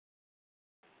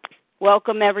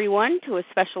Welcome, everyone, to a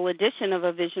special edition of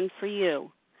A Vision for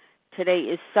You. Today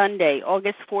is Sunday,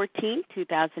 August 14,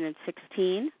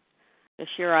 2016. The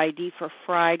share ID for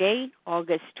Friday,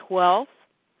 August 12th,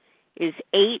 is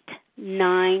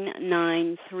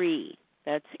 8993.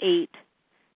 That's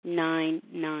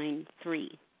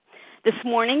 8993. This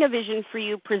morning, A Vision for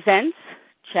You presents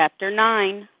Chapter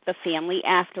 9, The Family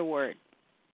Afterward.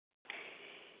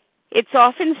 It's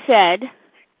often said,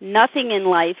 nothing in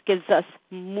life gives us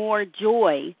more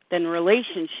joy than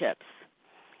relationships,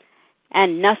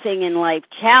 and nothing in life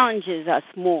challenges us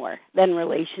more than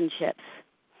relationships.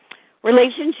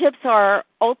 Relationships are our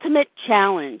ultimate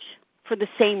challenge for the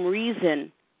same reason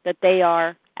that they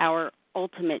are our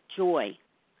ultimate joy.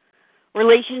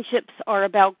 Relationships are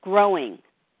about growing,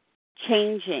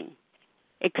 changing,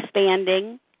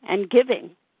 expanding, and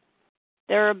giving.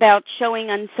 They're about showing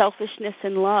unselfishness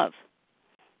and love.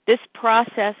 This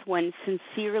process, when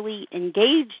sincerely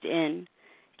engaged in,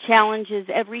 challenges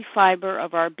every fiber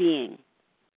of our being.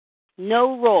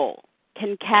 No role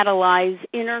can catalyze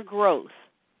inner growth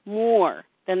more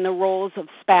than the roles of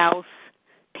spouse,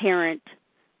 parent,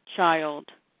 child,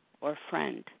 or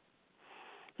friend.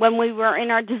 When we were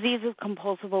in our disease of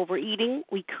compulsive overeating,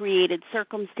 we created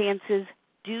circumstances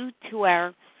due to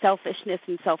our selfishness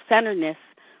and self-centeredness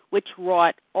which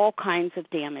wrought all kinds of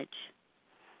damage.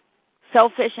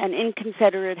 Selfish and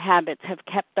inconsiderate habits have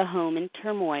kept the home in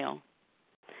turmoil.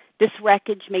 This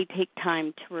wreckage may take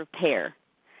time to repair.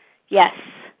 Yes,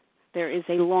 there is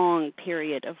a long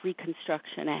period of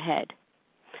reconstruction ahead.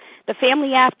 The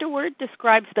Family Afterward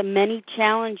describes the many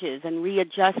challenges and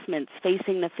readjustments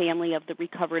facing the family of the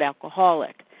recovered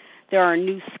alcoholic. There are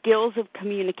new skills of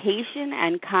communication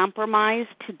and compromise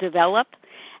to develop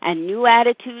and new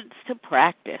attitudes to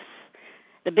practice.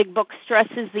 The big book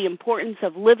stresses the importance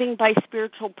of living by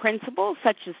spiritual principles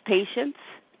such as patience,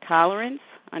 tolerance,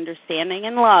 understanding,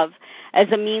 and love as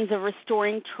a means of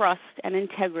restoring trust and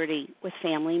integrity with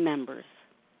family members.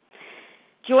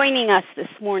 Joining us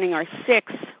this morning are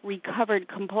 6 recovered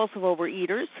compulsive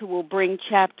overeaters who will bring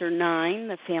Chapter 9,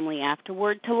 The Family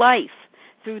Afterward, to life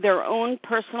through their own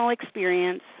personal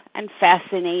experience and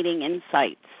fascinating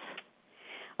insights.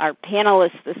 Our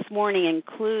panelists this morning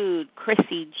include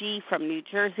Chrissy G. from New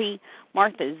Jersey,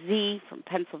 Martha Z. from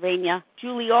Pennsylvania,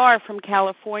 Julie R. from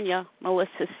California,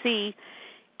 Melissa C.,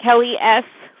 Kelly S.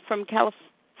 from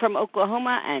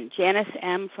Oklahoma, and Janice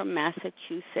M. from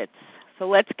Massachusetts. So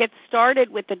let's get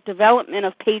started with the development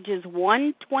of pages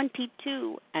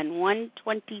 122 and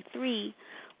 123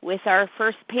 with our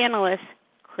first panelist,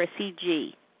 Chrissy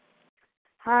G.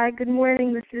 Hi, good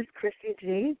morning. This is Chrissy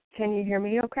G. Can you hear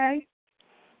me okay?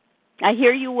 I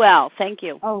hear you well. Thank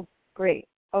you. Oh, great.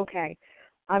 Okay.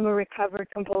 I'm a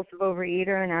recovered compulsive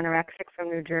overeater and anorexic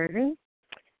from New Jersey,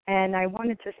 and I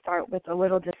wanted to start with a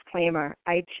little disclaimer.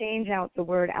 I change out the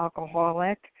word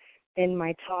alcoholic in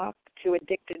my talk to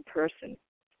addicted person.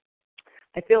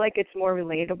 I feel like it's more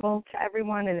relatable to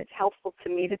everyone, and it's helpful to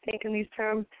me to think in these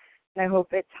terms, and I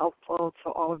hope it's helpful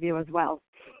to all of you as well.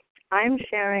 I'm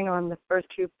sharing on the first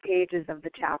 2 pages of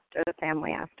the chapter, The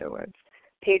Family Afterwards,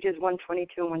 pages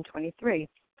 122 and 123.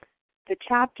 The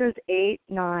chapters 8,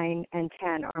 9, and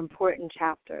 10 are important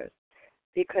chapters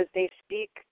because they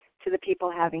speak to the people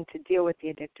having to deal with the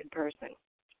addicted person.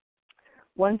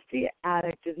 Once the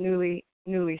addict is newly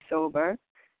sober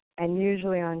and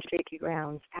usually on shaky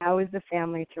grounds, how is the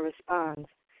family to respond?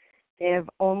 They have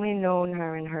only known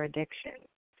her in her addiction.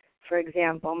 For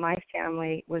example, my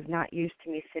family was not used to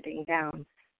me sitting down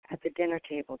at the dinner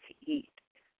table to eat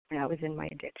when I was in my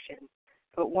addiction.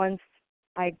 But once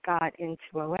I got into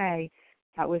OA,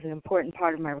 that was an important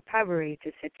part of my recovery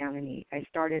to sit down and eat. I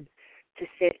started to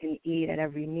sit and eat at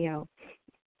every meal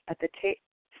at the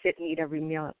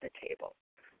table.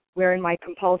 Where in my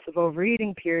compulsive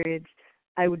overeating periods,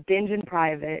 I would binge in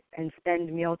private and spend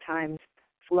meal times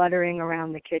fluttering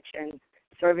around the kitchen,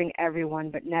 serving everyone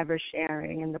but never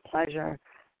sharing in the pleasure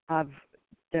of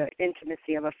the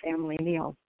intimacy of a family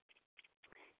meal.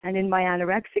 And in my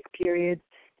anorexic periods,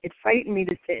 it frightened me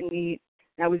to sit and eat,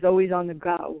 and I was always on the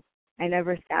go. I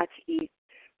never sat to eat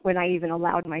when I even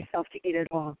allowed myself to eat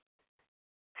at all.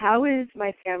 How is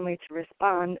my family to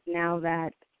respond now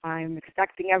that I'm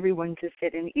expecting everyone to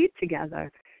sit and eat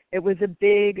together? It was a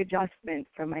big adjustment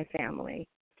for my family.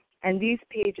 And these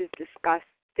pages discuss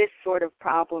this sort of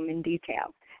problem in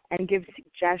detail and give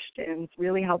suggestions,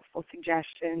 really helpful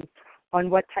suggestions,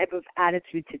 on what type of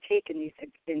attitude to take in these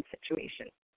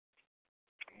situations.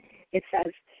 It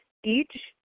says, each,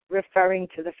 referring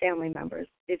to the family members,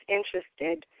 is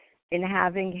interested in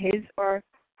having his or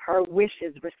her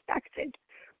wishes respected.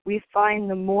 We find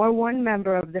the more one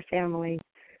member of the family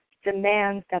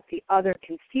demands that the other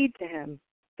concede to him,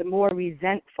 the more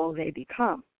resentful they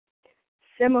become.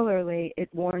 Similarly, it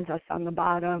warns us on the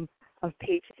bottom of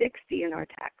page 60 in our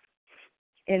text.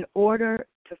 In order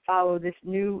to follow this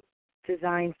new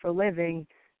design for living,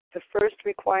 the first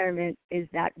requirement is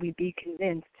that we be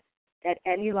convinced that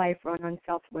any life run on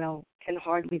self-will can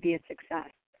hardly be a success.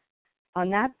 On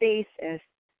that basis,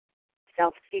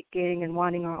 self-seeking and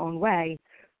wanting our own way,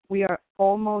 we are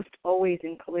almost always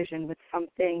in collision with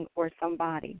something or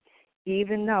somebody,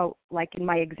 even though, like in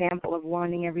my example of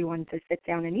wanting everyone to sit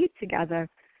down and eat together,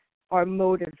 our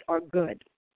motives are good.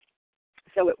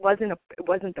 So it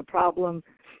wasn't the problem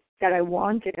that I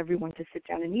wanted everyone to sit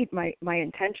down and eat. My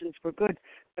intentions were good,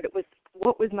 but it was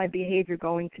what was my behavior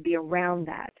going to be around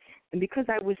that? And because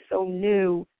I was so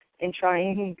new in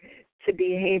trying to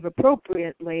behave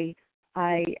appropriately,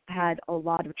 I had a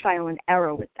lot of trial and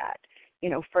error with that.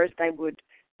 First I would,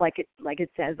 like it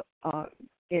says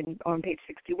on page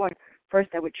 61, first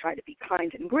I would try to be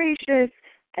kind and gracious,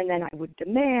 and then I would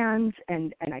demand,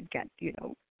 and I'd get,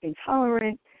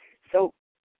 intolerant. So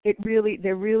there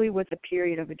really was a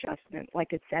period of adjustment,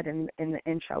 like it said in the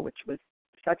intro, which was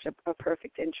such a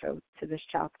perfect intro to this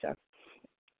chapter.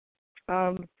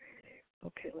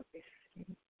 Okay, let me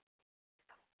see.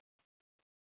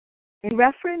 In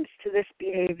reference to this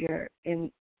behavior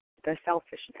in the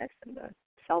selfishness and the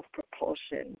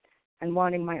self-propulsion and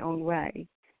wanting my own way,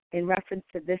 in reference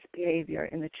to this behavior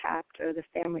in the chapter, The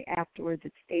Family Afterwards,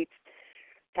 it states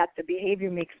that the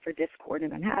behavior makes for discord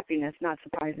and unhappiness, not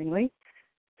surprisingly.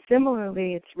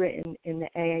 Similarly, it's written in the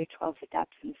AA 12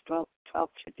 Steps and 12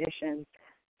 Traditions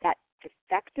that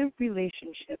defective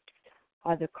relationships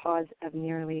are the cause of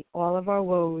nearly all of our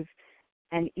woes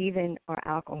and even our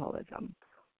alcoholism,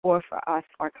 or for us,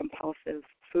 our compulsive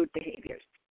food behaviors.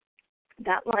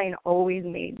 That line always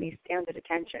made me stand at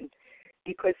attention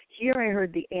because here I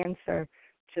heard the answer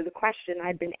to the question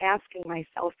I'd been asking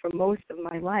myself for most of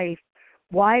my life: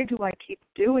 why do I keep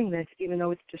doing this even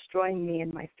though it's destroying me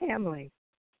and my family?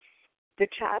 The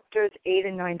chapters 8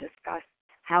 and 9 discuss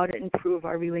how to improve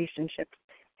our relationships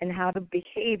and how to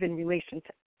behave in relation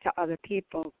to other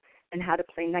people and how to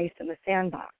play nice in the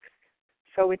sandbox.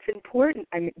 So it's important.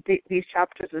 These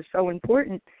chapters are so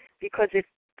important because if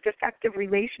defective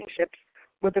relationships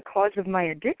were the cause of my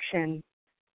addiction,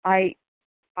 I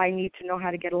need to know how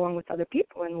to get along with other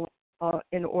people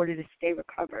in order to stay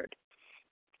recovered.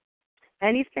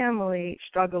 Any family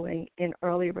struggling in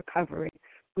early recovery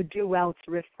would do well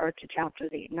to refer to chapters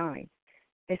 8 and 9,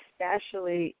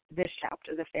 especially this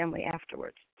chapter, The Family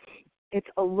Afterwards. It's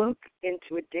a look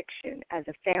into addiction as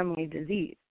a family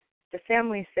disease. The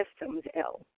family system's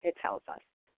ill, it tells us.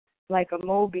 Like a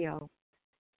mobile,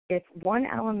 if one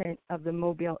element of the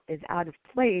mobile is out of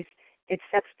place, it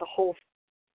sets the whole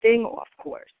thing off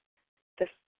course.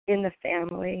 In the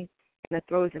family, in the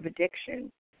throes of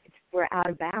addiction, we're out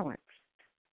of balance.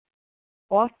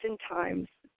 Oftentimes,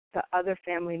 the other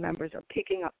family members are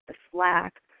picking up the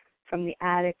slack from the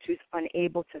addict who's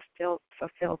unable to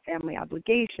fulfill family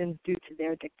obligations due to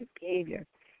their addictive behavior.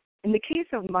 In the case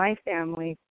of my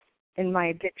family, in my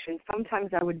addiction,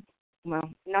 sometimes I would,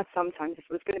 not sometimes, if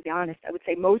I was going to be honest, I would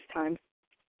say most times,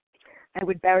 I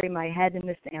would bury my head in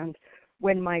the sand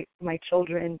when my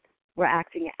children were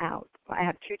acting out. I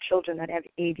have 2 children that have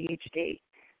ADHD,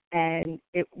 and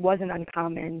it wasn't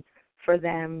uncommon for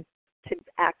them to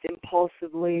act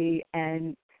impulsively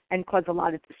and cause a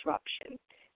lot of disruption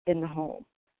in the home.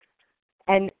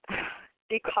 And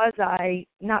because I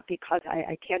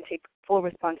can't take full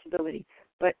responsibility,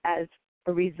 but as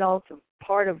a result of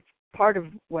part of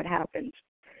what happened,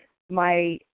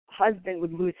 my husband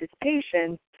would lose his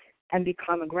patience and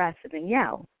become aggressive and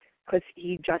yell because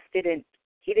he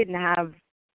didn't have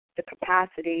the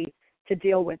capacity to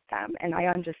deal with them, and I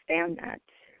understand that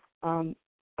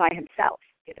by himself.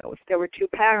 If there were 2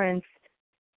 parents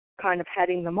kind of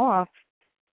heading them off,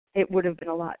 it would have been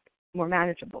a lot more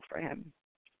manageable for him.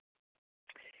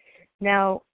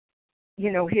 Now,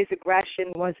 his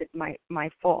aggression wasn't my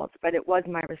fault, but it was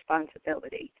my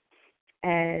responsibility.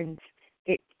 And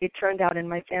it turned out in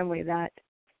my family that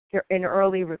in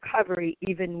early recovery,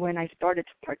 even when I started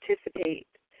to participate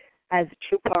as a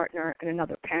true partner and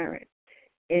another parent,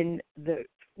 in the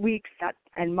weeks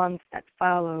and months that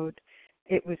followed,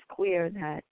 it was clear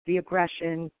that the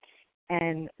aggression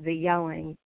and the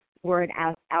yelling were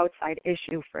an outside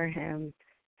issue for him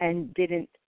and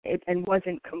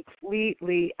wasn't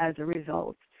completely as a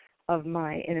result of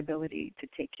my inability to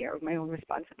take care of my own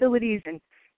responsibilities and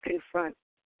confront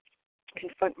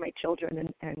my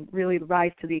children and really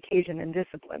rise to the occasion and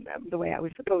discipline them the way I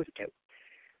was supposed to.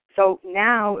 So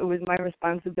now it was my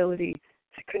responsibility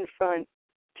to confront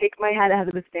take my head out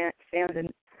of the sand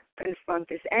and confront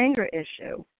this anger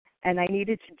issue. And I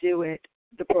needed to do it.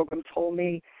 The program told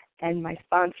me, and my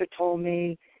sponsor told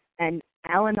me, and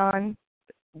Al-Anon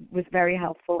was very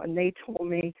helpful, and they told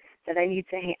me that I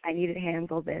needed to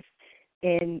handle this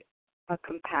in a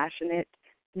compassionate,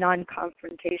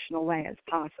 non-confrontational way as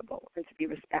possible, and to be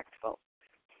respectful.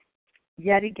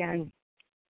 Yet again,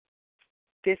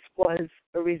 this was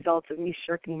a result of me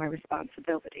shirking my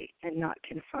responsibility and not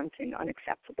confronting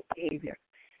unacceptable behavior.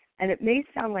 And it may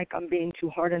sound like I'm being too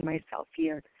hard on myself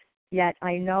here, yet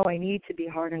I know I need to be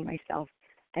hard on myself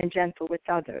and gentle with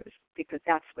others, because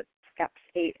that's what steps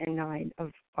 8 and 9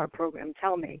 of our program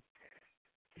tell me.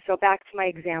 So back to my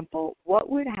example, what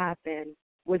would happen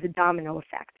was a domino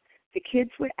effect. The kids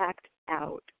would act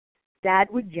out, Dad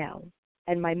would yell,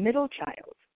 and my middle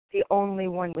child, the only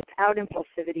one without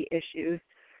impulsivity issues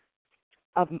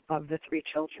of the 3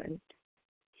 children,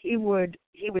 he was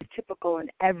typical in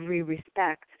every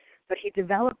respect, but he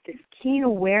developed this keen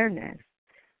awareness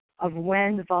of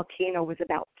when the volcano was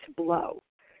about to blow.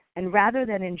 And rather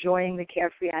than enjoying the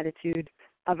carefree attitude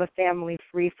of a family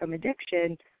free from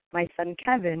addiction, my son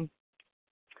Kevin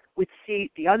would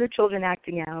see the other children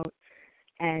acting out,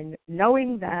 and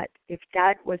knowing that if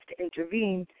Dad was to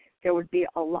intervene, there would be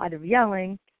a lot of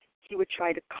yelling, he would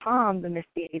try to calm the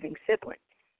misbehaving sibling.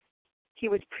 He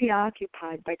was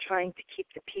preoccupied by trying to keep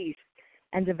the peace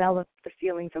and develop the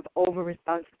feelings of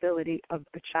over-responsibility of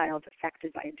a child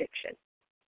affected by addiction.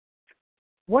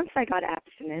 Once I got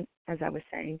abstinent, as I was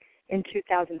saying, in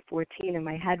 2014, and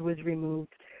my head was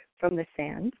removed from the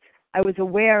sand, I was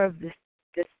aware of this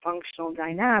dysfunctional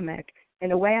dynamic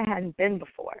in a way I hadn't been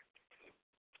before.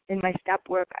 In my step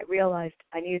work, I realized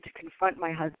I needed to confront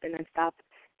my husband and stop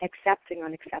accepting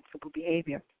unacceptable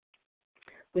behavior.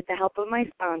 With the help of my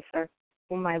sponsor,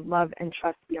 whom I love and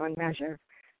trust beyond measure,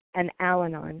 and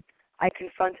Al-Anon, I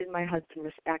confronted my husband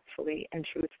respectfully and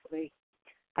truthfully.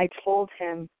 I told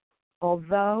him,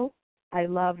 although I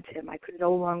loved him, I could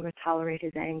no longer tolerate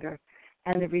his anger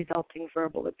and the resulting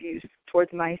verbal abuse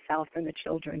towards myself and the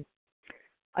children.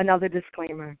 Another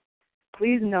disclaimer.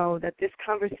 Please know that this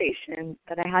conversation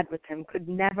that I had with him could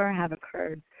never have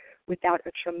occurred without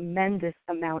a tremendous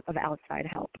amount of outside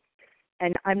help.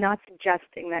 And I'm not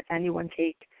suggesting that anyone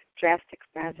take drastic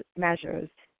measures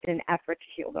in an effort to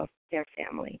heal their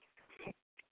family.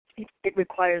 It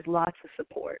requires lots of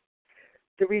support.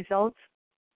 The result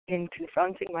in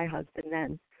confronting my husband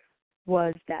then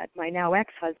was that my now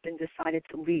ex-husband decided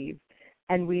to leave,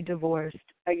 and we divorced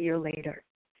a year later.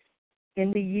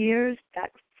 In the year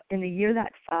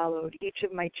that followed, each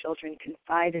of my children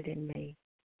confided in me,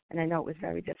 and I know it was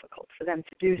very difficult for them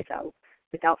to do so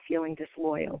without feeling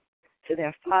disloyal to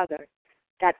their father,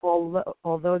 that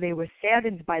although they were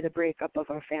saddened by the breakup of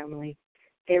our family,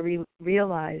 they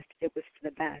realized it was for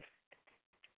the best.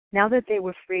 Now that they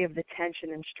were free of the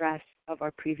tension and stress of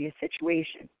our previous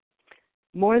situation,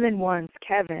 more than once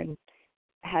Kevin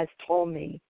has told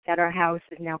me that our house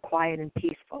is now quiet and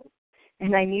peaceful,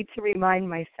 and I need to remind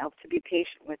myself to be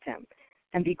patient with him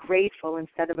and be grateful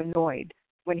instead of annoyed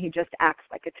when he just acts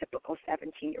like a typical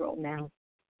 17-year-old now.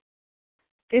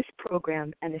 This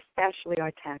program, and especially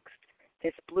our text,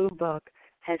 this blue book,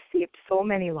 has saved so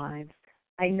many lives.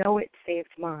 I know it saved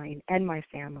mine and my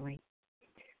family.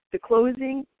 The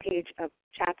closing page of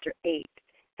Chapter 8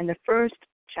 and the first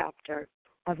chapter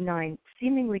of 9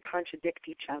 seemingly contradict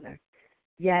each other,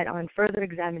 yet on further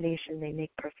examination they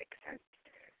make perfect sense.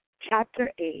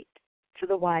 Chapter 8 to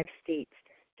the wife states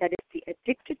that if the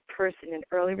addicted person in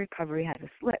early recovery has a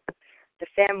slip, the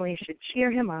family should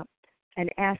cheer him up and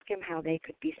ask him how they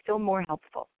could be still more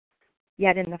helpful.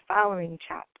 Yet in the following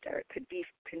chapter, it could be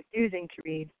confusing to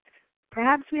read,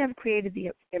 perhaps we have created the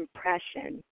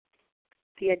impression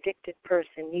the addicted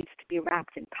person needs to be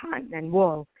wrapped in cotton and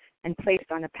wool and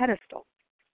placed on a pedestal.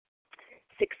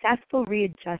 Successful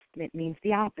readjustment means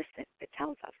the opposite, it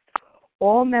tells us.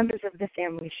 All members of the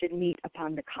family should meet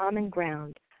upon the common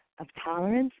ground of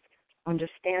tolerance,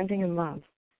 understanding, and love.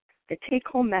 The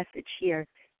take-home message here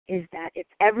is that if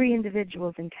every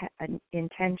individual's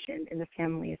intention in the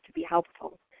family is to be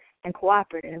helpful and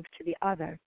cooperative to the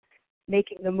other,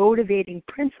 making the motivating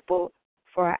principle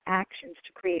for our actions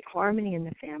to create harmony in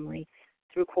the family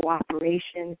through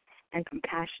cooperation and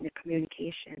compassionate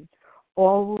communication,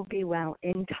 all will be well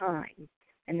in time,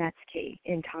 and that's key,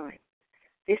 in time.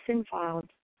 This involves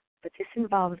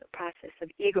a process of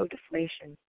ego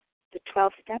deflation. The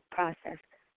 12-step process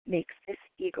makes this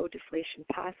ego deflation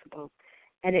possible,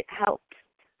 and it helps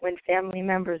when family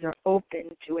members are open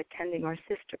to attending our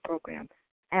sister program,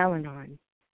 Al-Anon,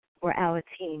 or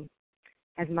Alateen,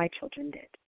 as my children did.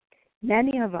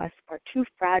 Many of us are too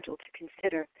fragile to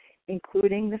consider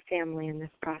including the family in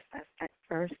this process at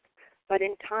first, but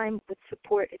in time, with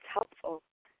support, it's helpful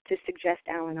to suggest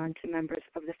Al-Anon to members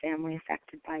of the family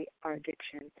affected by our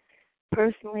addiction.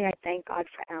 Personally, I thank God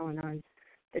for Al-Anon.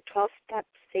 The 12 steps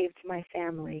saved my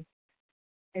family,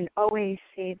 and OA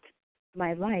saved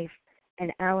my life,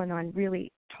 and Al-Anon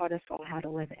really taught us all how to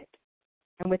live it.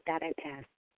 And with that, I pass.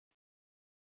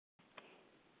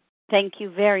 Thank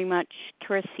you very much,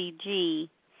 Chrissy G.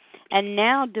 And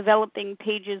now, developing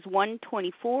pages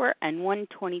 124 and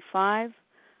 125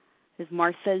 is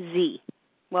Martha Z.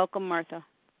 Welcome, Martha.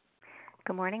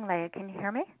 Good morning, Leah. Can you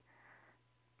hear me?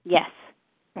 Yes.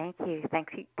 Thank you. Thank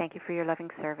you for your loving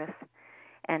service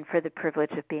and for the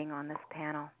privilege of being on this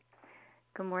panel.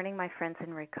 Good morning, my friends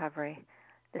in recovery.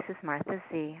 This is Martha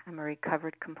Z. I'm a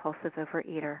recovered compulsive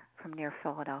overeater from near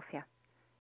Philadelphia,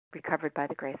 recovered by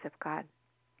the grace of God.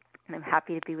 And I'm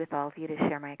happy to be with all of you to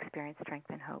share my experience, strength,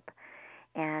 and hope.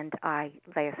 And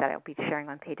Leah said, I'll be sharing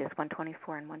on pages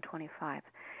 124 and 125.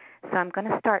 So I'm going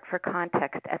to start for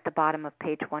context at the bottom of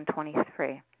page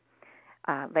 123,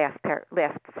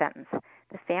 last sentence.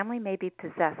 The family may be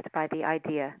possessed by the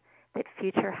idea that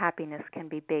future happiness can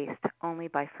be based only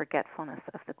by forgetfulness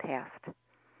of the past.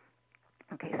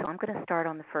 Okay, so I'm going to start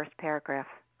on the first paragraph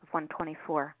of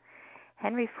 124.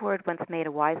 Henry Ford once made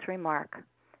a wise remark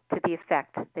to the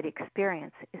effect that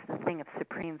experience is the thing of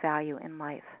supreme value in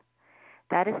life.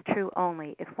 That is true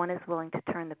only if one is willing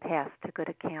to turn the past to good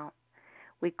account.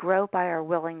 We grow by our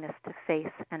willingness to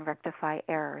face and rectify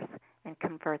errors and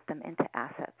convert them into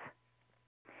assets.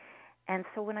 And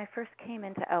so when I first came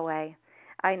into OA,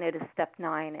 I noticed step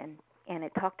 9, and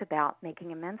it talked about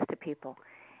making amends to people.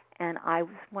 And I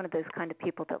was one of those kind of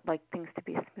people that like things to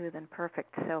be smooth and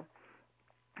perfect. So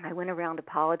I went around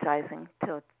apologizing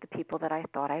to the people that I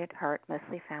thought I had hurt,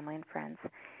 mostly family and friends.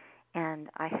 And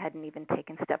I hadn't even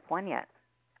taken step 1 yet.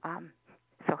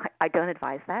 So I don't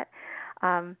advise that.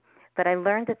 But I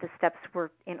learned that the steps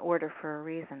were in order for a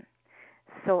reason.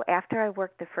 So after I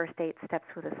worked the first 8 steps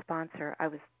with a sponsor, I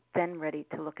was then ready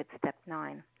to look at step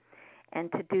 9 and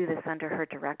to do this under her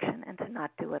direction and to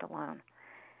not do it alone.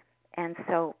 And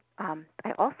so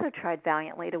I also tried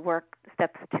valiantly to work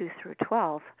steps 2 through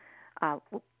 12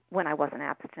 when I wasn't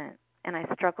abstinent. And I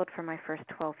struggled for my first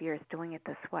 12 years doing it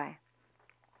this way.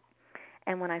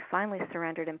 And when I finally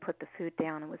surrendered and put the food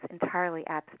down and was entirely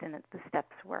abstinent, the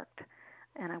steps worked,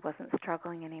 and I wasn't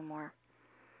struggling anymore.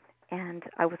 And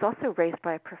I was also raised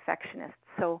by a perfectionist,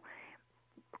 so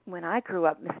when I grew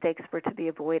up, mistakes were to be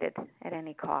avoided at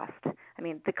any cost. I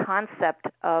mean, the concept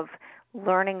of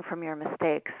learning from your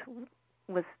mistakes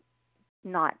was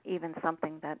not even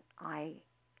something that I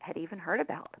had even heard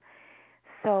about.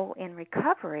 So in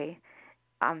recovery,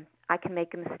 I can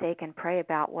make a mistake and pray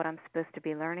about what I'm supposed to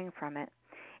be learning from it.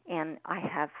 And I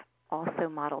have also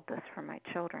modeled this for my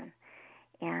children.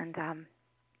 And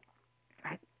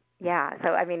so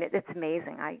I mean, it's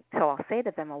amazing. So I'll say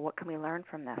to them, well, what can we learn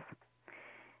from this?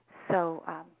 So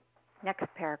next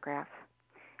paragraph.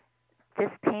 This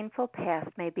painful past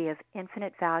may be of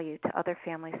infinite value to other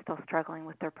families still struggling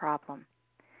with their problem.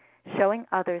 Showing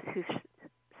others who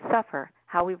suffer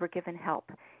how we were given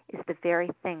help is the very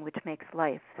thing which makes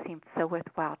life seem so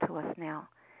worthwhile to us now.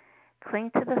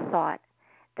 Cling to the thought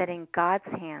that in God's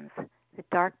hands, the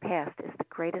dark past is the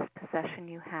greatest possession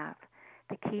you have,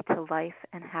 the key to life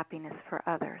and happiness for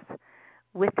others.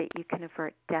 With it, you can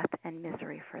avert death and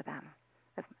misery for them.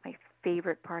 That's my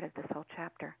favorite part of this whole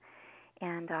chapter.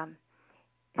 And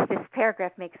this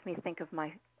paragraph makes me think of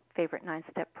my favorite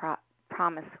 9-step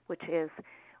promise, which is,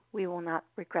 we will not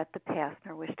regret the past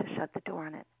nor wish to shut the door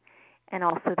on it. And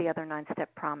also the other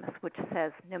 9-step promise, which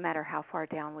says, no matter how far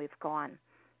down we've gone,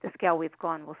 the scale we've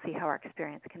gone, we'll see how our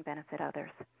experience can benefit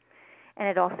others. And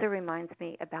it also reminds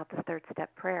me about the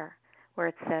 3rd-step prayer, where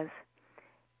it says,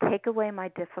 take away my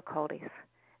difficulties,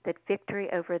 that victory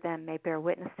over them may bear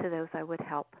witness to those I would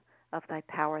help, of thy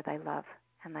power, thy love,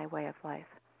 and thy way of life.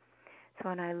 So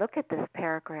when I look at this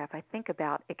paragraph, I think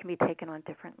about it can be taken on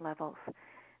different levels.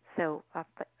 So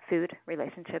food,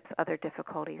 relationships, other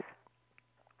difficulties.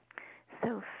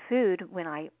 So food, when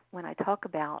I talk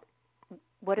about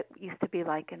what it used to be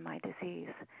like in my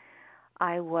disease,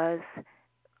 I was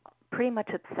pretty much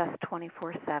obsessed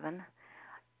 24/7.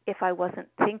 If I wasn't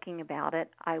thinking about it,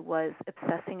 I was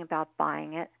obsessing about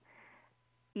buying it,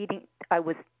 eating. I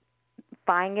was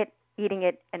buying it, eating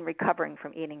it, and recovering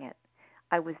from eating it.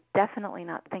 I was definitely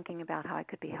not thinking about how I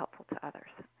could be helpful to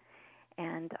others.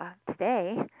 And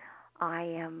today,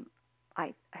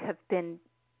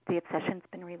 the obsession's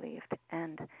been relieved,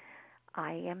 and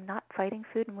I am not fighting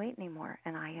food and weight anymore,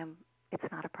 and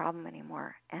it's not a problem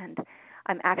anymore. And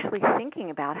I'm actually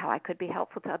thinking about how I could be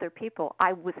helpful to other people.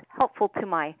 I was helpful to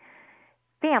my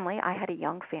family. I had a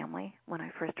young family when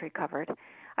I first recovered.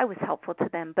 I was helpful to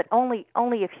them, but only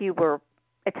if you were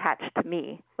attached to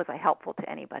me was I helpful to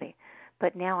anybody.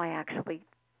 But now I actually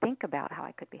think about how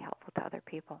I could be helpful to other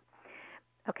people.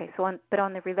 Okay, on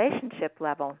the relationship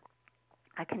level,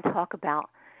 I can talk about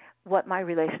what my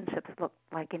relationships look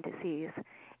like in disease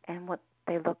and what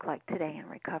they look like today in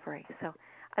recovery. So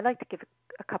I'd like to give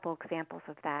a couple examples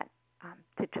of that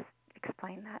to just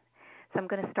explain that. So I'm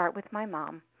going to start with my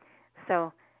mom.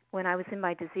 So when I was in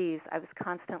my disease, I was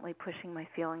constantly pushing my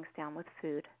feelings down with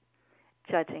food,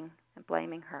 judging and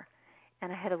blaming her.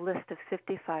 And I had a list of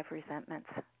 55 resentments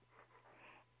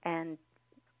and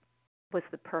was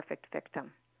the perfect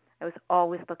victim. I was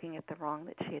always looking at the wrong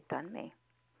that she had done me.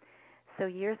 So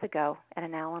years ago at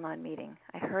an Al-Anon meeting,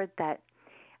 I heard that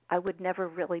I would never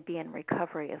really be in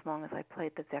recovery as long as I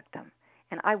played the victim.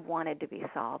 And I wanted to be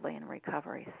solidly in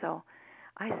recovery. So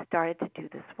I started to do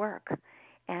this work.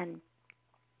 And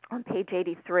on page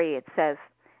 83, it says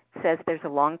there's a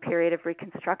long period of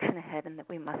reconstruction ahead and that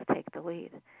we must take the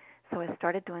lead. So I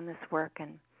started doing this work,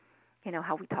 and you know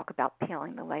how we talk about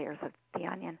peeling the layers of the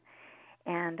onion.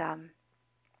 And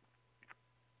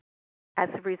as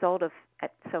a result of,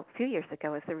 so a few years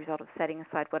ago, as a result of setting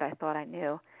aside what I thought I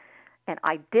knew, and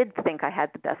I did think I had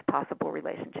the best possible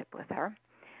relationship with her,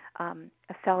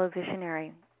 a fellow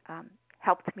visionary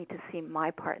helped me to see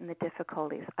my part in the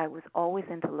difficulties. I was always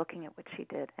into looking at what she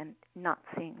did and not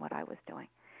seeing what I was doing.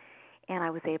 And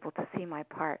I was able to see my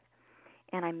part.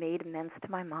 And I made amends to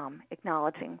my mom,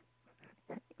 acknowledging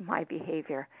my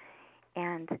behavior.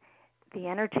 And the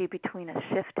energy between us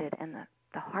shifted, and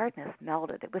the hardness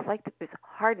melted. It was like there was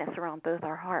hardness around both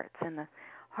our hearts, and the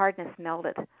hardness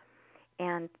melted.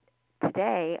 And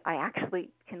today, I actually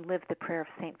can live the prayer of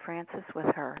St. Francis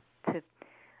with her to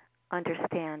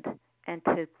understand and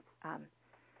to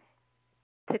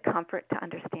comfort, to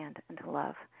understand, and to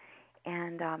love.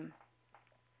 And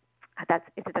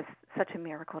it's such a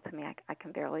miracle to me. I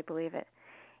can barely believe it.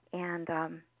 And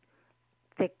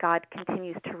that God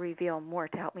continues to reveal more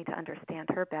to help me to understand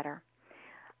her better.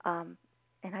 And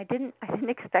I didn't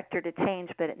expect her to change,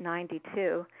 but at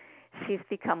 92, she's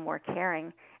become more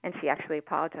caring, and she actually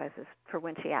apologizes for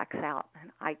when she acts out.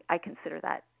 And I consider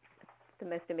that the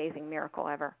most amazing miracle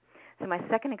ever. So my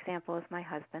second example is my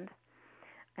husband.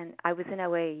 And I was in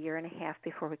OA a year and a half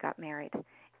before we got married.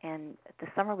 And the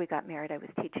summer we got married, I was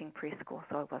teaching preschool,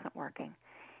 so I wasn't working.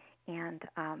 And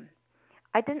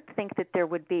I didn't think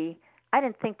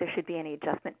there should be any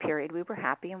adjustment period. We were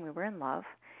happy and we were in love.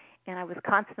 And I was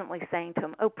constantly saying to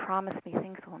him, oh, promise me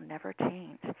things will never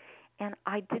change. And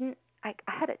I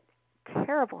had a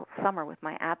terrible summer with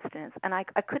my abstinence, and I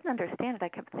couldn't understand it. I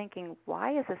kept thinking,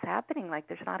 why is this happening? Like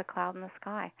there's not a cloud in the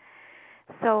sky.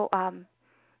 So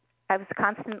I was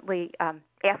constantly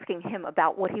asking him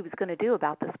about what he was going to do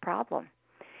about this problem.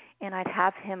 And I'd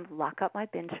have him lock up my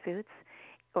binge foods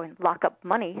or lock up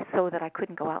money so that I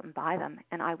couldn't go out and buy them.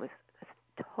 And I was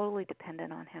totally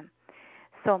dependent on him.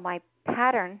 So my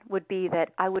pattern would be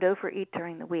that I would overeat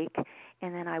during the week,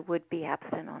 and then I would be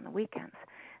abstinent on the weekends.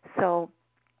 So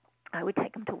I would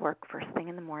take him to work first thing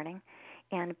in the morning,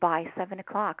 and by 7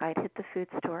 o'clock I'd hit the food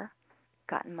store,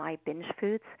 gotten my binge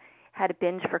foods, had a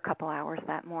binge for a couple hours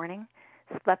that morning,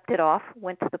 slept it off,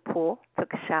 went to the pool,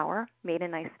 took a shower, made a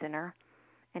nice dinner,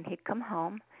 and he'd come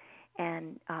home,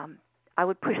 and I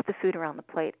would push the food around the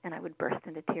plate, and I would burst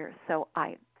into tears. So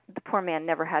the poor man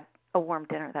never had a warm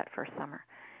dinner that first summer,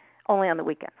 only on the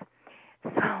weekends.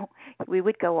 So we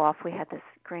would go off. We had this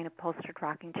grain upholstered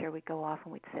rocking chair. We'd go off,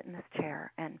 and we'd sit in this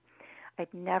chair, and I'd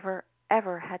never,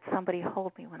 ever had somebody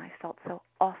hold me when I felt so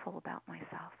awful about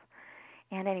myself.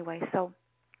 And anyway, so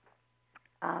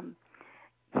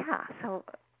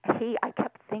I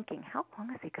kept thinking, how long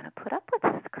is he going to put up with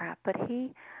this crap? But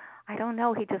I don't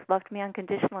know, he just loved me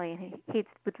unconditionally. And he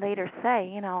would later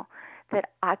say, that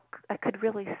I could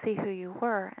really see who you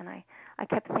were. And I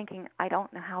kept thinking, I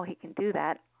don't know how he can do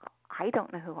that. I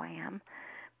don't know who I am.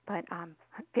 But I'm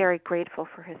very grateful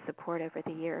for his support over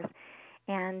the years.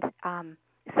 And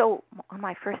so on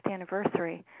my first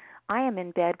anniversary, I am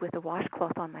in bed with a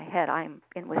washcloth on my head. I'm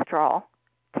in withdrawal,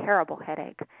 terrible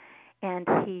headache. And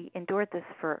he endured this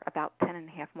for about 10 and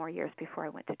a half more years before I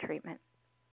went to treatment.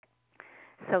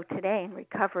 So today in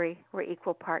recovery, we're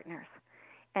equal partners,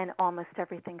 and almost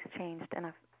everything's changed, and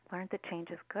I've learned that change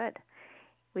is good.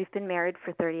 We've been married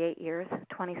for 38 years,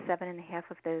 27 and a half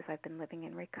of those I've been living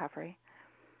in recovery,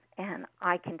 and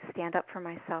I can stand up for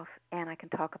myself, and I can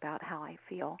talk about how I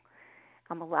feel.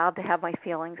 I'm allowed to have my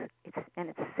feelings, and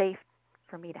it's safe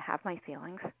for me to have my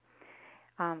feelings.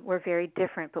 We're very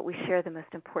different, but we share the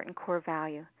most important core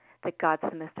value, that God's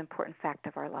the most important fact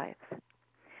of our lives.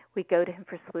 We go to him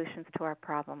for solutions to our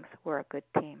problems. We're a good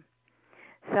team.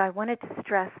 So I wanted to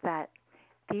stress that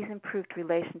these improved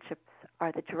relationships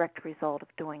are the direct result of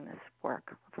doing this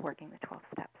work, of working the 12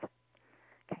 steps.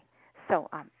 Okay. So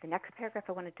the next paragraph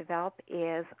I want to develop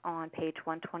is on page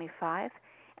 125,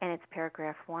 and it's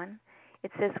paragraph 1.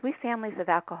 It says, we families of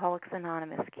Alcoholics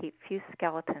Anonymous keep few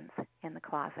skeletons in the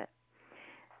closet.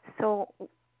 So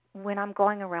when I'm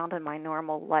going around in my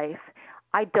normal life,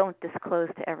 I don't disclose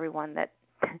to everyone that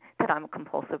I'm a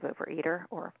compulsive overeater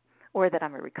or that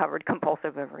I'm a recovered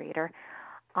compulsive overeater.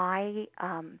 I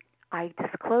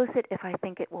disclose it if I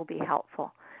think it will be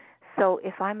helpful. So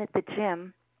if I'm at the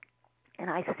gym and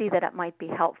I see that it might be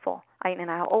helpful, and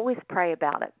I always pray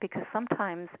about it, because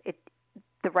sometimes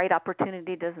the right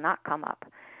opportunity does not come up.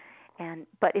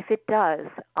 But if it does,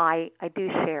 I do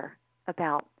share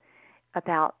about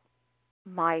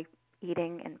my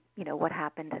eating and what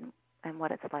happened and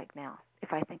what it's like now,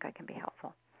 if I think I can be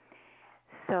helpful.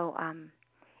 So,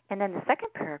 and then the second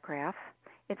paragraph,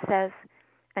 it says,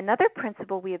 another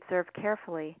principle we observe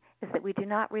carefully is that we do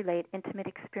not relate intimate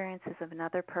experiences of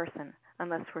another person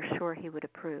unless we're sure he would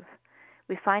approve.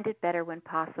 We find it better when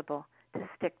possible to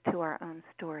stick to our own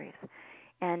stories.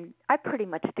 And I pretty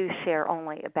much do share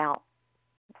only about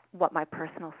what my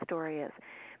personal story is.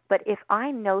 But if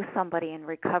I know somebody in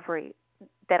recovery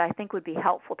that I think would be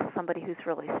helpful to somebody who's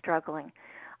really struggling,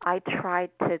 I try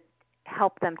to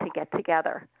help them to get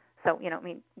together. So,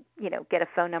 get a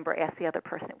phone number, ask the other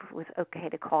person if it was okay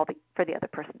to call, for the other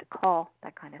person to call,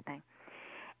 that kind of thing.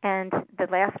 And the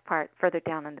last part, further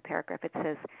down in the paragraph, it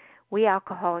says, we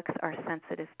alcoholics are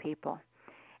sensitive people.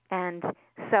 And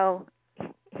so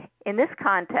in this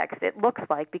context, it looks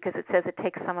like, because it says it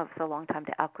takes some of us a long time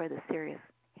to outgrow the serious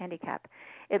handicap,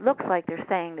 it looks like they're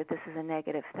saying that this is a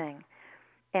negative thing.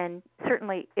 And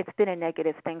certainly it's been a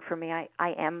negative thing for me. I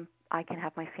can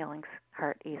have my feelings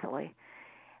hurt easily.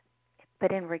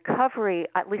 But in recovery,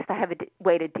 at least I have a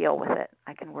way to deal with it.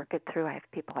 I can work it through. I have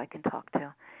people I can talk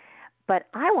to. But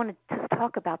I wanted to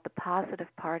talk about the positive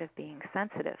part of being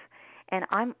sensitive. And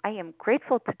I am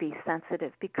grateful to be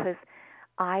sensitive, because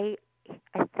I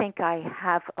think I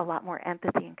have a lot more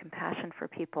empathy and compassion for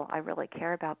people. I really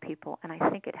care about people, and I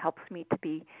think it helps me to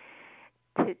be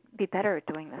better at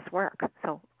doing this work.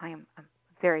 So I'm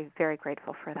very, very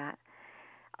grateful for that.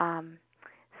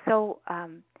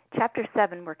 Chapter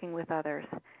 7, Working with Others,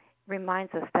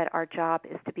 reminds us that our job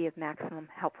is to be of maximum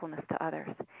helpfulness to others.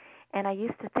 And I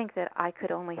used to think that I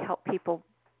could only help people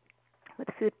with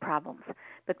food problems.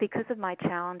 But because of my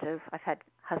challenges, I've had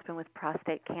husband with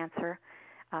prostate cancer,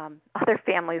 other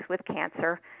families with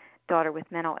cancer, daughter with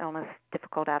mental illness,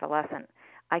 difficult adolescent,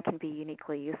 I can be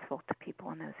uniquely useful to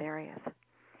people in those areas.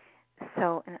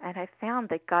 So, and I found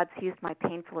that God's used my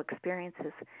painful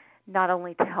experiences not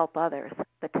only to help others,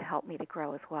 but to help me to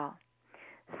grow as well.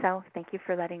 So thank you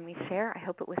for letting me share. I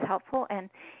hope it was helpful. And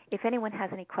if anyone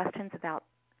has any questions about,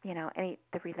 any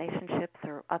the relationships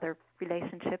or other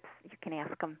relationships, you can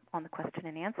ask them on the question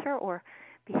and answer, or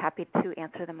be happy to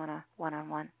answer them on a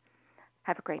one-on-one.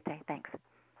 Have a great day. Thanks.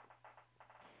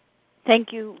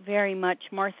 Thank you very much,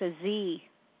 Martha Z.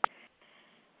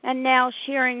 And now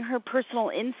sharing her personal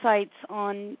insights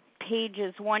on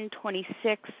pages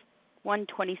 126,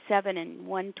 127, and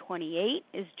 128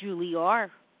 is Julie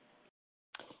R.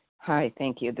 Hi,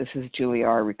 thank you. This is Julie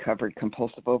R., recovered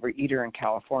compulsive overeater in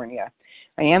California.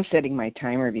 I am setting my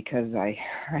timer because I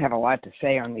have a lot to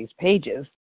say on these pages.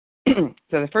 So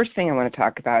the first thing I want to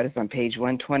talk about is on page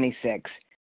 126.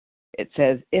 It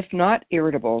says, if not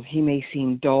irritable, he may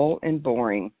seem dull and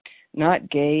boring, not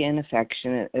gay and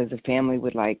affectionate as a family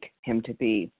would like him to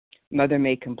be. Mother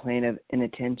may complain of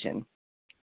inattention.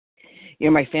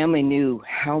 My family knew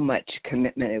how much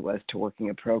commitment it was to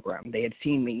working a program. They had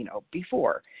seen me,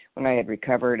 before when I had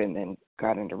recovered and then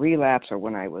got into relapse, or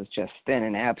when I was just thin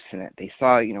and abstinent. They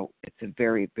saw, it's a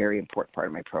very, very important part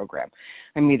of my program.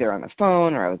 I'm either on the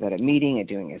phone or I was at a meeting and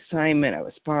doing an assignment, I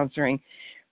was sponsoring,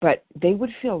 but they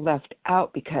would feel left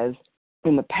out because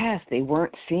in the past they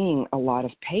weren't seeing a lot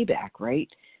of payback, right?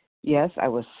 Yes, I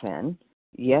was thin.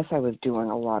 Yes, I was doing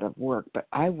a lot of work, but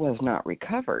I was not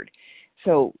recovered.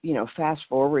 So, fast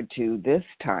forward to this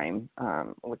time,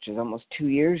 which is almost 2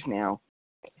 years now,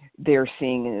 they're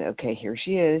seeing, okay, here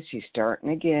she is. She's starting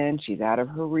again. She's out of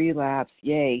her relapse.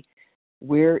 Yay.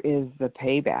 Where is the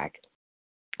payback?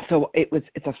 So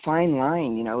it's a fine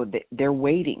line, they're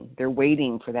waiting. They're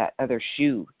waiting for that other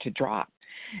shoe to drop.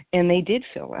 And they did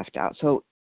feel left out. So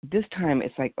this time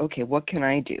it's like, okay, what can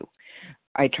I do?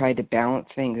 I tried to balance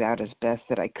things out as best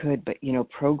that I could, but,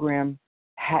 program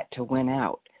had to win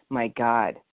out. My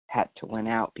God had to win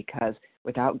out, because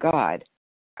without God,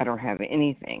 I don't have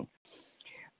anything.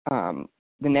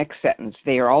 The next sentence,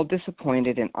 they are all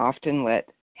disappointed and often let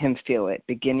him feel it.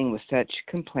 Beginning with such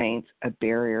complaints, a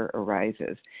barrier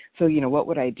arises. So, what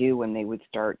would I do when they would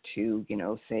start to,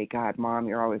 say, God, Mom,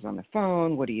 you're always on the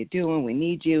phone. What are you doing? We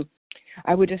need you.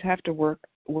 I would just have to work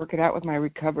it out with my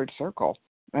recovered circle.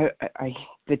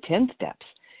 The 10 steps,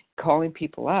 calling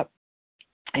people up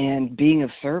and being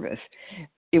of service.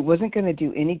 It wasn't going to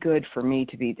do any good for me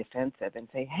to be defensive and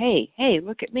say, hey,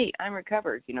 look at me. I'm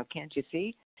recovered. Can't you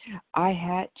see? I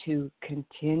had to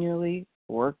continually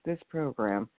work this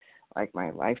program like my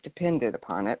life depended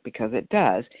upon it, because it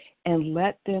does, and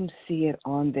let them see it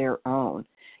on their own.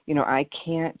 I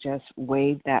can't just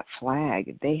wave that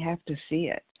flag. They have to see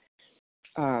it.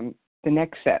 The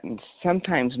next sentence,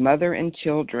 sometimes mother and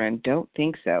children don't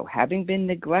think so. Having been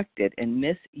neglected and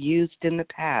misused in the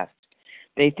past,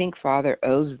 they think Father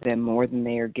owes them more than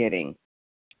they are getting.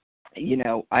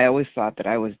 I always thought that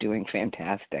I was doing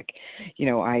fantastic.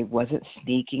 I wasn't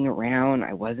sneaking around.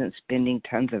 I wasn't spending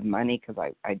tons of money, because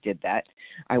I did that.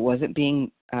 I wasn't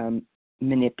being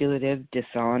manipulative,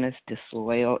 dishonest,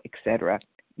 disloyal, etc.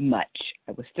 much.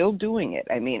 I was still doing it.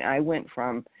 I went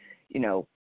from,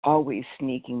 always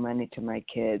sneaking money to my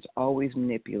kids, always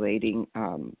manipulating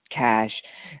cash,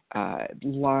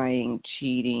 lying,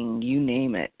 cheating, you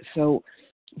name it. So,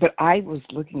 but I was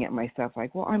looking at myself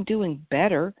like, well, I'm doing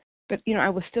better. But, I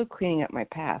was still cleaning up my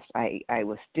past. I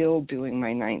was still doing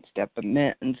my 9th step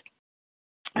amends.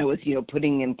 I was,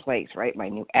 putting in place, right, my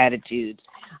new attitudes,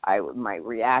 my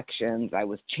reactions. I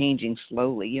was changing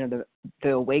slowly. The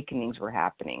awakenings were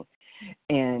happening.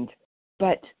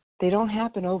 But they don't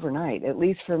happen overnight, at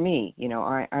least for me.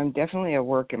 I'm definitely a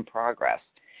work in progress.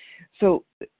 So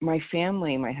my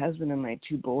family, my husband and my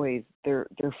 2 boys, their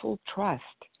full trust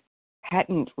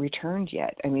hadn't returned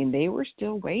yet. They were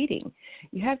still waiting.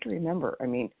 You have to remember,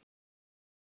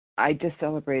 I just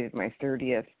celebrated my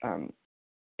 30th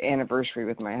anniversary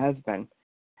with my husband.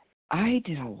 I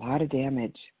did a lot of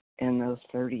damage in those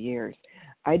 30 years.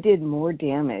 I did more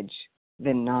damage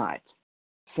than not.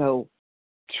 So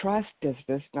trust does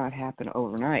this not happen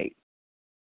overnight.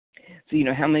 So,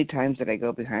 how many times did I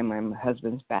go behind my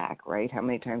husband's back, right? How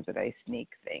many times did I sneak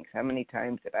things? How many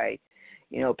times did I,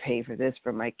 pay for this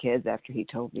for my kids after he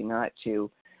told me not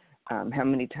to? How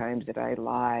many times did I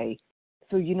lie?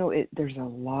 So, there's a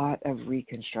lot of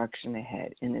reconstruction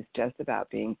ahead, and it's just about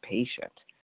being patient.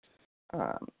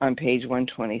 On page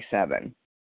 127,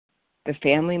 the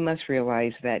family must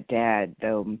realize that Dad,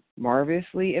 though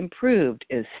marvelously improved,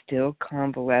 is still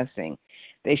convalescing.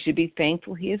 They should be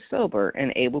thankful he is sober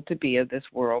and able to be of this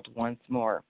world once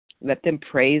more. Let them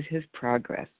praise his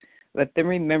progress. Let them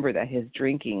remember that his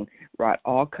drinking wrought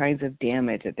all kinds of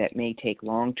damage that may take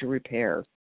long to repair.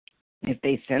 If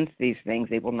they sense these things,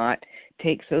 they will not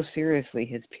take so seriously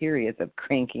his periods of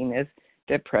crankiness,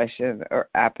 depression, or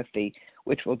apathy,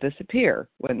 which will disappear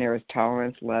when there is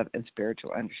tolerance, love, and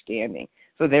spiritual understanding.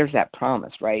 So there's that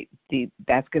promise, right?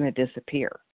 That's going to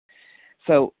disappear.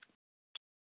 So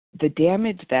the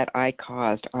damage that I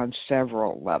caused on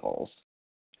several levels,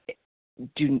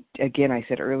 again, I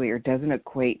said earlier, doesn't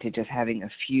equate to just having a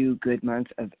few good months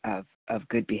of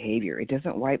good behavior. It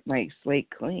doesn't wipe my slate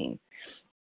clean.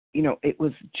 It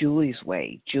was Julie's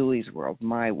way, Julie's world,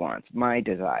 my wants, my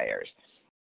desires.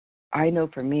 I know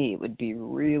for me, it would be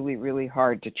really, really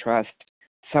hard to trust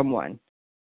someone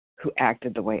who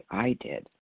acted the way I did.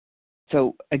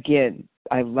 So again,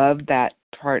 I love that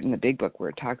part in the Big Book where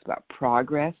it talks about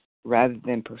progress rather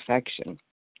than perfection.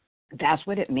 That's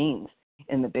what it means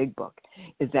in the Big Book,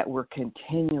 is that we're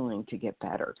continuing to get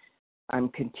better. I'm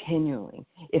continuing.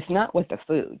 It's not with the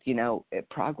food,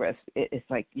 progress. It's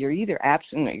like you're either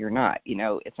absent or you're not.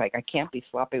 It's like I can't be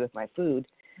sloppy with my food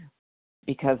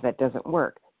because that doesn't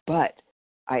work. But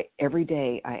every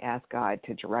day I ask God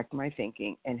to direct my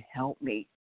thinking and help me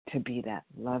to be that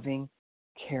loving,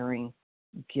 caring,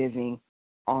 giving,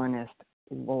 honest,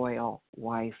 loyal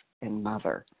wife and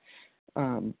mother.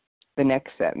 The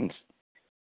next sentence.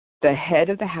 The head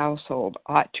of the household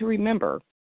ought to remember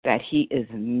that he is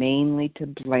mainly to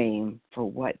blame for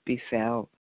what befell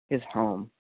his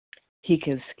home. He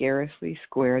can scarcely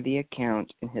square the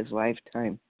account in his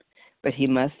lifetime, but he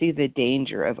must see the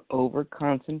danger of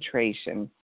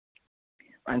over-concentration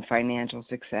on financial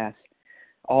success.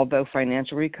 Although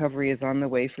financial recovery is on the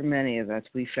way for many of us,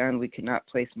 we found we could not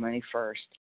place money first.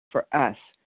 For us,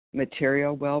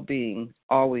 material well-being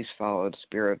always followed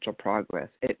spiritual progress.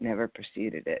 It never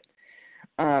preceded it.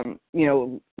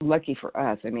 Lucky for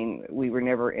us, we were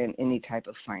never in any type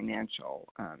of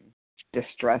financial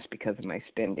distress because of my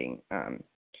spending.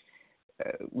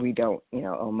 we don't,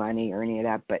 owe money or any of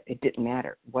that, but it didn't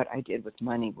matter. What I did with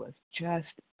money was just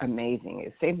amazing.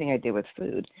 The same thing I did with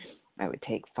food. I would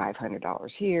take $500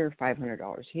 here,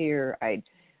 $500 here.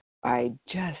 I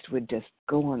just would just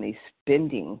go on these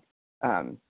spending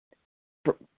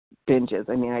binges.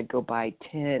 I mean, I'd go buy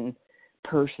 10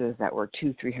 purses that were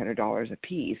 $200-$300 a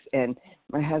piece, and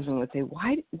my husband would say,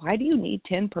 why do you need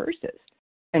 10 purses?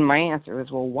 And my answer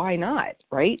was, well, why not,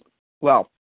 right?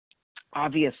 Well,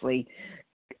 obviously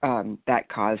that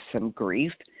caused some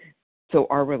grief, so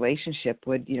our relationship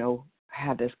would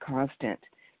have this constant.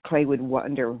 Clay would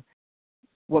wonder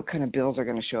what kind of bills are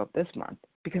going to show up this month,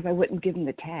 because I wouldn't give him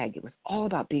the tag. It was all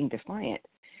about being defiant.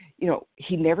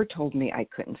 He never told me I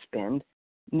couldn't spend.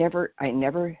 I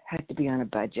never had to be on a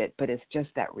budget, but it's just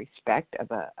that respect of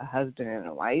a husband and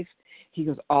a wife. He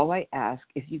goes, all I ask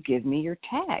is you give me your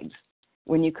tags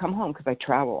when you come home, because I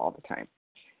travel all the time.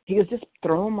 He goes, just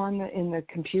throw them in the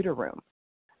computer room.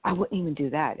 I wouldn't even do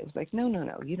that. It was like, no,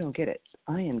 you don't get it.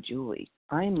 I am Julie.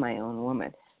 I'm my own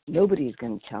woman. Nobody's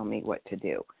going to tell me what to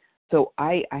do. So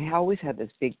I always had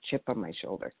this big chip on my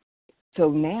shoulder. So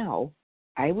now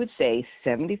I would say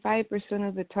 75%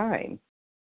 of the time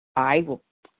I will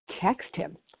text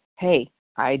him, hey,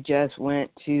 I just went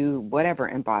to whatever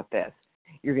and bought this.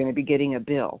 You're going to be getting a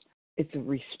bill. It's a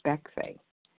respect thing.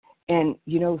 And,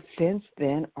 since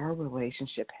then, our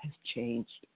relationship has changed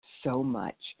so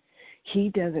much. He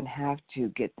doesn't have to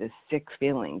get this sick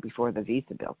feeling before the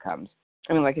Visa bill comes.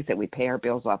 I mean, like I said, we pay our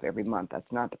bills off every month.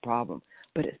 That's not the problem.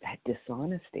 But it's that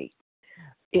dishonesty.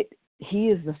 He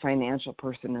is the financial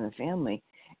person in the family,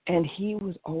 and he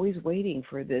was always waiting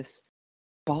for this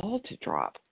ball to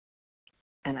drop.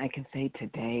 And I can say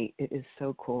today, it is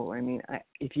so cool. I mean,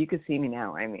 if you could see me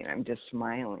now, I'm just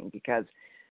smiling, because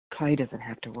Clay doesn't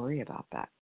have to worry about that.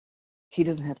 He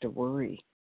doesn't have to worry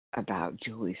about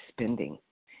Julie spending.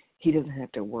 He doesn't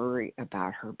have to worry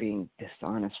about her being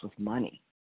dishonest with money.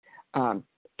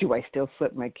 Do I still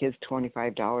slip my kids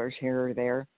 $25 here or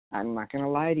there? I'm not going to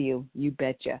lie to you. You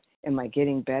betcha. Am I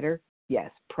getting better?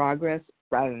 Yes. Progress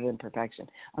rather than perfection.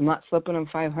 I'm not slipping them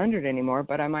 $500 anymore,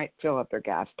 but I might fill up their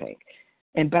gas tank.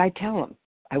 But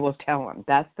I will tell him.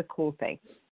 That's the cool thing.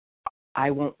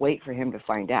 I won't wait for him to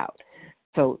find out.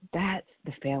 So that's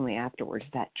the family afterwards,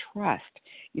 that trust.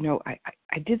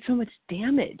 I did so much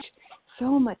damage.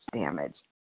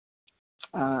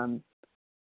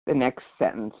 The next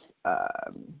sentence,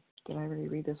 did I already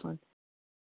read this one?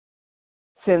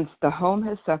 Since the home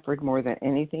has suffered more than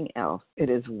anything else, it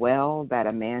is well that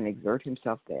a man exert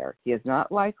himself there. He is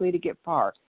not likely to get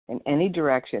far in any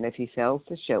direction if he fails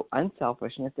to show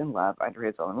unselfishness and love under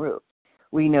his own roof.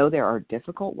 We know there are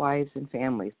difficult wives and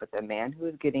families, but the man who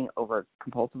is getting over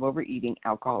compulsive overeating,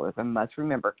 alcoholism, must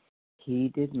remember he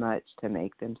did much to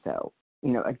make them so.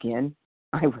 Again,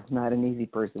 I was not an easy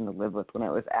person to live with when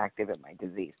I was active in my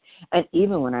disease. And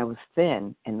even when I was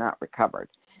thin and not recovered,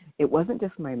 it wasn't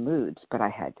just my moods, but I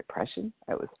had depression,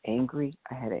 I was angry,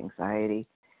 I had anxiety,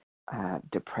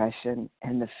 depression,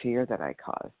 and the fear that I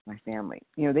caused my family.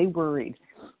 They worried.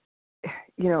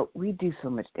 We do so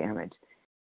much damage.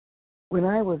 When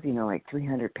I was, like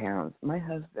 300 pounds, my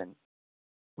husband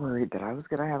worried that I was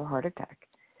going to have a heart attack.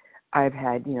 I've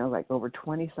had, like over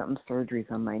 20-something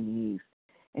surgeries on my knees,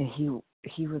 and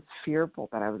he was fearful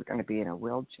that I was going to be in a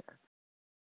wheelchair.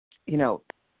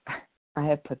 I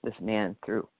have put this man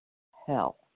through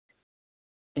hell.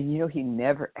 And, he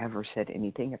never, ever said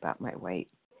anything about my weight.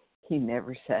 He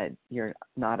never said, you're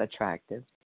not attractive.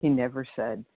 He never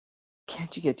said,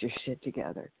 can't you get your shit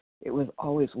together? It was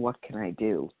always, what can I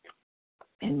do?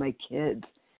 And my kids,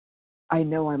 I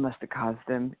know I must have caused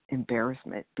them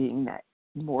embarrassment being that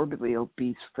morbidly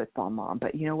obese football mom.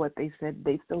 But you know what they said?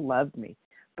 They still loved me.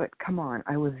 But come on,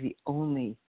 I was the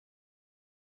only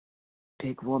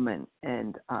big woman.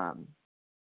 And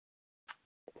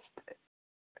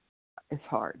it's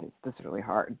hard. It's just really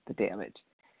hard, the damage.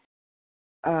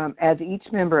 As each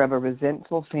member of a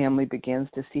resentful family begins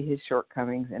to see his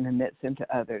shortcomings and admits them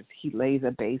to others, he lays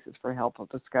a basis for helpful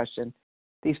discussion.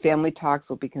 These family talks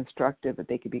will be constructive, but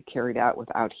they can be carried out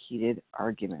without heated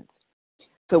arguments.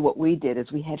 So what we did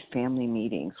is we had family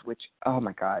meetings, which, oh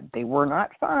my God, they were not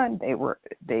fun. They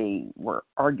were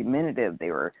argumentative.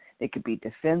 They could be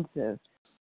defensive.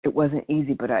 It wasn't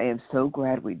easy, but I am so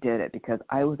glad we did it, because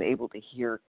I was able to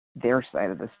hear their side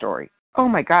of the story. Oh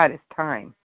my God, it's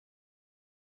time.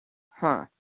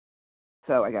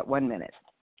 So I got 1 minute.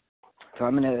 So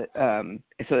I'm going to,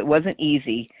 so it wasn't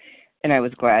easy, and I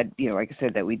was glad, like I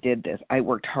said, that we did this. I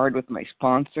worked hard with my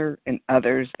sponsor and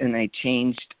others, and I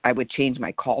would change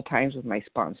my call times with my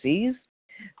sponsees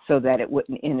so that it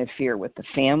wouldn't interfere with the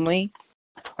family.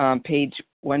 Page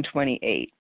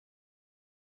 128.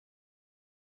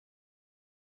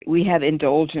 We have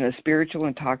indulged in a spiritual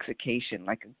intoxication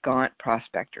like a gaunt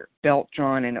prospector, belt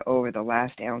drawn in over the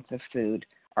last ounce of food.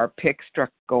 Our pick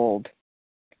struck gold.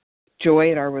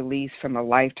 Joy at our release from a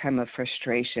lifetime of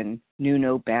frustration knew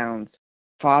no bounds.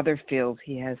 Father feels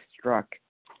he has struck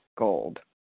gold.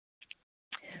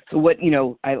 So what,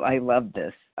 I love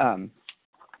this.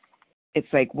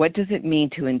 It's like, what does it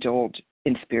mean to indulge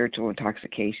in spiritual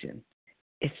intoxication?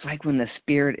 It's like when the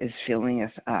Spirit is filling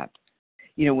us up.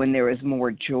 When there is more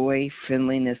joy,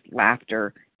 friendliness,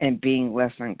 laughter, and being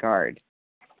less on guard.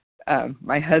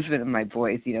 My husband and my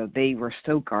boys, they were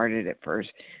so guarded at first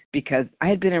because I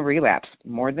had been in relapse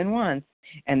more than once,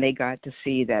 and they got to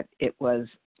see that it was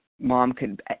Mom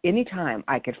could, anytime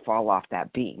I could fall off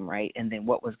that beam, right? And then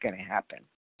what was going to happen.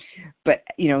 But,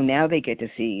 now they get to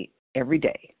see every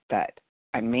day that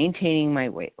I'm maintaining my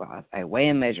weight loss. I weigh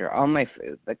and measure all my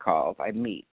food, the calls, I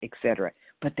meet, etc.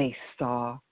 But they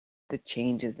saw the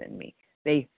changes in me.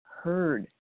 They heard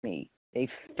me. They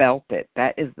felt it.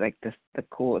 That is like the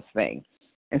coolest thing.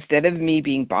 Instead of me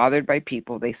being bothered by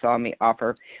people, they saw me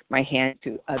offer my hand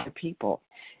to other people.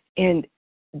 And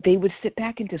they would sit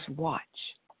back and just watch.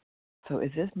 So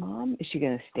is this Mom? Is she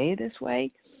going to stay this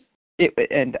way?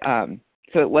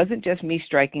 So it wasn't just me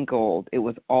striking gold. It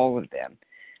was all of them.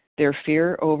 Their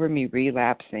fear over me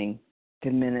relapsing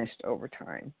diminished over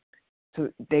time. So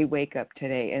they wake up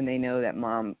today and they know that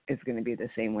Mom is going to be the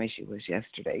same way she was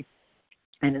yesterday.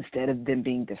 And instead of them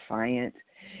being defiant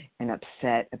and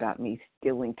upset about me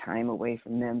stealing time away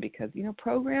from them because,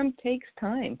 program takes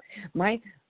time.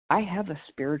 I have a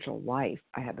spiritual life.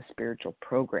 I have a spiritual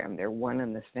program. They're one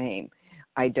and the same.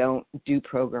 I don't do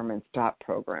program and stop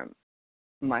program.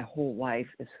 My whole life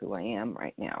is who I am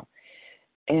right now.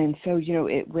 And so,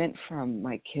 it went from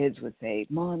my kids would say,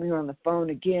 Mom, you're on the phone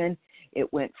again.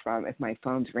 It went from if my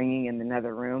phone's ringing in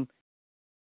another room,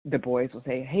 the boys will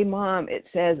say, hey, Mom, it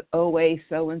says OA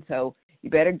so-and-so. You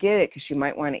better get it because you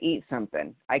might want to eat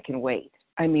something. I can wait.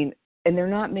 And they're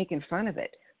not making fun of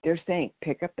it. They're saying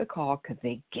pick up the call because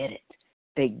they get it.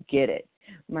 They get it.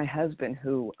 My husband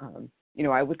who,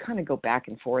 I would kind of go back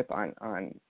and forth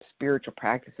on spiritual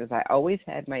practices. I always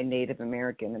had my Native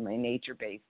American and my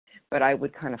nature-based, but I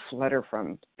would kind of flutter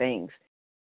from things.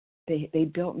 They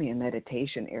built me a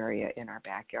meditation area in our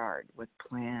backyard with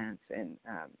plants and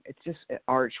it's just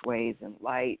archways and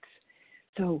lights.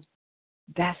 So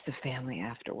that's the family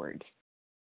afterwards.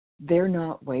 They're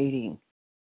not waiting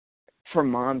for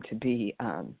Mom to be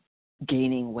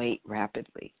gaining weight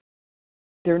rapidly.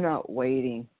 They're not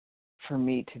waiting for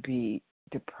me to be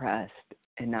depressed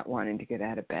and not wanting to get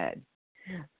out of bed.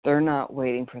 They're not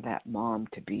waiting for that Mom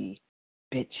to be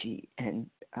bitchy and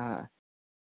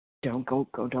don't go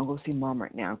see Mom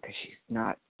right now because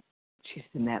she's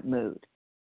in that mood.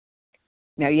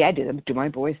 Now, yeah, do my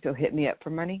boys still hit me up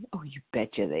for money? Oh, you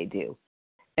betcha they do.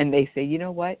 And they say, you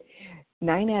know what?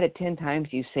 9 out of 10 times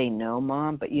you say no,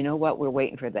 Mom, but you know what? We're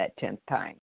waiting for that 10th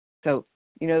time. So,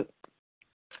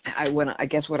 I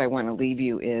guess what I want to leave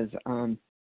you is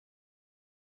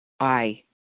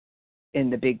in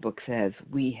the big book says,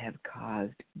 we have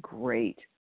caused great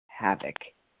havoc.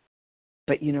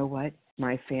 But you know what?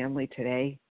 My family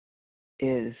today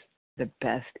is the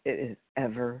best it has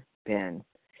ever been.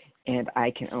 And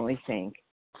I can only thank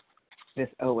this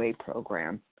OA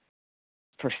program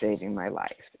for saving my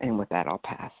life. And with that, I'll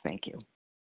pass. Thank you.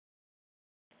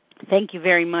 Thank you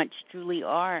very much, Julie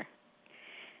R.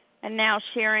 And now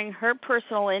sharing her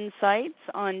personal insights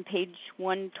on page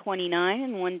 129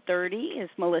 and 130 is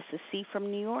Melissa C. from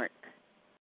New York.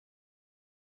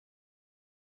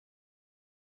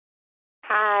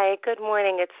 Hi, good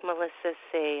morning. It's Melissa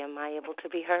C. Am I able to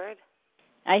be heard?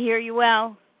 I hear you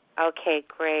well. Okay,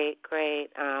 great.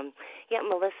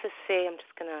 Melissa C. I'm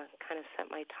just going to kind of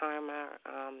set my timer.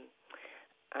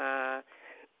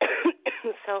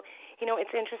 So,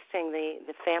 it's interesting,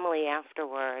 the Family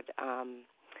Afterward.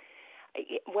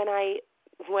 When I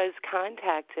was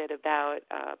contacted about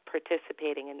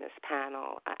participating in this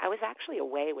panel, I was actually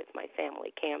away with my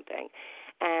family camping,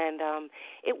 and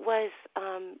it was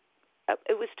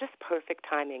just perfect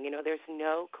timing. There's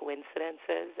no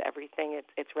coincidences. Everything,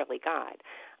 it's really God.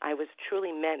 I was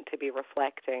truly meant to be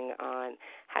reflecting on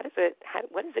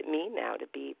what does it mean now to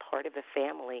be part of the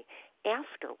family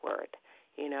afterward?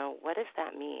 What does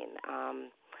that mean?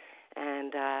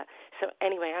 So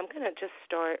anyway, I'm going to just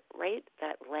start right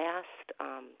that last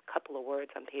couple of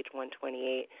words on page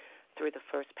 128 through the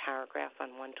first paragraph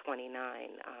on 129.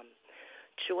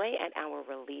 Joy at our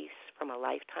release from a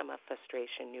lifetime of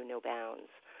frustration knew no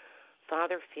bounds.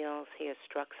 Father feels he has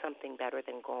struck something better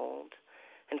than gold.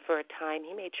 and for a time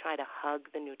he may try to hug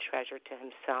the new treasure to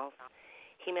himself.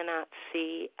 He may not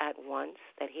see at once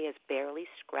that he has barely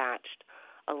scratched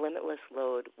a limitless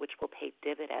load which will pay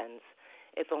dividends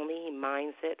if only he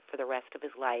mines it for the rest of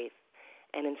his life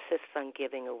and insists on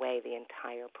giving away the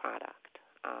entire product.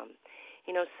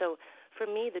 So for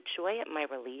me, the joy at my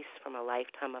release from a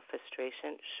lifetime of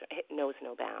frustration knows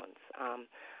no bounds.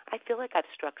 I feel like I've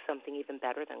struck something even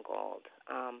better than gold.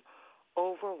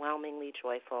 Overwhelmingly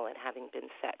joyful at having been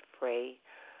set free.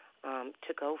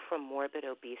 To go from morbid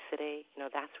obesity,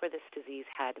 that's where this disease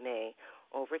had me,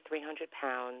 over 300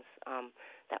 pounds.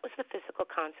 That was the physical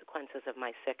consequences of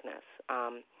my sickness.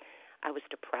 I was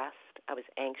depressed, I was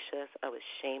anxious, I was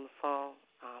shameful,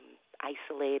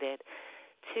 isolated,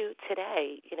 to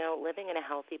today, living in a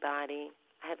healthy body.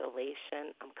 I have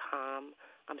elation, I'm calm,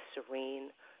 I'm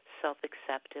serene,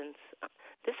 self-acceptance.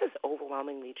 This is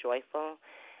overwhelmingly joyful,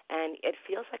 and it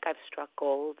feels like I've struck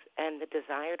gold, and the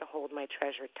desire to hold my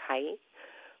treasure tight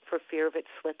for fear of it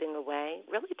slipping away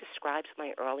really describes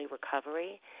my early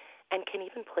recovery and can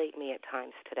even plague me at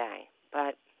times today.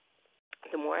 But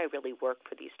the more I really work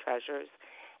for these treasures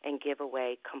and give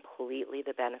away completely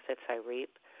the benefits I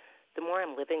reap, the more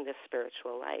I'm living this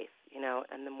spiritual life,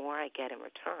 and the more I get in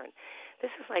return.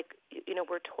 This is like,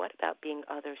 we're taught about being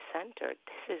other-centered.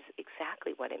 This is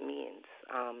exactly what it means.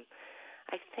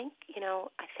 I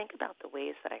think about the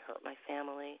ways that I hurt my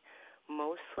family,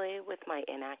 mostly with my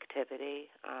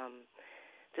inactivity.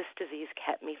 This disease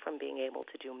kept me from being able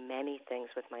to do many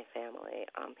things with my family.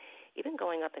 Even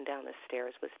going up and down the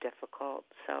stairs was difficult,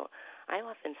 so I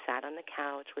often sat on the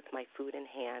couch with my food in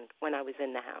hand when I was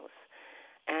in the house.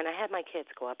 And I had my kids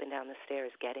go up and down the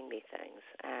stairs getting me things.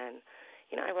 And,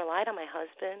 I relied on my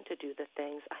husband to do the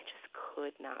things I just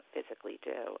could not physically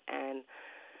do. And,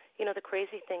 the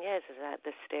crazy thing is that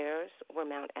the stairs were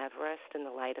Mount Everest in the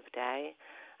light of day.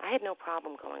 I had no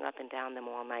problem going up and down them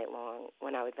all night long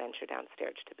when I would venture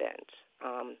downstairs to binge.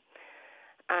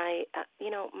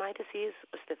 My disease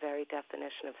was the very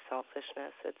definition of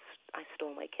selfishness. I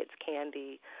stole my kids'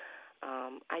 candy.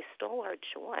 I stole our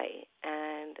joy,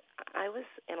 and I was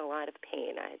in a lot of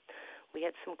pain. We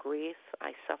had some grief.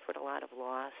 I suffered a lot of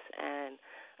loss, and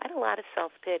I had a lot of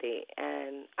self-pity,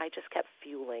 and I just kept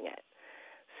fueling it.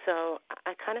 So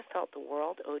I kind of felt the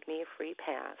world owed me a free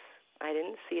pass. I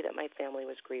didn't see that my family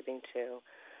was grieving too.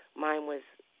 Mine was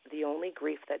the only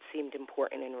grief that seemed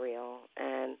important and real,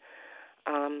 and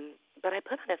but I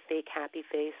put on a fake happy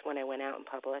face when I went out in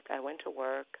public. I went to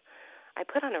work. I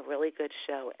put on a really good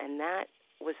show, and that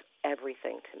was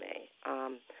everything to me.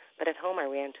 But at home, I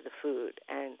ran to the food,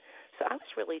 and so I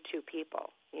was really two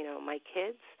people. My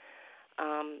kids,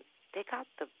 they got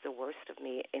the worst of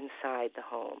me inside the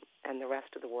home, and the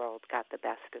rest of the world got the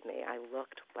best of me. I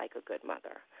looked like a good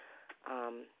mother.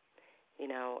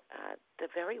 The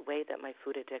very way that my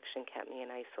food addiction kept me in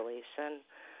isolation,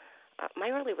 my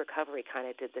early recovery kind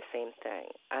of did the same thing.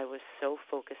 I was so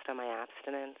focused on my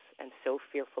abstinence and so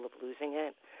fearful of losing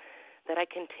it that I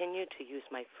continued to use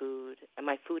my food and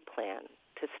my food plan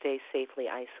to stay safely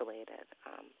isolated.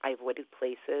 I avoided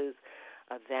places,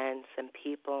 events, and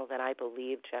people that I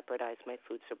believed jeopardized my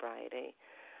food sobriety.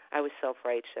 I was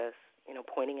self-righteous,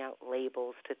 pointing out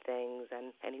labels to things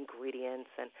and ingredients,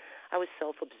 and I was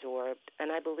self-absorbed,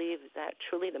 and I believed that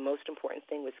truly the most important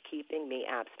thing was keeping me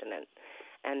abstinent,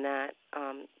 and that,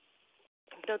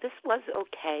 this was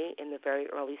okay in the very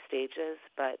early stages,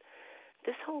 but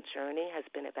this whole journey has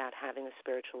been about having a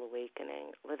spiritual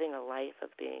awakening, living a life of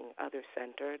being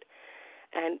other-centered.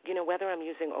 And, whether I'm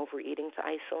using overeating to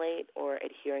isolate or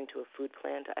adhering to a food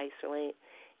plan to isolate,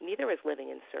 neither is living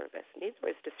in service.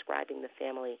 Neither is describing the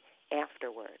family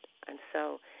afterward. And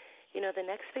so, the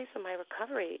next phase of my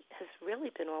recovery has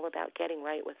really been all about getting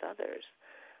right with others.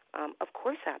 Of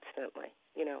course, abstinently,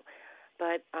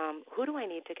 but who do I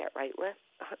need to get right with?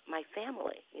 My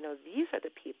family. These are the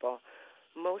people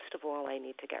most of all I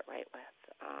need to get right with.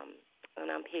 And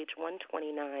on page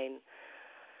 129,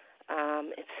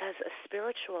 it says, a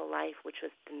spiritual life which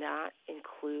does not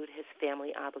include his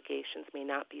family obligations may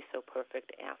not be so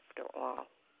perfect after all.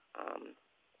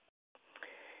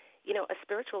 A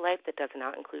spiritual life that does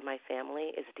not include my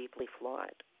family is deeply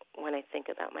flawed. When I think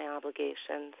about my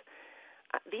obligations,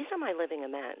 these are my living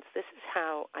amends. This is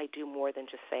how I do more than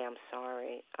just say I'm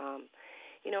sorry.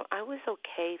 I was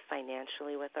okay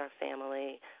financially with our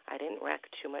family. I didn't wreak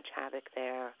too much havoc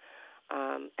there.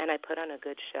 And I put on a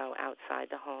good show outside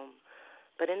the home.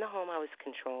 But in the home, I was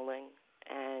controlling,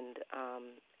 and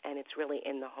it's really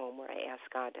in the home where I ask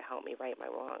God to help me right my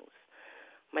wrongs.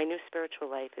 My new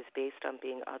spiritual life is based on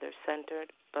being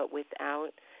other-centered, but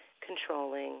without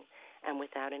controlling and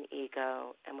without an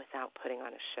ego and without putting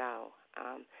on a show.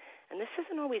 And this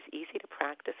isn't always easy to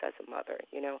practice as a mother.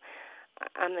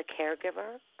 I'm the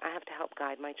caregiver. I have to help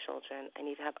guide my children. I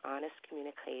need to have honest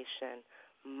communication,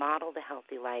 model the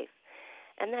healthy life.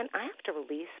 And then I have to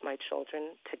release my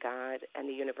children to God and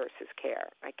the universe's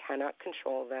care. I cannot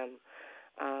control them.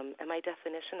 And my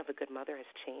definition of a good mother has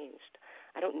changed.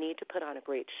 I don't need to put on a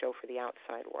great show for the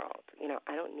outside world.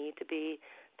 I don't need to be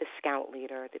the scout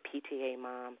leader, the PTA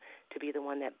mom, to be the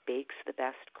one that bakes the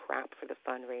best crap for the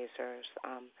fundraisers.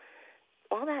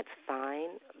 All that's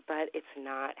fine, but it's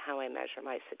not how I measure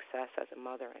my success as a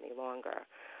mother any longer.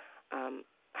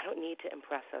 I don't need to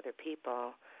impress other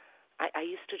people. I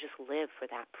used to just live for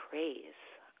that praise.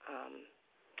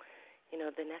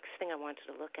 The next thing I wanted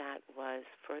to look at was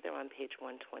further on page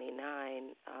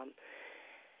 129.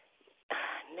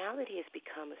 Now that he has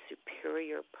become a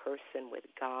superior person with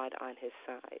God on his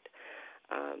side,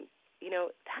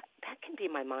 that can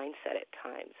be my mindset at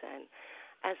times. And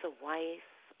as a wife,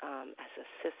 as a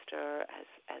sister,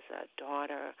 as a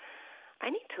daughter,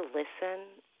 I need to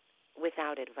listen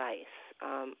without advice.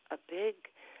 A big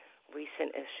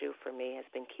recent issue for me has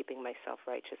been keeping my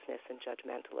self-righteousness and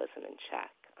judgmentalism in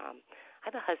check. I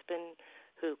have a husband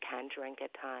who can drink at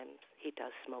times. He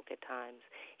does smoke at times.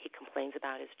 He complains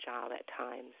about his job at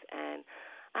times. And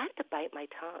I have to bite my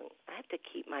tongue. I have to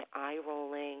keep my eye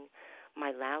rolling,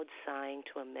 my loud sighing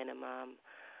to a minimum.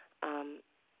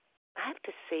 I have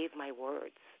to save my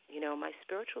words. My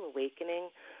spiritual awakening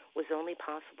was only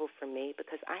possible for me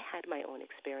because I had my own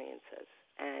experiences,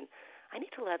 and I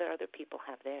need to let other people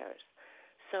have theirs.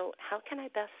 So how can I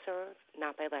best serve?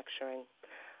 Not by lecturing,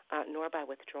 nor by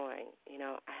withdrawing.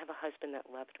 I have a husband that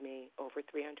loved me over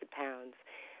 300 pounds,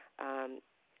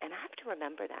 and I have to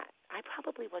remember that. I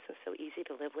probably wasn't so easy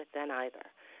to live with then either.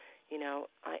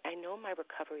 I know my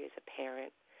recovery as a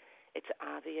parent. It's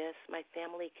obvious. My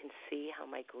family can see how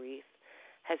my grief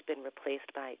has been replaced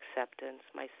by acceptance.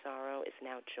 My sorrow is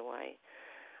now joy.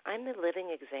 I'm the living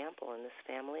example in this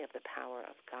family of the power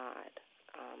of God.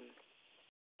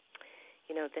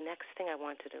 The next thing I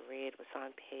wanted to read was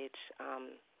on page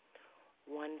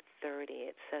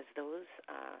 130. It says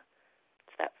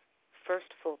it's that first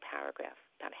full paragraph,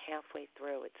 about halfway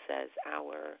through. It says, I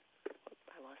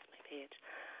lost my page.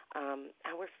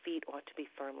 Our feet ought to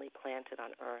be firmly planted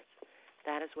on earth.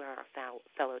 That is where our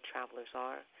fellow travelers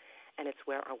are, and it's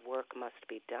where our work must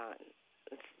be done.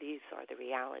 These are the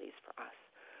realities for us.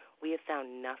 We have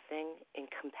found nothing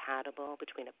incompatible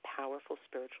between a powerful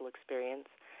spiritual experience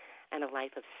and a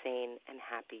life of sane and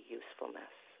happy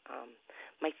usefulness.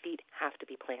 My feet have to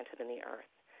be planted in the earth.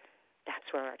 That's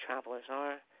where our travelers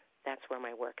are. That's where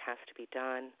my work has to be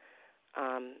done.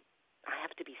 I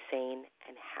have to be sane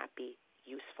and happy,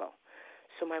 useful.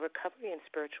 So my recovery and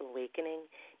spiritual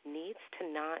awakening needs to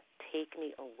not take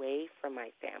me away from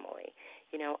my family.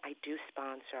 I do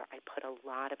sponsor. I put a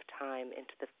lot of time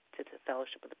into the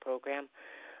fellowship of the program,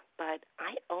 but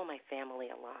I owe my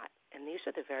family a lot, and these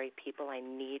are the very people I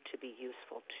need to be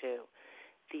useful to.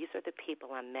 These are the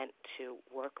people I'm meant to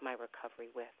work my recovery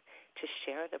with, to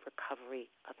share the recovery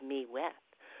of me with.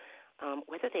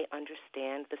 Whether they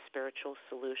understand the spiritual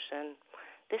solution,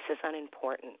 this is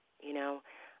unimportant.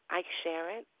 I share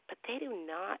it, but they do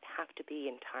not have to be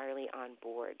entirely on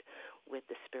board with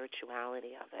the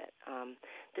spirituality of it.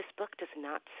 This book does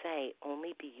not say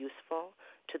only be useful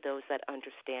to those that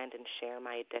understand and share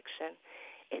my addiction.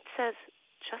 It says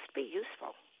just be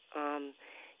useful.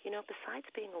 Besides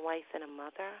being a wife and a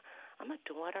mother, I'm a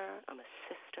daughter, I'm a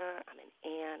sister, I'm an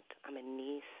aunt, I'm a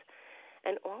niece,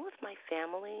 and all of my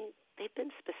family, they've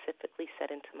been specifically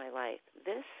set into my life.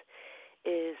 This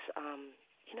is,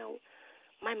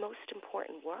 my most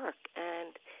important work,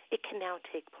 and it can now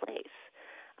take place.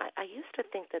 I used to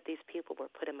think that these people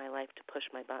were put in my life to push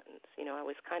my buttons. I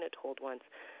was kind of told once,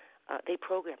 they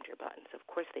programmed your buttons. Of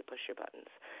course they push your buttons.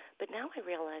 But now I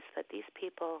realize that these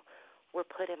people were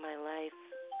put in my life.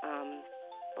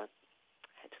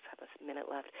 I just have a minute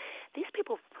left. These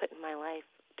people were put in my life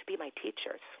to be my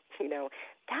teachers.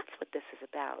 That's what this is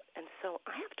about. And so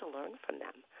I have to learn from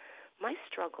them. My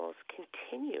struggles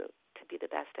continue to be the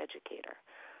best educator.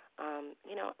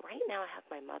 Right now I have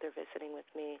my mother visiting with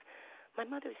me. My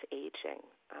mother's aging.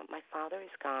 My father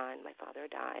is gone. My father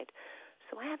died.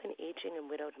 So I have an aging and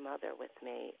widowed mother with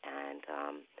me, and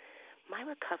my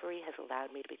recovery has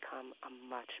allowed me to become a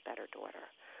much better daughter.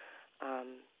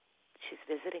 She's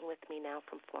visiting with me now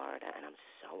from Florida, and I'm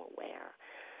so aware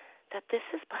that this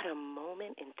is but a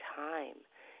moment in time.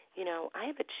 I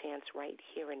have a chance right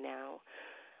here and now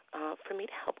for me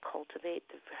to help cultivate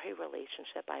the very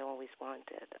relationship I always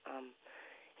wanted.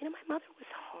 My mother was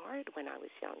hard when I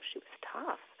was young. She was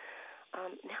tough.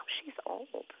 now she's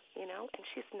old, and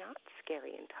she's not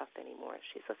scary and tough anymore.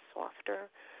 She's a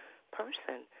softer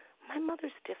person. My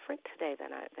mother's different today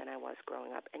than I was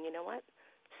growing up, and you know what?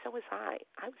 So was I.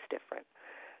 I was different.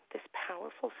 This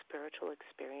powerful spiritual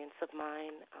experience of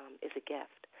mine is a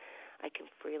gift I can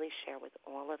freely share with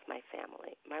all of my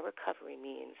family. My recovery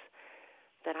means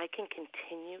that I can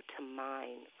continue to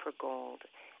mine for gold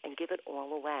and give it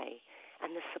all away,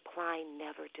 and the supply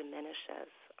never diminishes.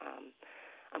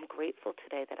 I'm grateful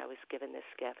today that I was given this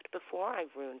gift before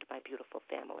I ruined my beautiful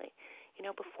family,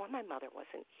 before my mother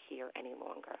wasn't here any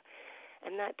longer,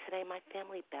 and that today my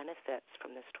family benefits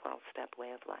from this 12-step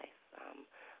way of life.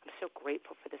 I'm so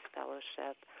grateful for this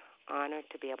fellowship, honored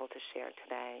to be able to share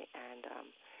today, and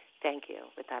thank you.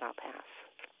 With that, I'll pass.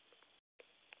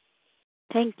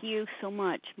 Thank you so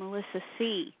much, Melissa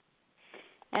C.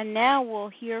 And now we'll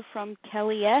hear from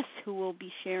Kelly S., who will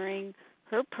be sharing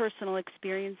her personal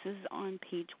experiences on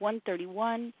page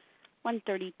 131,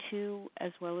 132,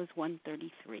 as well as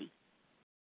 133.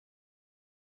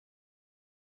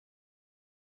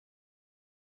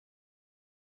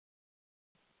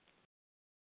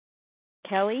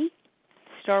 Kelly,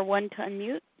 star 1 to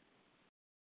unmute.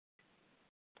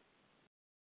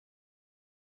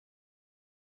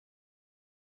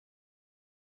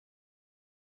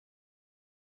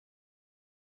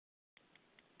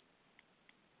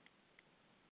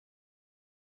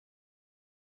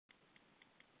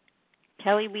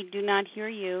 Kelly, we do not hear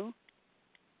you.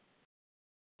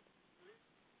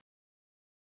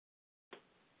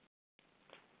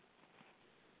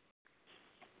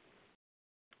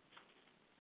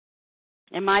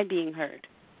 Am I being heard?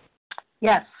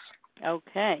 Yes.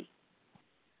 Okay.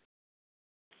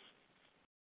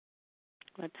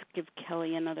 Let's give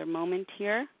Kelly another moment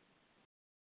here.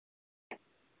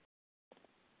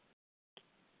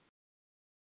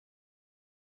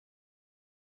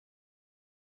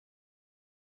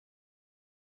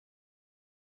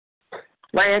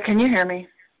 Leah, can you hear me?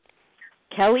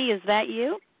 Kelly, is that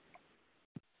you?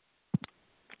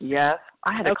 Yes.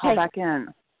 I had to call back in.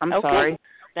 I'm okay. sorry.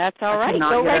 That's all right.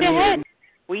 Go right ahead.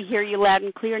 We hear you loud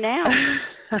and clear now.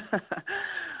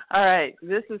 All right.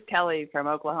 This is Kelly from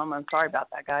Oklahoma. I'm sorry about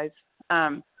that, guys.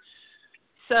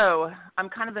 So I'm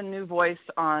kind of a new voice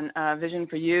on Vision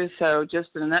for You. So just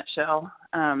in a nutshell,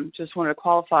 just wanted to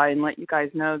qualify and let you guys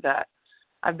know that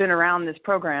I've been around this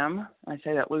program, I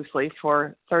say that loosely,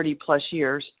 for 30-plus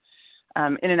years,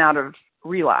 in and out of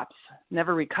relapse,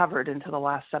 never recovered until the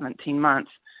last 17 months.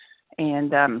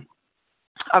 And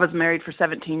I was married for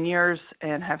 17 years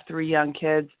and have 3 young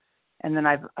kids. And then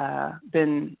I've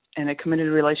been in a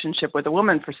committed relationship with a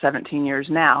woman for 17 years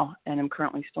now, and I'm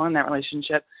currently still in that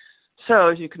relationship. So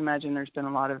as you can imagine, there's been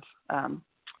a lot of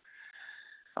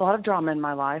drama in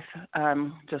my life,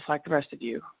 just like the rest of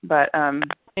you. But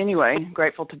anyway,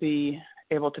 grateful to be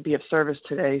able to be of service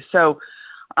today. So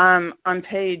on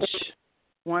page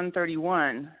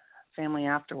 131, Family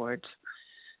Afterwards,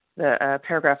 the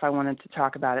paragraph I wanted to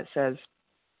talk about, it says,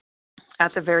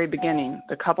 at the very beginning,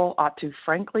 the couple ought to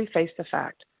frankly face the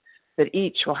fact that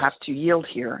each will have to yield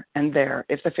here and there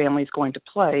if the family is going to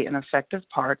play an effective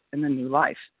part in the new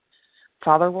life.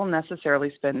 Father will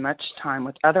necessarily spend much time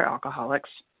with other alcoholics,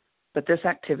 but this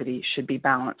activity should be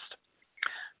balanced.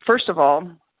 First of all,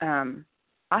 I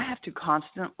have to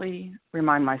constantly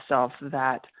remind myself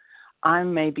that I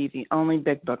may be the only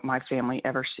big book my family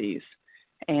ever sees.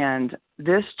 And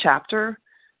this chapter,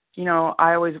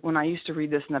 when I used to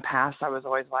read this in the past, I was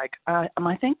always like, I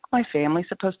think my family's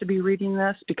supposed to be reading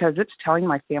this because it's telling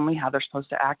my family how they're supposed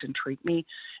to act and treat me,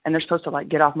 and they're supposed to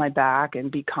get off my back and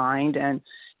be kind. And,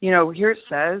 here it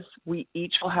says we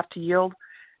each will have to yield.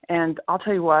 And I'll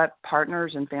tell you what,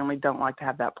 partners and family don't like to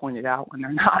have that pointed out when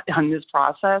they're not on this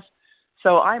process.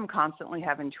 So I'm constantly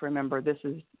having to remember this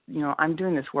is, I'm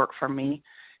doing this work for me,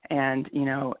 and,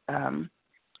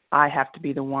 I have to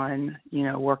be the one,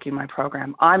 working my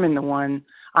program. I'm the one,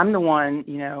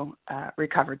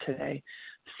 recovered today.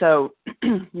 So,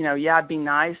 it'd be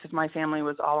nice if my family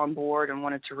was all on board and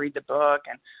wanted to read the book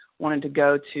and wanted to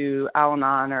go to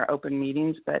Al-Anon or open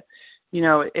meetings. But,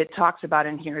 it talks about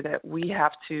in here that we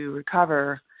have to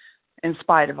recover in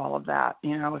spite of all of that.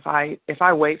 If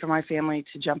I wait for my family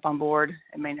to jump on board,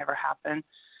 it may never happen.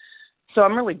 So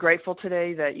I'm really grateful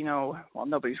today that,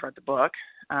 nobody's read the book.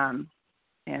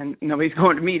 And nobody's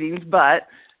going to meetings, but,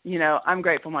 I'm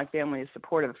grateful my family is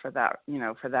supportive for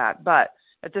that, But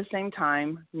at the same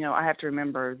time, I have to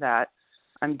remember that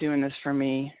I'm doing this for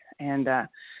me. And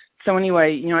so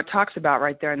anyway, it talks about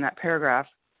right there in that paragraph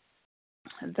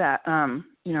that,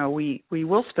 we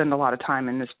will spend a lot of time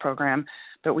in this program,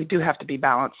 but we do have to be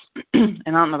balanced. And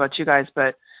I don't know about you guys,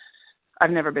 but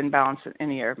I've never been balanced in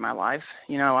any area of my life.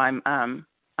 I'm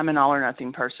an all or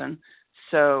nothing person.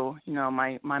 So,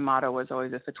 my motto was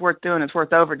always, if it's worth doing, it's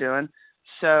worth overdoing.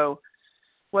 So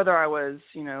whether I was,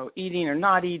 eating or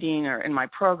not eating or in my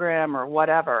program or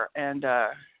whatever, and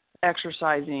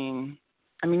exercising,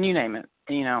 I mean, you name it,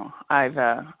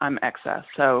 I'm excess.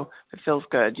 So if it feels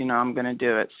good, I'm going to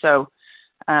do it. So,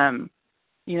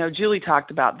 Julie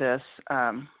talked about this,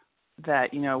 that,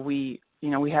 we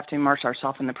have to immerse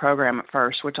ourselves in the program at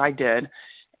first, which I did.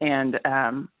 And,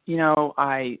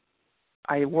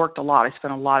 I worked a lot. I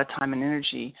spent a lot of time and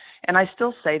energy. And I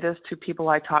still say this to people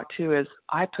I talk to is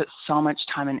I put so much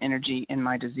time and energy in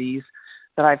my disease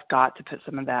that I've got to put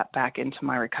some of that back into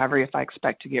my recovery if I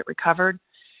expect to get recovered.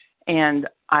 And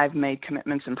I've made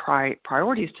commitments and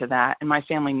priorities to that, and my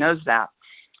family knows that.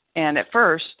 And at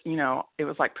first, it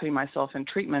was like putting myself in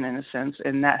treatment in a sense,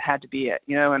 and that had to be it,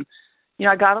 And,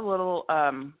 I got a little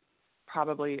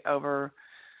probably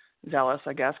overzealous,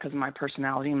 I guess, because of my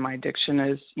personality and my addiction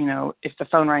is, if the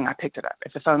phone rang, I picked it up.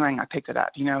 If the phone rang, I picked it up,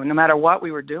 no matter what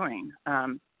we were doing.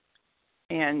 And,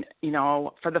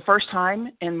 for the first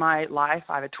time in my life,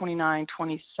 I have a 29,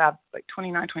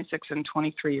 26, and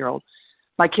 23-year-old.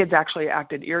 My kids actually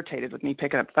acted irritated with me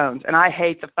picking up phones, and I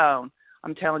hate the phone.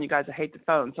 I'm telling you guys, I hate the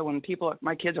phone. So when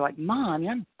my kids are like, Mom,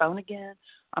 you're on the phone again?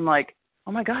 I'm like,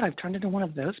 oh my God, I've turned into one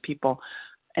of those people.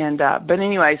 And, but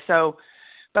anyway,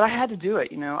 but I had to do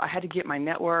it, I had to get my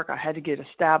network. I had to get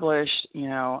established,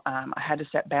 I had to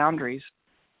set boundaries.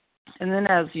 And then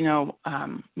as,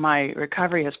 my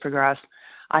recovery has progressed,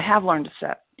 I have learned to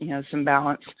set, some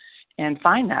balance and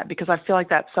find that, because I feel like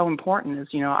that's so important is,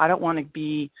 I don't want to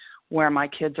be where my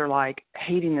kids are like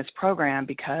hating this program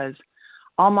because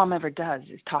all Mom ever does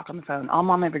is talk on the phone. All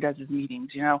Mom ever does is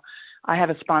meetings. I have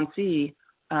a sponsee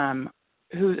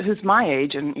who's my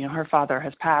age, and her father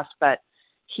has passed, but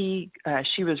she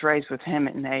was raised with him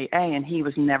in AA, and he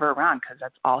was never around because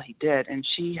that's all he did, and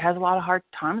she has a lot of hard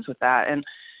times with that. And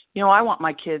I want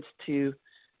my kids to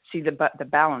see the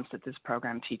balance that this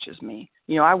program teaches me.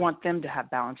 I want them to have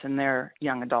balance in their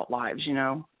young adult lives,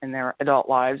 in their adult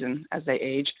lives and as they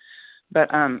age. But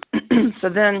so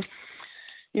then,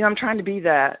 I'm trying to be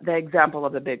the example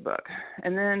of the big book.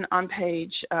 And then on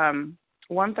page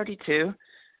 132,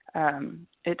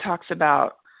 it talks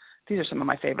about, these are some of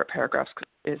my favorite paragraphs.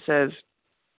 It says,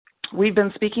 we've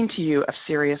been speaking to you of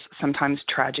serious, sometimes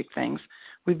tragic things.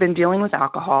 We've been dealing with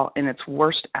alcohol in its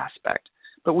worst aspect,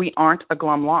 but we aren't a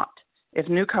glum lot. If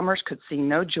newcomers could see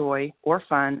no joy or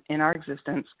fun in our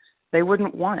existence, they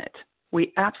wouldn't want it.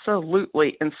 We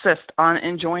absolutely insist on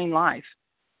enjoying life.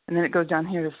 And then it goes down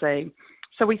here to say,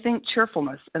 so we think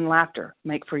cheerfulness and laughter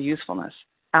make for usefulness.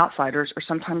 Outsiders are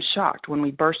sometimes shocked when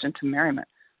we burst into merriment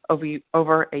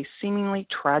over a seemingly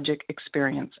tragic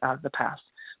experience out of the past.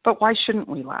 But why shouldn't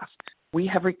we laugh? We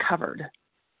have recovered,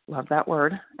 love that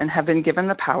word, and have been given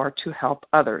the power to help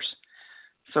others.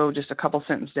 So just a couple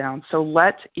sentences down. So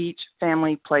let each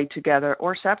family play together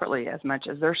or separately as much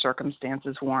as their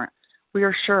circumstances warrant. We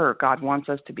are sure God wants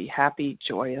us to be happy,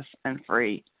 joyous, and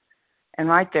free. And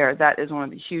right there, that is one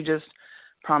of the hugest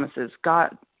promises.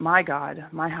 God, my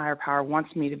higher power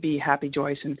wants me to be happy,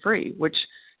 joyous, and free, which,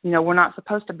 we're not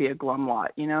supposed to be a glum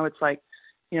lot. It's like,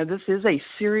 this is a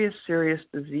serious, serious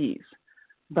disease.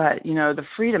 But, the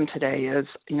freedom today is,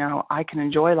 I can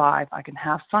enjoy life, I can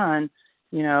have fun,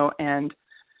 and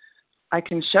I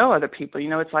can show other people,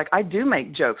 it's like I do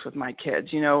make jokes with my kids.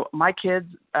 My kids,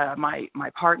 my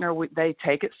partner, they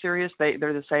take it serious. They're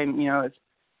the same,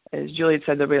 as Julie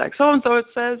said, they'll be like, so-and-so, it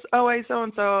says, OA,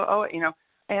 so-and-so, oh,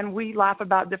 and we laugh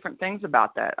about different things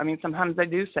about that. I mean, sometimes they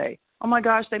do say, oh my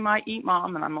gosh, they might eat,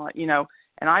 Mom. And I'm like,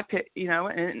 and I pick,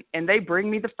 and they bring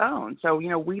me the phone. So,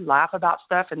 we laugh about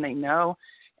stuff and they know,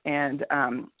 and,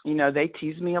 they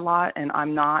tease me a lot, and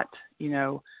I'm not,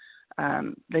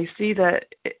 they see that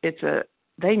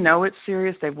they know it's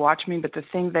serious. They've watched me, but the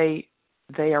thing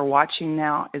they are watching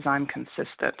now is I'm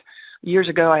consistent. Years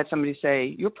ago, I had somebody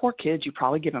say, your poor kids, you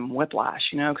probably give them whiplash,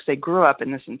 because they grew up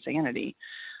in this insanity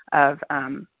of,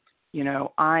 I'm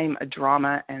a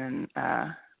drama and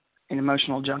an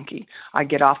emotional junkie. I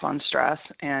get off on stress,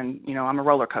 and, I'm a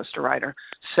roller coaster rider.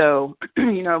 So,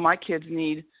 my kids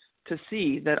need to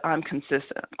see that I'm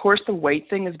consistent. Of course, the weight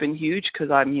thing has been huge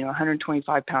because I'm,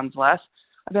 125 pounds less.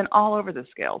 I've been all over the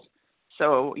scales.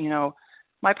 So,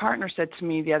 my partner said to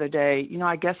me the other day,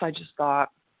 I guess I just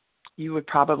thought you would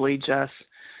probably just,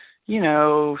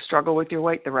 struggle with your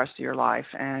weight the rest of your life.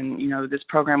 And, this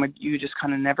program you just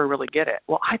kind of never really get it.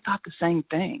 Well, I thought the same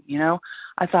thing,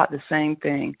 I thought the same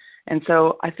thing. And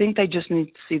so I think they just need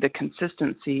to see the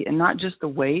consistency and not just the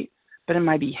weight, but in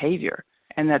my behavior.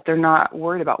 and that they're not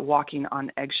worried about walking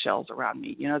on eggshells around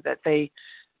me. That they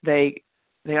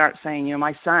aren't saying,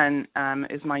 my son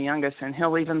is my youngest, and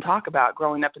he'll even talk about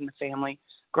growing up in the family,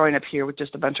 growing up here with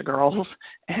just a bunch of girls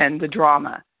and the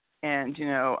drama. And,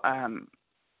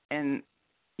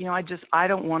 I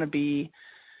don't want to be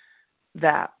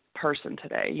that person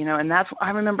today, and that's,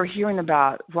 I remember hearing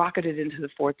about rocketed into the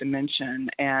fourth dimension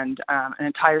and an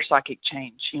entire psychic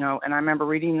change, and I remember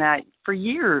reading that for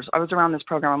years. I was around this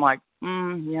program. I'm like, I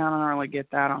don't really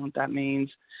get that. I don't know what that means.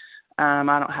 I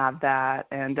don't have that.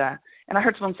 And I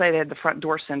heard someone say they had the front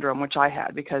door syndrome, which I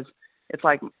had, because it's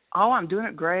like, oh, I'm doing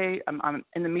it great. I'm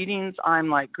in the meetings. I'm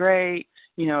like, great.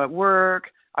 At work,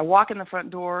 I walk in the front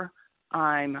door,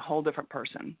 I'm a whole different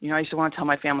person. I used to want to tell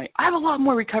my family, I have a lot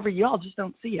more recovery. Y'all just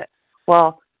don't see it.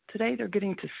 Well, today they're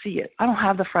getting to see it. I don't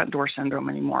have the front door syndrome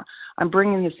anymore. I'm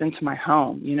bringing this into my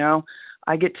home.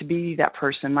 I get to be that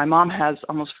person. My mom has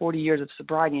almost 40 years of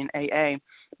sobriety in AA.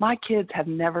 My kids have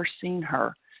never seen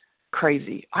her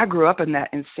crazy. I grew up in that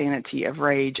insanity of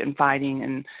rage and fighting,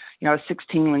 and I was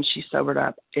 16 when she sobered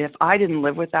up. If I didn't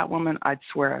live with that woman, I'd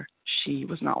swear she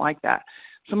was not like that.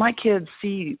 So my kids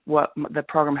see what the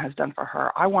program has done for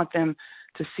her. I want them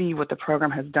to see what the program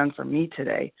has done for me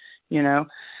today,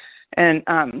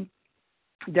 And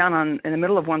down in the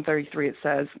middle of 133, it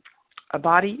says, a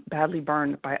body badly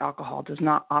burned by alcohol does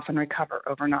not often recover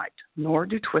overnight, nor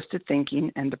do twisted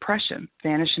thinking and depression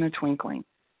vanish in a twinkling.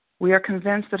 We are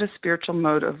convinced that a spiritual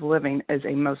mode of living is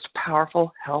a most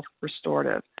powerful health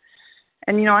restorative.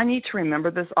 And, I need to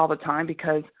remember this all the time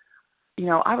because,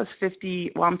 I was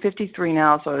 50, I'm 53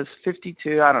 now, so I was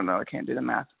 52. I don't know. I can't do the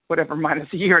math, whatever minus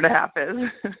a year and a half is,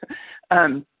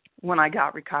 when I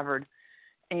got recovered.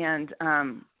 And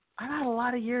I've had a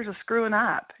lot of years of screwing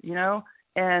up,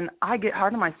 and I get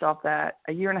hard on myself that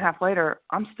a year and a half later,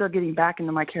 I'm still getting back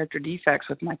into my character defects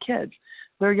with my kids.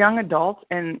 They're young adults,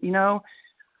 and,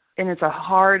 and it's a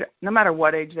hard, no matter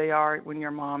what age they are, when you're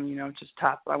a mom, it's just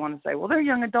tough. I want to say, well, they're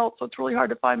young adults, so it's really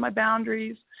hard to find my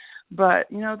boundaries. But,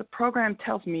 the program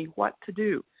tells me what to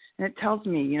do. And it tells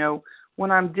me,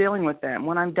 when I'm dealing with them,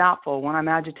 when I'm doubtful, when I'm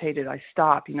agitated, I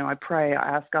stop, I pray,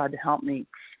 I ask God to help me.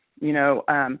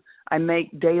 I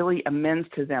make daily amends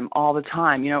to them all the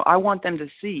time. I want them to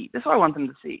see. This is what I want them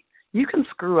to see. You can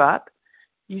screw up.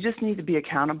 You just need to be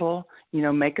accountable,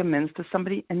 make amends to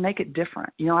somebody and make it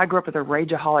different. I grew up with a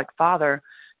rageaholic father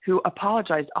who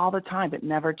apologized all the time but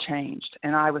never changed.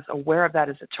 And I was aware of that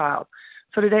as a child.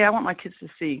 So today I want my kids to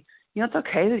see, it's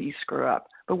okay that you screw up,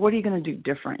 but what are you going to do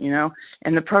different,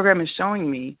 And the program is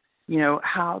showing me,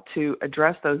 how to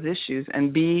address those issues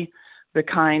and be the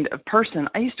kind of person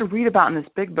I used to read about in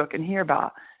this big book and hear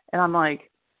about. And I'm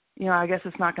like, I guess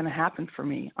it's not going to happen for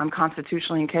me. I'm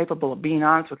constitutionally incapable of being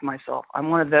honest with myself. I'm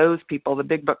one of those people the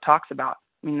big book talks about.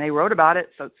 I mean, they wrote about it,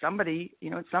 so it's somebody,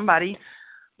 it's somebody.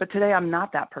 But today I'm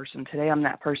not that person. Today I'm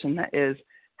that person that is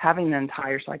having the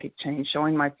entire psychic change,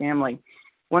 showing my family.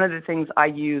 One of the things I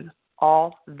use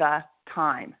all the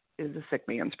time is the sick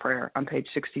man's prayer on page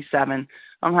 67.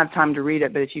 I don't have time to read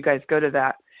it, but if you guys go to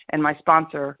that, and my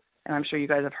sponsor, and I'm sure you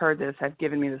guys have heard this, have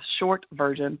given me the short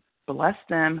version, bless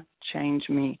them, change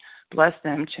me. Bless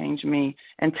them, change me.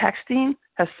 And texting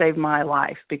has saved my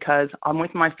life because I'm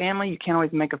with my family. You can't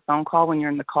always make a phone call when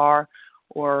you're in the car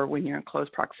or when you're in close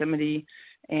proximity.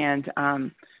 And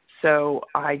so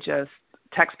I just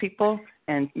text people,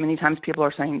 and many times people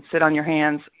are saying, sit on your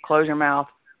hands, close your mouth,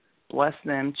 bless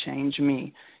them, change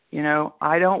me.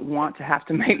 I don't want to have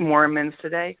to make more amends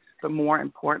today, but more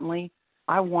importantly,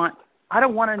 I don't want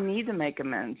to need to make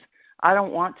amends. I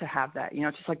don't want to have that.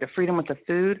 It's just like the freedom with the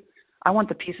food. I want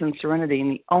the peace and serenity.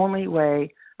 And the only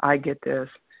way I get this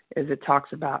is it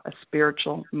talks about a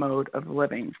spiritual mode of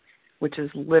living, which is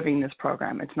living this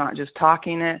program. It's not just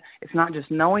talking it. It's not just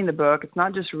knowing the book. It's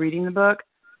not just reading the book.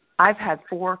 I've had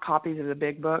 4 copies of the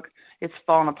big book. It's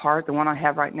fallen apart. The one I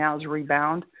have right now is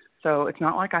Rebound. So it's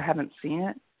not like I haven't seen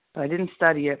it, but I didn't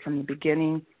study it from the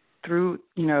beginning through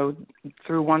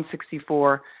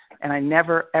 164. And I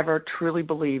never, ever truly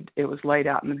believed it was laid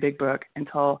out in the big book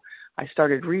until I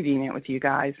started reading it with you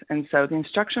guys. And so the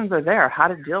instructions are there, how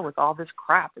to deal with all this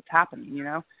crap that's happening,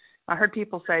 I heard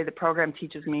people say the program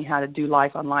teaches me how to do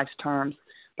life on life's terms,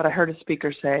 but I heard a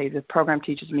speaker say the program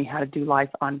teaches me how to do life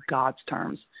on God's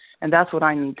terms. And that's what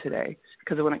I need today,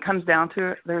 because when it comes down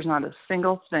to it, there's not a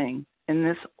single thing in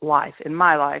this life, in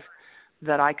my life,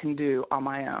 that I can do on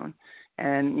my own.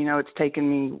 And, it's taken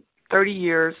me 30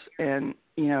 years and,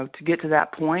 to get to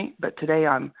that point, but today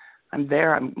I'm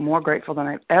there. I'm more grateful than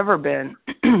I've ever been.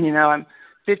 I'm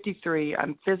 53.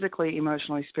 I'm physically,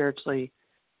 emotionally, spiritually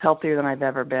healthier than I've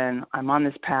ever been. I'm on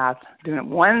this path, doing it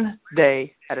one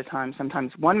day at a time,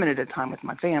 sometimes 1 minute at a time with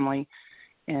my family,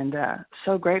 and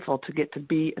so grateful to get to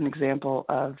be an example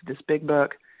of this big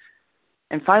book.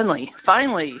 And finally,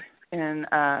 in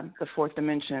the fourth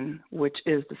dimension, which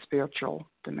is the spiritual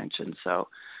dimension. So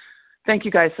thank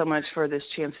you guys so much for this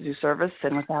chance to do service.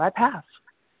 And with that, I pass.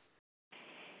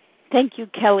 Thank you,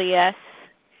 Kelly S.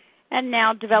 And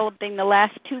now developing the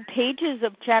last 2 pages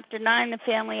of Chapter 9, The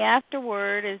Family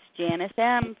Afterward, is Janice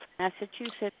M.,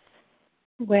 Massachusetts.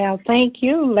 Well, thank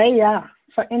you, Leah,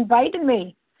 for inviting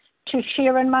me to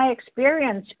share in my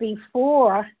experience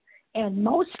before and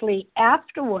mostly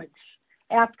afterwards.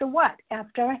 After what?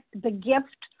 After the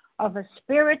gift of a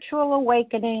spiritual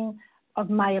awakening of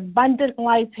my abundant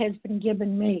life has been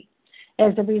given me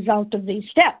as a result of these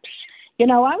steps. I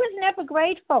was never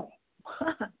grateful.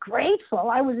 Grateful.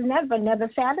 I was never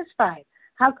satisfied.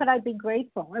 How could I be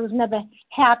grateful? I was never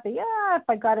happy. If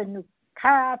I got a new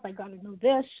car, if I got a new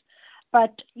this.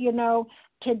 But,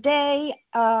 today,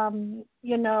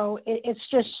 it's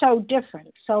just so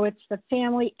different. So it's the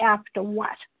family after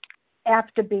what?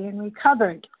 After being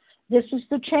recovered. This is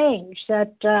the change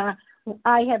that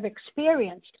I have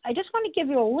experienced. I just want to give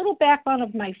you a little background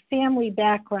of my family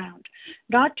background,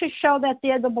 not to show that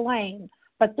they're the blame,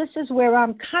 but this is where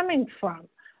I'm coming from.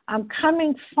 I'm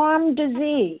coming from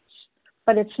disease,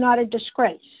 but it's not a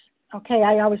disgrace. Okay,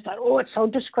 I always thought, it's so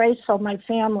disgraceful, my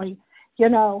family.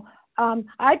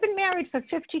 I've been married for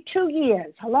 52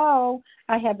 years. Hello.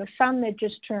 I have a son that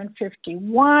just turned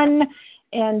 51,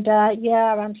 and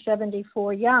I'm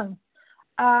 74 young.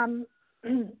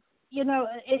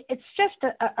 It's just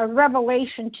a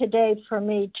revelation today for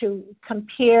me to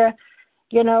compare,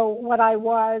 what I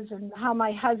was and how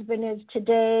my husband is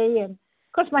today. And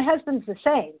of course, my husband's the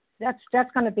same.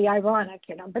 That's going to be ironic,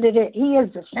 but he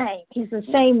is the same. He's the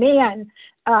same man.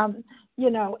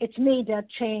 It's me that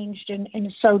changed and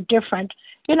is so different.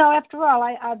 After all,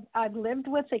 I've lived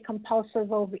with a compulsive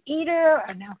overeater,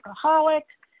 an alcoholic,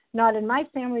 not in my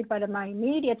family, but in my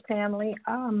immediate family,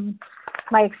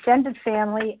 my extended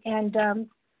family, and,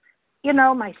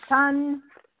 my son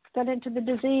got into the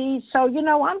disease. So,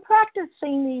 I'm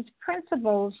practicing these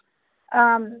principles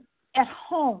at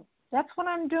home. That's what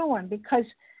I'm doing because,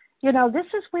 this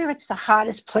is where it's the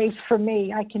hardest place for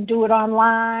me. I can do it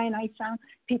online.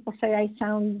 People say I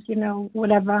sound,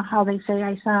 whatever, how they say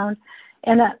I sound.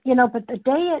 And, but the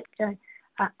day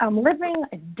I'm living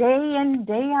a day in,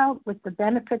 day out with the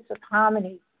benefits of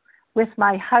harmony with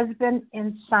my husband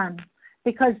and son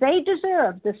because they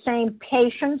deserve the same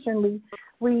patience, and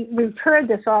we've heard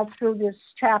this all through this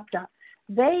chapter.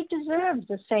 They deserve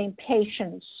the same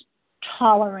patience,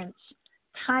 tolerance,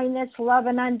 kindness, love,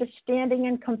 and understanding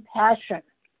and compassion,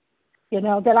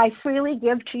 that I freely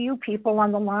give to you people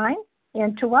on the line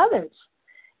and to others.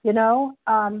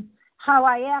 How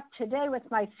I act today with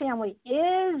my family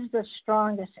is the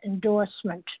strongest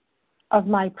endorsement of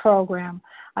my program.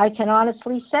 I can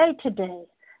honestly say today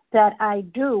that I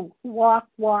do walk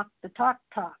the talk.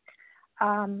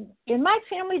 And my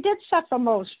family did suffer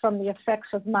most from the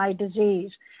effects of my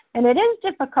disease. And it is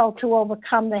difficult to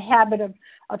overcome the habit of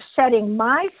setting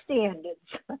my standards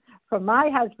for my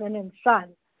husband and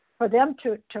son, for them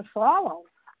to follow.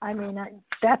 I mean,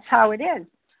 that's how it is.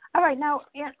 All right, now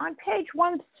on page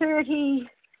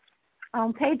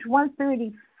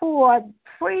 134,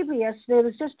 previous, there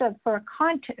was just for a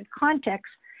context,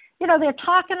 they're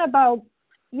talking about,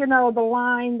 the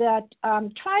line that,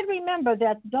 try to remember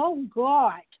that though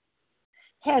God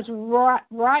has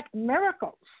wrought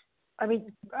miracles, it's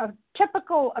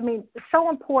so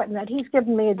important that he's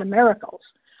given me the miracles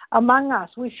among us.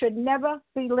 We should never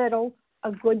belittle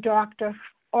a good doctor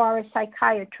or a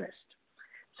psychiatrist.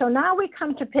 So now we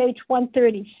come to page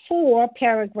 134,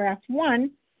 paragraph 1,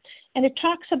 and it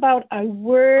talks about a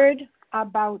word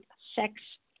about sex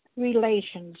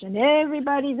relations. And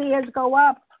everybody's ears go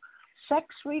up. Sex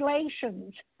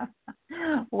relations.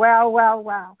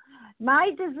 Well.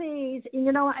 My disease,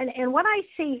 and what I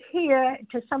see here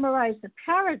to summarize the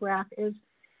paragraph is,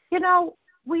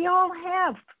 we all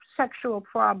have sexual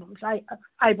problems,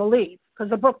 I believe, because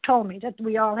the book told me that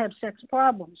we all have sex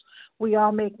problems. We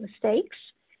all make mistakes.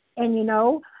 And,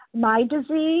 my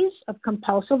disease of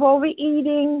compulsive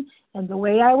overeating and the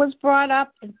way I was brought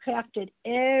up impacted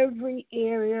every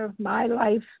area of my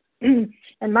life and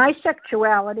my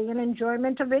sexuality and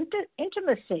enjoyment of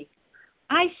intimacy.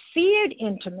 I feared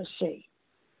intimacy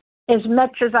as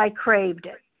much as I craved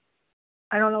it.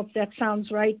 I don't know if that sounds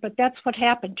right, but that's what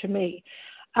happened to me.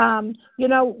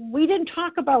 We didn't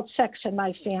talk about sex in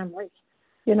my family.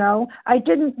 I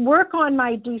didn't work on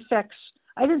my defects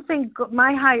I didn't think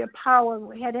my higher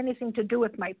power had anything to do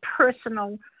with my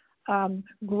personal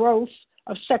growth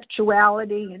of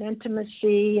sexuality and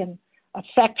intimacy and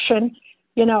affection,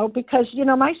 because,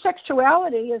 my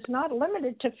sexuality is not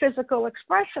limited to physical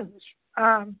expressions.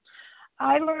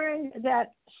 I learned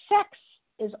that sex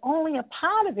is only a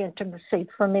part of intimacy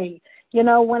for me.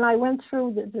 When I went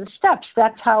through the steps,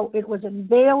 that's how it was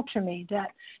unveiled to me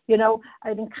that,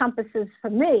 it encompasses for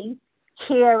me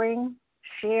caring,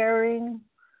 sharing,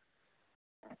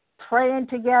 praying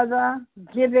together,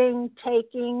 giving,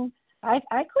 taking. I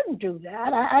couldn't do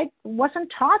that. I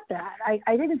wasn't taught that.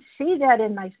 I didn't see that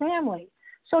in my family.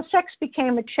 So sex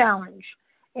became a challenge.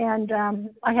 And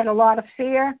I had a lot of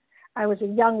fear. I was a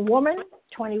young woman,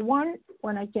 21,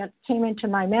 when I came into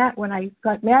when I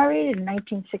got married in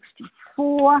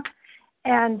 1964,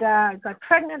 and got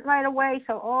pregnant right away.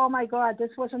 So, oh my God,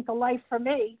 this wasn't the life for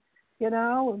me.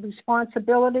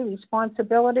 Responsibility.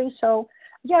 So,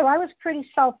 yeah, I was pretty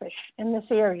selfish in this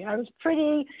area. I was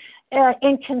pretty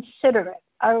inconsiderate.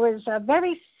 I was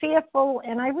very fearful,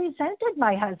 and I resented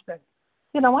my husband.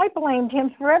 I blamed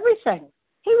him for everything.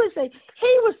 He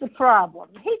was the problem.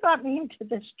 He got me into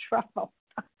this trouble.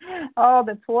 Oh,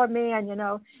 the poor man, and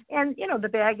the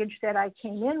baggage that I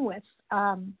came in with,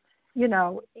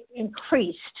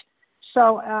 increased.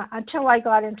 So until I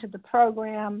got into the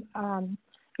program,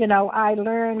 I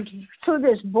learned through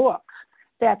this book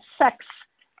that sex,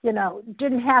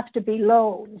 didn't have to be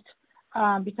loathed,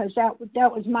 because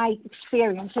that was my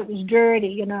experience. It was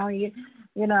dirty,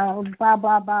 blah,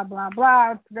 blah, blah, blah,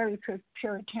 blah, very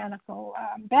puritanical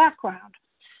background.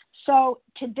 So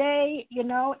today,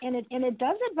 and it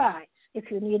does advise,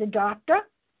 if you need a doctor,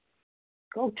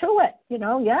 go to it.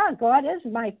 God is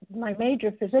my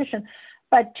major physician.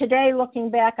 But today, looking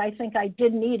back, I think I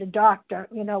did need a doctor,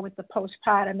 with the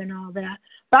postpartum and all that.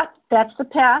 But that's the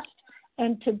past.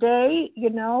 And today,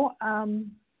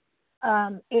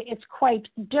 it's quite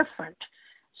different.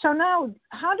 So now,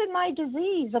 how did my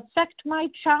disease affect my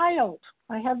child?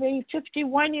 I have a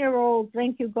 51-year-old,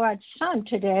 thank you God, son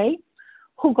today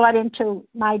who got into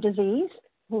my disease,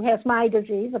 who has my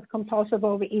disease of compulsive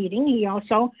overeating. He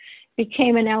also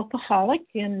became an alcoholic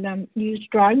and used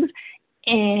drugs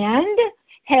and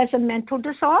has a mental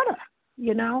disorder,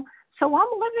 So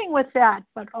I'm living with that.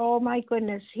 But, oh, my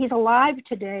goodness, he's alive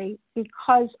today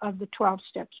because of the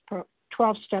 12-step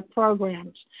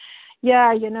programs.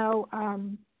 Yeah,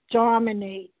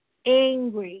 dominate,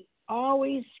 angry,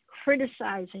 always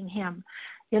criticizing him.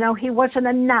 He wasn't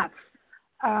enough.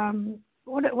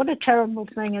 What a terrible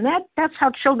thing. And that's how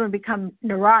children become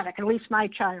neurotic. At least my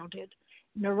child did.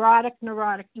 Neurotic.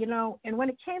 And when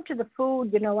it came to the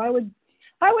food,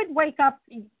 I would wake up,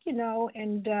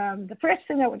 and the first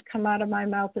thing that would come out of my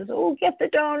mouth is, oh, get the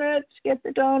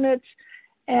donuts.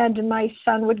 And my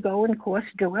son would go and, of course,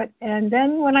 do it. And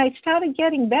then when I started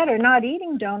getting better, not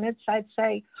eating donuts, I'd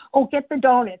say, oh, get the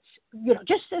donuts,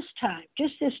 just this time,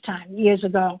 years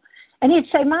ago. And he'd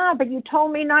say, Ma, but you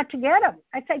told me not to get them.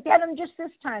 I'd say, get them just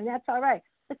this time. That's all right.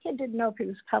 The kid didn't know if he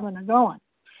was coming or going.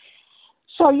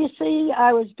 So you see,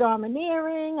 I was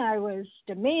domineering, I was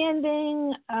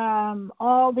demanding,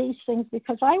 all these things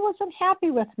because I wasn't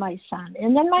happy with my son.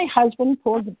 And then my husband,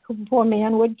 poor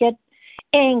man, would get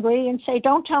angry and say,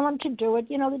 don't tell him to do it.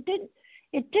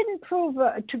 It didn't prove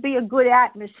to be a good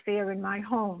atmosphere in my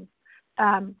home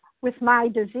with my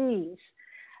disease.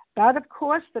 But of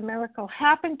course, the miracle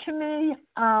happened to me.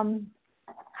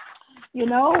 You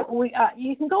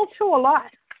can go through a lot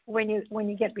when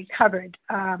you get recovered.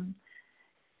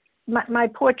 My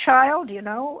poor child,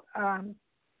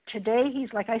 today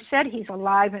he's, like I said, he's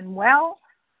alive and well.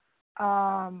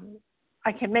 I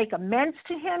can make amends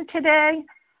to him today.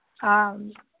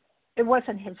 It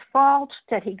wasn't his fault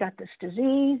that he got this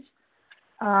disease,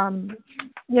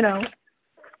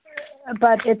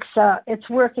 but it's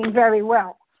working very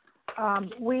well.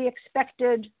 We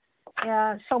expected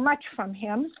so much from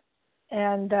him,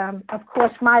 and of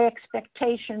course my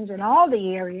expectations in all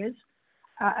the areas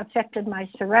affected my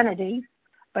serenity,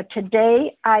 but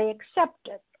today I accept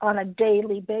it on a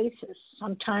daily basis.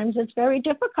 Sometimes it's very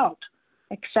difficult.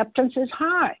 Acceptance is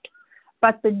hard.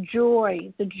 But the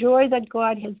joy that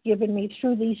God has given me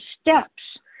through these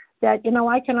steps that,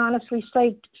 I can honestly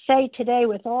say today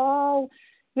with all,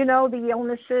 the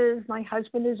illnesses, my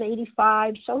husband is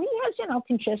 85, so he has,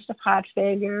 congestive heart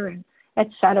failure and et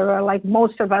cetera, like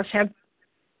most of us have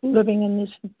living in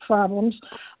these problems.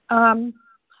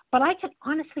 But I can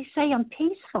honestly say I'm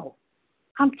peaceful.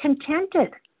 I'm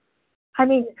contented. I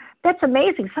mean, that's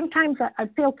amazing. Sometimes I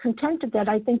feel contented that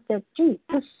I think that, gee,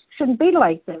 this shouldn't be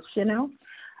like this, But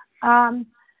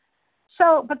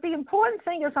the important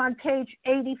thing is on page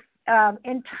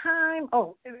in time,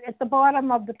 at the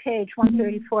bottom of the page,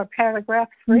 134, paragraph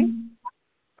 3,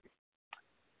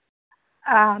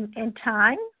 in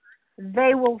time,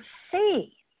 they will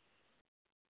see.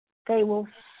 They will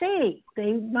see.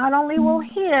 They not only will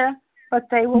hear, but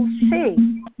they will see.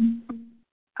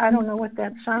 I don't know what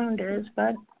that sound is,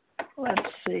 but let's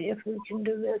see if we can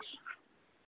do this.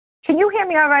 Can you hear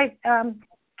me all right,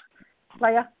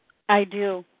 Leah? I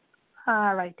do.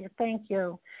 All right, dear. Thank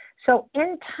you. So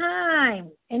in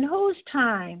time, in whose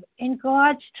time? In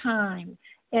God's time.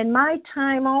 In my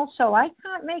time also. I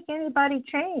can't make anybody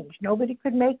change. Nobody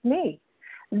could make me.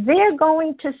 They're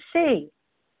going to see.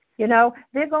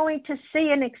 They're going to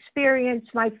see and experience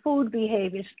my food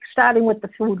behaviors, starting with the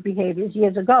food behaviors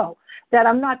years ago, that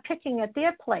I'm not picking at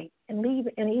their plate and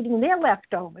eating their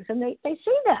leftovers. And they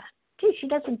see that. Gee, she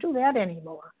doesn't do that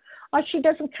anymore. Or she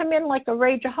doesn't come in like a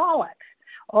rageaholic.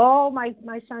 Oh, my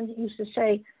son used to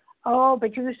say, oh,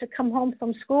 but you used to come home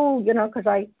from school, because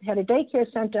I had a daycare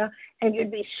center, and you'd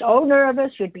be so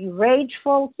nervous, you'd be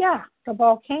rageful. Yeah, it's a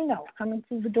volcano coming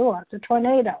through the door. It's a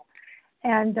tornado.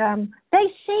 And they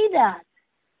see that,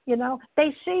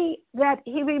 They see that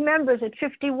he remembers at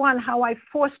 51 how I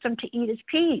forced him to eat his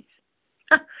peas.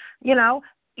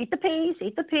 Eat the peas.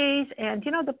 And,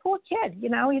 the poor kid, he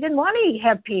didn't want to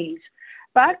have peas.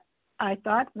 But I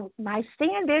thought, my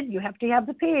standard, you have to have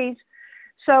the peas.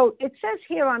 So it says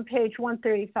here on page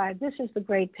 135, this is the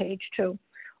great page too,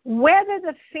 whether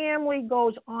the family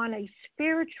goes on a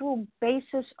spiritual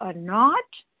basis or not,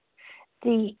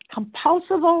 the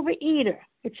compulsive overeater,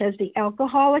 it says the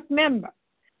alcoholic member,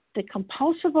 the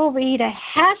compulsive overeater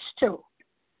has to,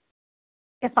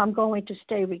 if I'm going to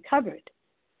stay recovered.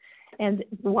 And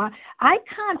I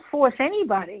can't force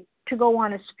anybody to go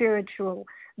on a spiritual.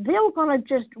 They're going to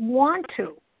just want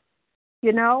to,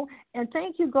 And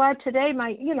thank you, God, today,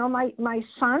 my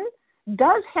son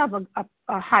does have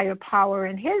a higher power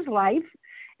in his life.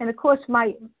 And, of course,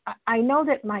 I know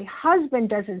that my husband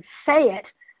doesn't say it,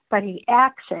 but he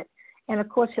acts it. And, of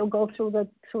course, he'll go through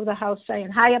the house saying,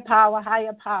 higher power,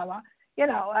 higher power.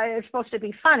 It's supposed to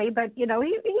be funny, but, he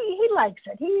likes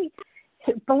it.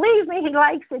 Believe me, he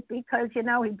likes it because, he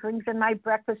brings in my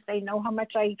breakfast. They know how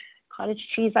much cottage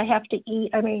cheese I have to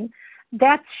eat. I mean,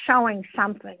 that's showing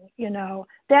something,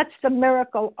 That's the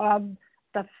miracle of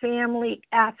the family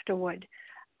afterward.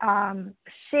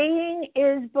 Seeing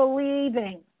is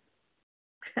believing.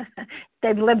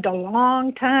 They've lived a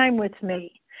long time with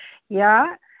me.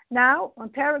 Yeah. Now, on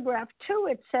paragraph 2,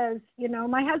 it says,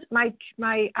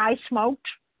 I smoked.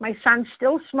 My son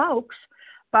still smokes,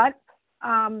 but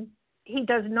he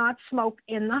does not smoke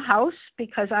in the house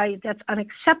because that's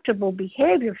unacceptable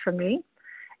behavior for me.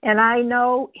 And I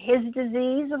know his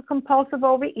disease of compulsive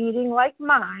overeating, like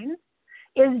mine,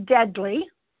 is deadly.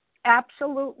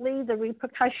 Absolutely, the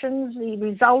repercussions, the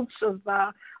results of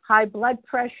high blood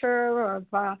pressure,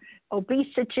 of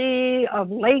obesity, of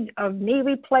knee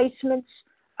replacements.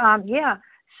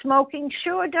 Smoking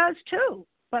sure does too.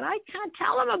 But I can't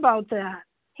tell him about that.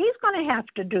 He's going to have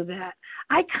to do that.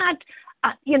 I can't,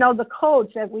 the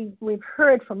codes that we've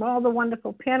heard from all the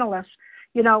wonderful panelists,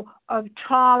 of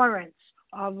tolerance,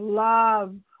 of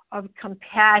love, of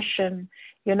compassion,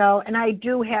 and I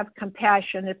do have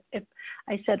compassion. If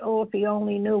I said, if he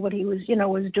only knew what he was,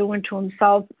 was doing to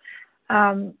himself,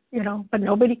 but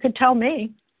nobody could tell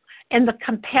me. And the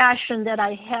compassion that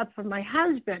I have for my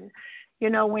husband,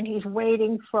 when he's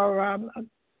waiting for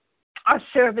a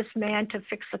serviceman to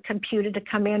fix the computer to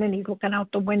come in and he's looking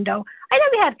out the window. I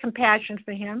never had compassion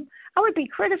for him. I would be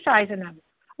criticizing him.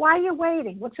 Why are you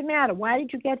waiting? What's the matter? Why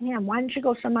did you get him? Why didn't you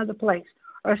go some other place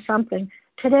or something?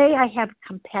 Today I have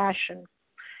compassion,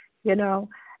 all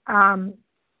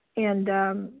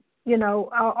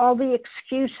the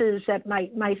excuses that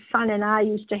my son and I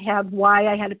used to have why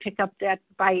I had to pick up that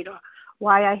bite or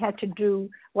why I had to do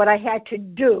what I had to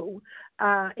do.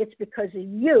 It's because of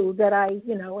you that I,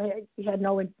 had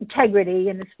no integrity,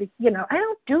 and it's, I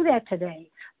don't do that today.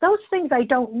 Those things I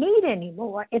don't need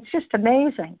anymore. It's just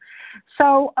amazing.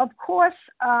 So, of course,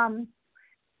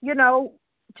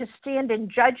 to stand in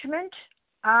judgment,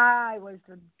 I was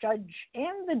the judge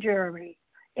and the jury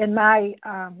in my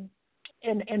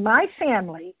in my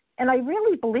family, and I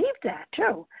really believe that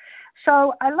too.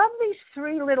 So I love these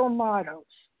 3 little mottos.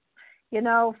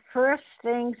 First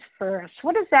things first.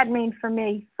 What does that mean for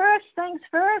me? First things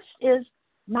first is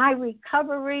my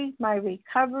recovery, my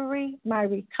recovery, my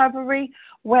recovery.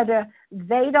 Whether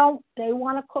they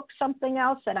want to cook something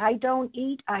else that I don't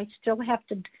eat, I still have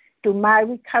to do my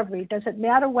recovery. Doesn't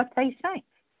matter what they think,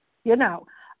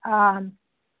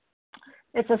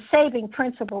 It's a saving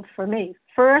principle for me.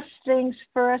 First things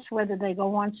first, whether they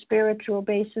go on spiritual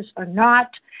basis or not,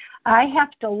 I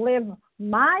have to live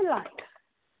my life.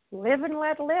 Live and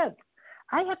let live.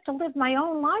 I have to live my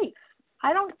own life.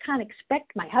 I don't kind of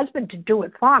expect my husband to do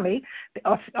it for me,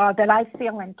 or that I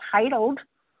feel entitled,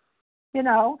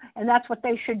 and that's what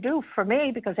they should do for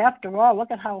me, because after all,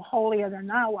 look at how holier than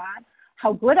thou art,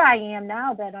 how good I am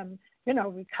now that I'm,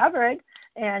 recovered,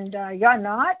 and you're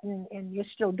not, and you're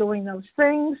still doing those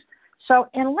things. So,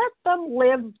 and let them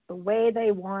live the way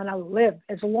they want to live,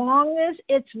 as long as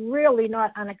it's really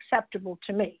not unacceptable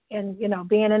to me. And,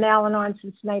 being in Al-Anon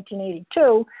since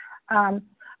 1982,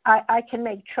 I can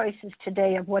make choices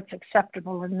today of what's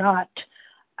acceptable or not.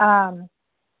 In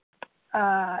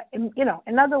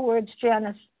other words,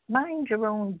 Janice, mind your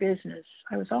own business.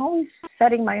 I was always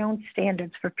setting my own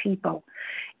standards for people.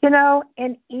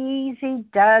 And easy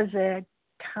does it.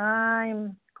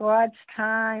 Time, God's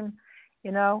time,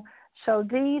 So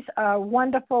these are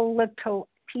wonderful little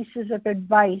pieces of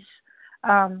advice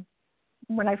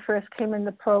when I first came in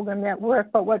the program that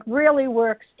work. But what really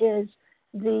works is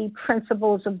the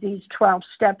principles of these 12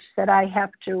 steps that I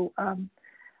have to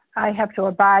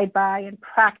abide by and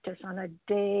practice on a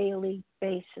daily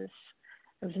basis.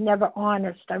 I was never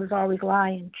honest. I was always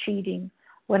lying, cheating,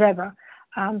 whatever.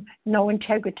 No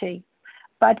integrity.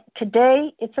 But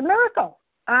today, it's a miracle.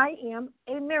 I am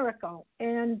a miracle.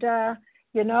 And,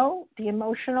 the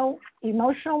emotional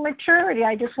maturity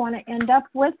I just want to end up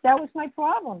with, that was my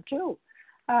problem, too.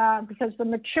 Because the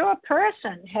mature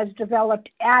person has developed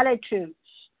attitudes,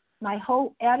 my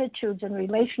whole attitudes in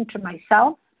relation to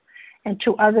myself and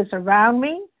to others around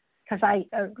me, because I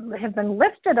have been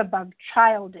lifted above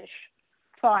childish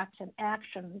thoughts and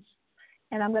actions.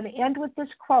 And I'm going to end with this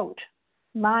quote: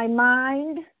 "My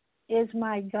mind is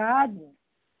my garden.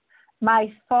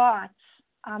 My thoughts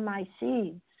are my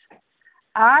seeds.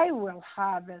 I will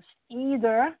harvest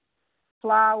either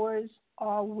flowers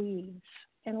or weeds."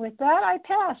 And with that, I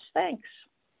pass. Thanks.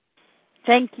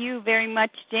 Thank you very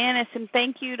much, Janice, and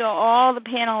thank you to all the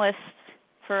panelists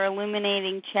for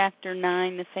illuminating Chapter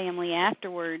 9, The Family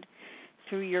Afterward,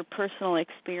 through your personal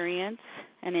experience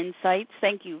and insights.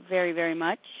 Thank you very, very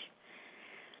much.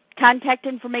 Contact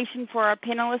information for our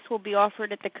panelists will be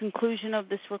offered at the conclusion of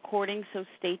this recording, so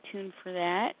stay tuned for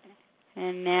that.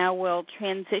 And now we'll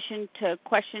transition to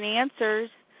question and answers.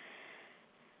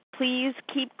 Please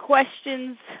keep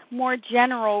questions more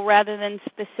general rather than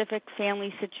specific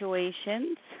family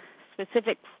situations.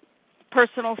 Specific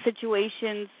personal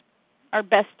situations are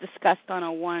best discussed on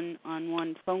a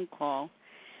one-on-one phone call.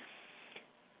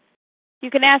 You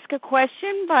can ask a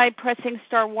question by pressing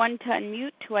star 1 to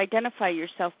unmute. To identify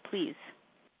yourself, please.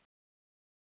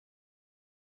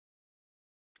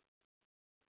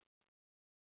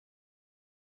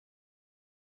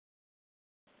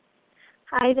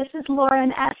 Hi, this is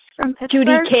Lauren S. from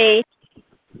Pittsburgh. Judy K.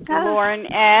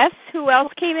 Lauren S. Who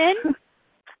else came in?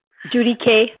 Judy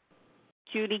K.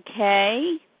 Judy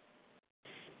K.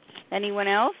 Anyone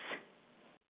else?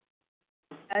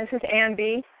 This is Ann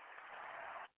B.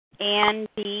 Ann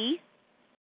B.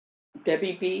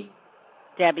 Debbie B.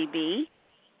 Debbie B.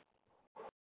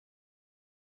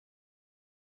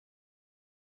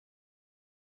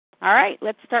 All right,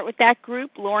 let's start with that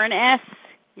group. Lauren S.,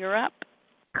 you're up.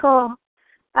 Cool.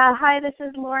 Hi, this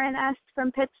is Lauren S. from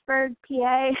Pittsburgh,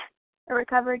 PA, a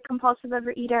recovered compulsive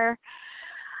overeater.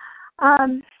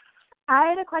 I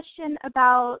had a question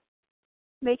about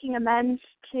making amends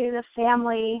to the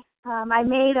family. I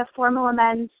made a formal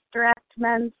amends, direct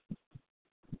amends,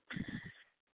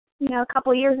 a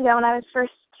couple years ago when I was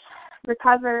first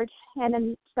recovered and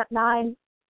in step 9.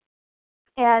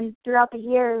 And throughout the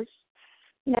years,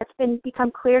 it's become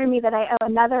clear to me that I owe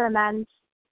another amends.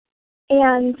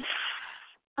 And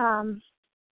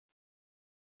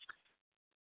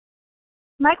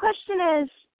my question is,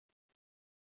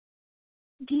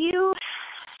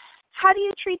 how do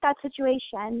you treat that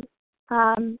situation?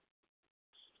 I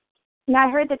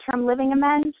heard the term living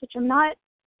amends, which I'm not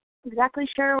exactly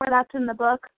sure where that's in the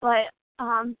book, but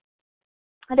I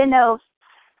didn't know if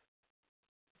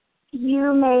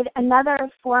you made another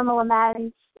formal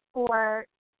amends or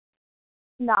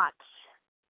not.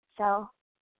 So,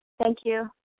 thank you.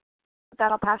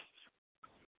 That'll pass.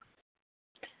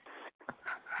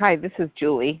 Hi, this is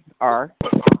Julie R.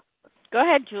 Go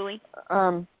ahead, Julie.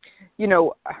 I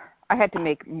had to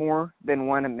make more than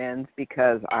one amends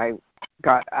because I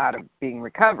got out of being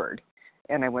recovered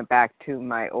and I went back to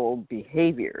my old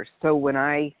behaviors. So when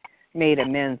I made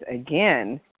amends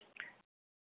again,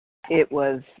 it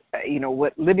was,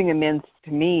 what living amends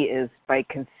to me is by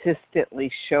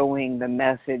consistently showing the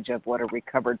message of what a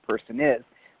recovered person is.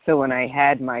 So when I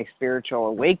had my spiritual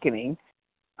awakening,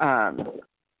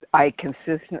 I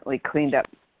consistently cleaned up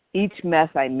each mess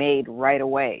I made right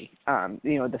away.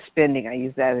 The spending, I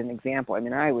use that as an example. I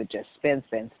mean, I would just spend.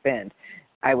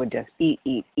 I would just eat.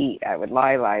 I would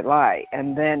lie.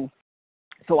 And then,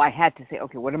 so I had to say,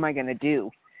 okay, what am I going to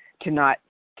do to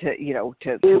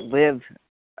live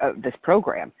this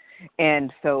program?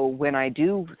 And so when I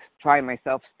do find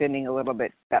myself spending a little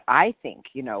bit that I think,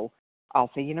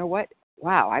 I'll say, you know what?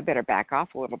 Wow, I better back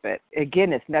off a little bit.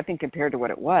 Again, it's nothing compared to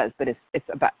what it was, but it's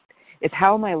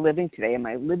how am I living today? Am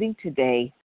I living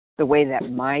today the way that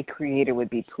my Creator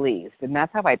would be pleased? And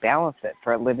that's how I balance it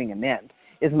for a living amends.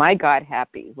 Is my God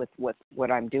happy with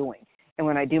what I'm doing? And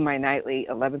when I do my nightly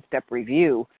 11-step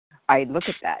review, I look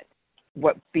at that.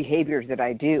 What behaviors did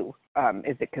I do?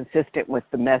 Is it consistent with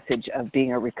the message of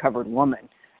being a recovered woman,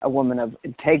 a woman of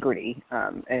integrity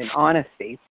and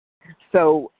honesty?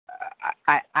 So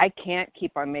I can't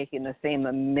keep on making the same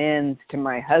amends to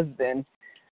my husband,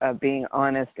 being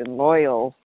honest and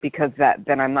loyal, because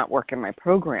then I'm not working my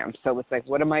program. So it's like,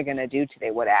 what am I going to do today?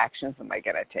 What actions am I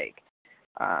going to take?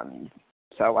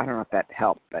 So I don't know if that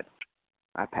helped, but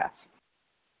I pass.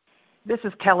 This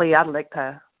is Kelly. I'd like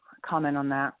to comment on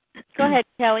that. Go ahead,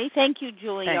 Kelly. Thank you,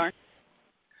 Julie.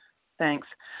 Thanks.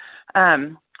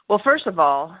 Well, first of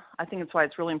all, I think that's why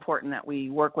it's really important that we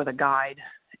work with a guide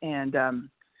and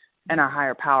our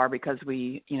higher power, because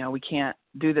we can't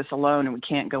do this alone, and we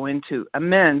can't go into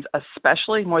amends,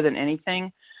 especially more than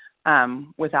anything,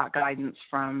 without guidance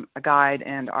from a guide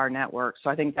and our network. So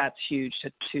I think that's huge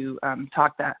to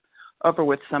talk that over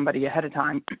with somebody ahead of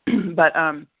time. But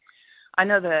I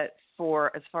know that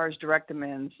as far as direct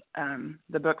amends,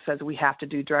 the book says we have to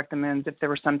do direct amends if there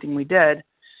was something we did.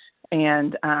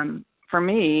 And for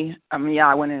me,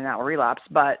 I went in and out of relapse,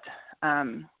 but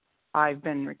I've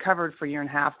been recovered for a year and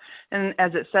a half. And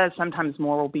as it says, sometimes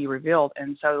more will be revealed.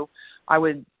 And so I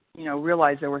would,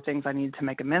 realize there were things I needed to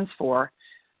make amends for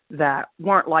that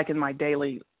weren't like in my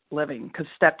daily living, because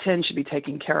step 10 should be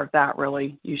taking care of that,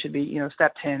 really. You should be,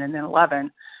 step 10 and then 11.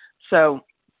 So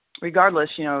regardless,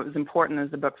 it was important,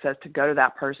 as the book says, to go to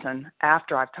that person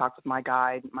after I've talked with my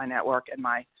guide, my network, and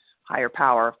my higher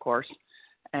power, of course,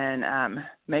 and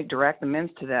make direct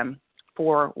amends to them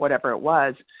for whatever it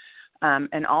was.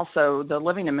 And also the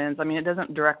living amends, it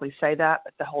doesn't directly say that,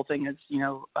 but the whole thing is,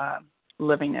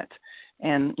 living it.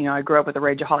 And, I grew up with a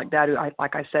rageaholic dad who,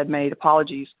 like I said, made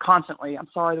apologies constantly. I'm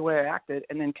sorry the way I acted,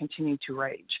 and then continued to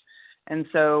rage. And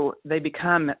so they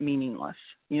become meaningless.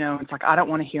 It's like, I don't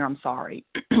want to hear I'm sorry.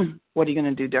 What are you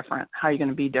going to do different? How are you going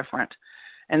to be different?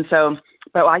 And so,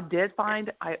 but I did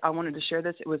find, I wanted to share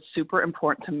this, it was super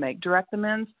important to make direct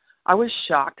amends. I was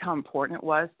shocked how important it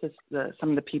was to some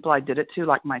of the people I did it to,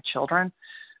 like my children.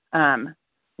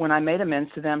 When I made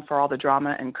amends to them for all the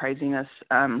drama and craziness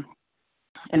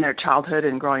in their childhood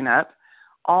and growing up,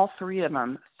 all three of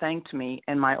them thanked me.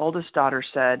 And my oldest daughter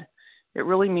said, it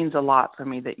really means a lot for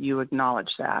me that you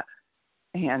acknowledge that.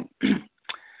 And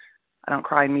I don't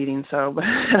cry in meetings, so but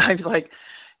I was like,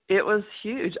 it was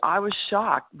huge. I was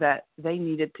shocked that they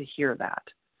needed to hear that.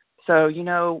 So,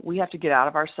 we have to get out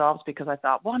of ourselves, because I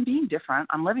thought, well, I'm being different.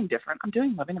 I'm living different. I'm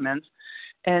doing living amends.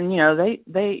 And, they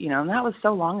and that was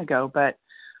so long ago, but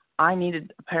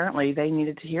apparently they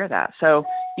needed to hear that. So,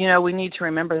 we need to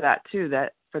remember that too,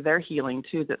 that for their healing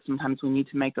too, that sometimes we need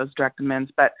to make those direct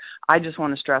amends. But I just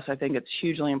want to stress, I think it's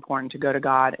hugely important to go to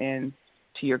God and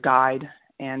to your guide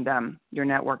and your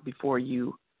network before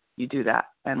you do that.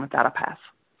 And with that, I'll pass.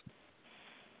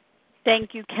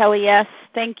 Thank you, Kelly S.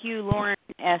 Thank you, Lauren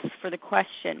S., for the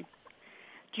question.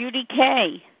 Judy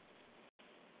K.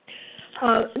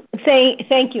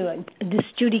 Thank you. This is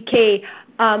Judy K.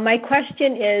 My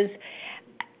question is,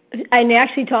 and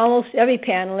actually to almost every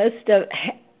panelist,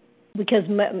 because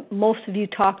most of you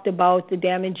talked about the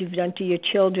damage you've done to your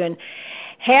children,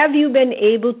 have you been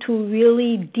able to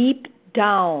really deep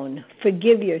down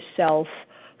forgive yourself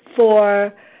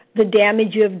for the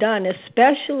damage you have done,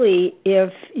 especially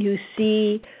if you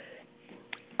see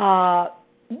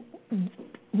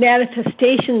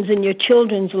manifestations in your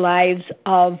children's lives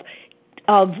of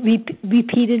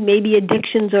repeated maybe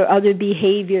addictions or other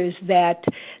behaviors that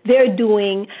they're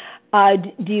doing?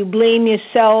 Do you blame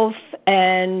yourself,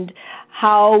 and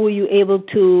how were you able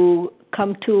to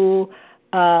come to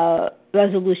a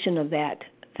resolution of that?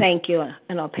 Thank you,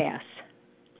 and I'll pass.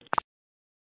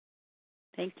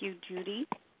 Thank you, Judy.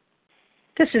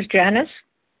 This is Janice.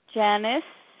 Janice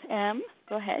M.,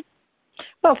 go ahead.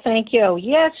 Well, thank you.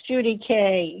 Yes, Judy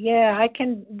K. Yeah, I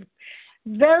can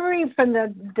very from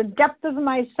the depth of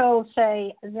my soul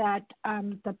say that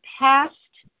the past,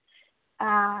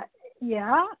 I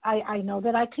know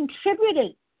that I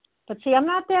contributed But see, I'm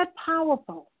not that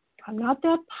powerful. I'm not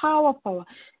that powerful.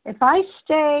 If I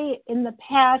stay in the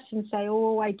past and say,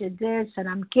 oh, I did this and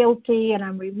I'm guilty and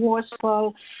I'm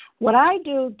remorseful, what I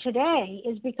do today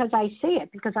is because I see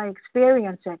it, because I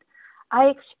experience it. I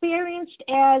experienced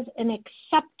as an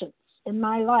acceptance in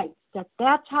my life that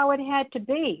that's how it had to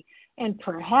be. And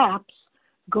perhaps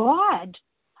God,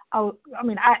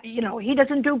 he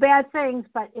doesn't do bad things,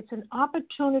 but it's an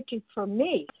opportunity for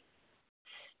me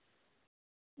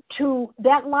to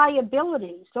those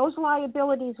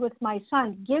liabilities with my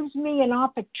son gives me an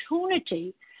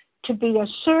opportunity to be a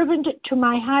servant to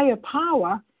my higher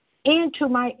power and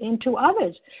to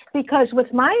others. Because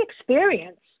with my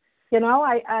experience,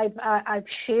 I've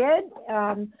shared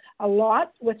a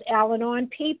lot with Al-Anon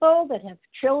people that have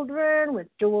children with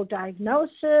dual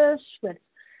diagnosis, with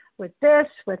this,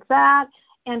 with that,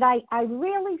 and I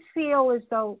really feel as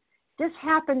though this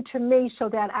happened to me so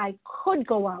that I could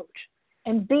go out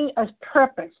and be a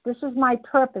purpose. This is my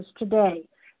purpose today.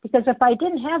 Because if I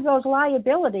didn't have those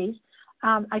liabilities,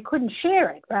 I couldn't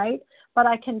share it, right? But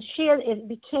I can share it. It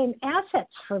became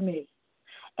assets for me.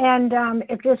 And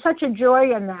there's such a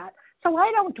joy in that. So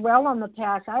I don't dwell on the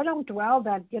past. I don't dwell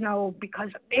that, because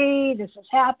of me, this has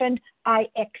happened. I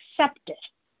accept it.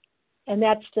 And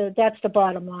that's the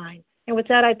bottom line. And with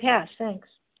that, I pass. Thanks.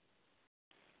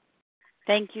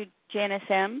 Thank you, Janice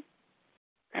M.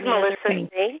 Melissa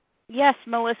A. Yes,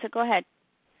 Melissa, go ahead.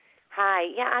 Hi.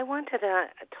 Yeah, I wanted to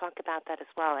talk about that as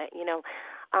well.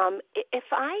 If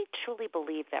I truly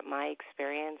believe that my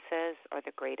experiences are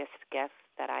the greatest gift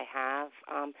that I have,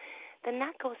 then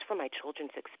that goes for my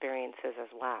children's experiences as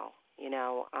well,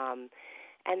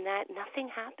 and that nothing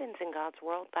happens in God's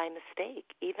world by mistake.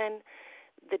 Even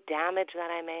the damage that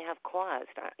I may have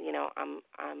caused,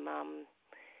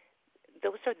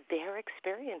 those are their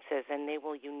experiences, and they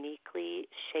will uniquely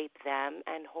shape them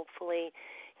and hopefully,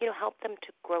 help them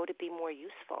to grow to be more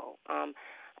useful. I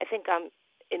think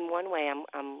in one way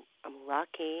I'm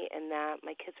lucky in that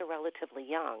my kids are relatively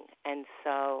young, and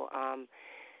so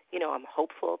I'm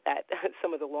hopeful that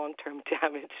some of the long-term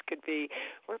damage could be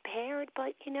repaired,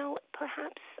 but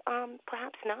perhaps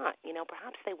not.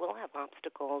 Perhaps they will have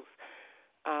obstacles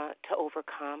to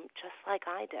overcome, just like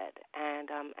I did, and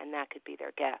that could be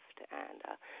their gift, and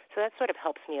so that sort of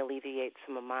helps me alleviate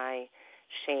some of my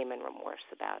shame and remorse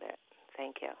about it.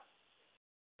 Thank you.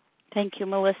 Thank you,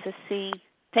 Melissa C.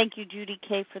 Thank you, Judy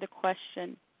K. for the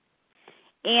question.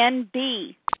 Ann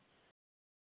B.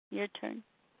 Your turn.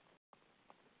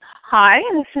 Hi,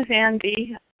 this is Ann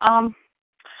B.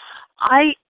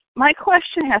 My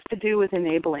question has to do with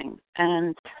enabling,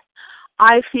 and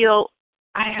I feel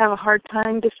I have a hard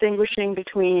time distinguishing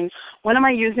between when am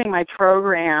I using my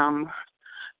program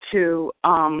to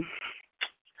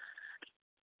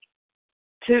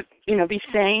be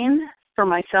sane for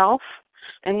myself,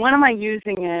 and when am I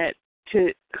using it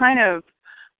to kind of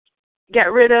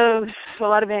get rid of a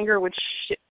lot of anger, which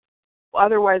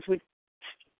otherwise would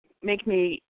make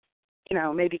me,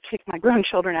 maybe kick my grown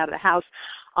children out of the house,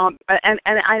 and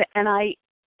I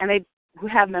who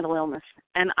have mental illness,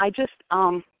 and I just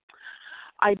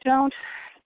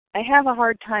I have a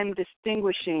hard time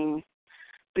distinguishing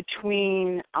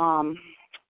between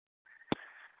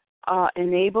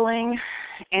enabling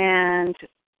and,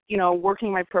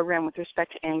 working my program with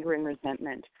respect to anger and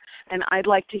resentment. And I'd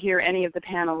like to hear any of the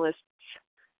panelists'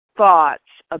 thoughts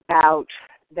about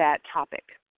that topic.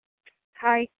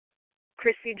 Hi,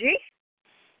 Chrissy G.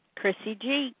 Chrissy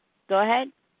G. Go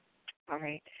ahead. All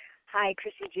right. Hi,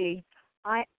 Chrissy G.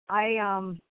 I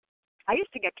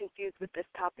used to get confused with this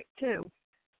topic too,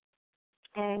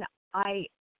 and I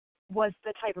was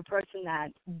the type of person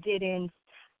that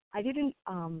I didn't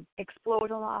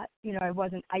explode a lot.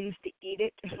 I used to eat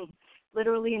it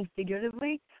literally and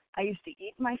figuratively. I used to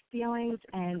eat my feelings,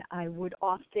 and I would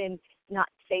often not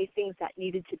say things that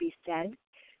needed to be said.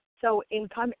 So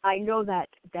I know that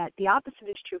the opposite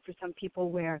is true for some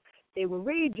people, where they were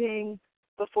raging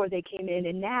before they came in,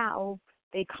 and now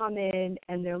they come in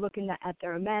and they're looking at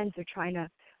their amends. They're trying to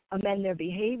amend their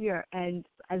behavior, and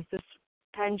as this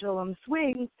pendulum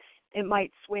swings, it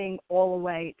might swing all the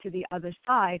way to the other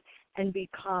side and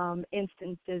become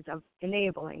instances of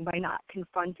enabling by not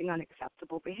confronting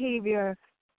unacceptable behavior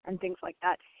and things like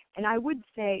that. And I would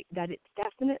say that it's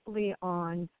definitely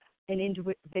on an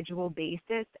individual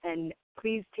basis, and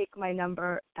please take my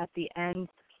number at the end,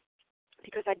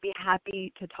 because I'd be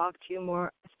happy to talk to you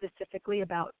more specifically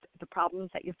about the problems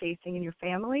that you're facing in your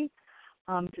family,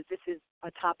 because this is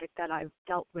a topic that I've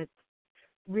dealt with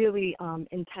really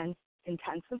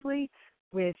intensively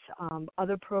with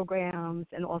other programs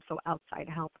and also outside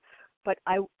help. But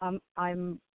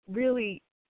I'm really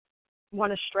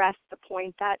want to stress the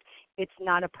point that it's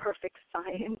not a perfect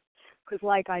science, because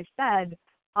like I said,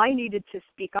 I needed to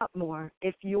speak up more.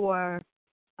 If you're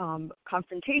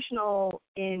confrontational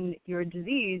in your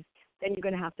disease, then you're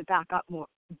going to have to back up more.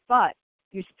 But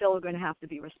you're still going to have to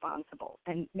be responsible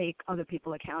and make other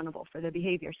people accountable for their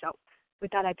behavior. So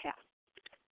with that, I pass.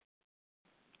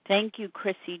 Thank you,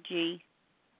 Chrissy G.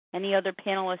 Any other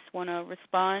panelists want to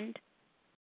respond?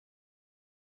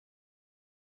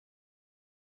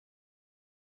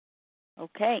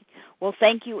 Okay. Well,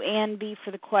 thank you, Ann B.,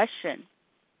 for the question.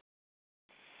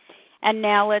 And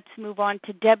now let's move on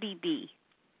to Debbie B.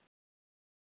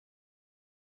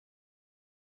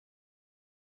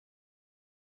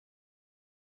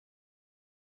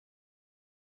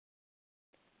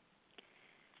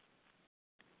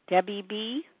 Debbie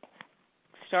B.,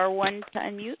 *1 to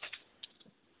unmute.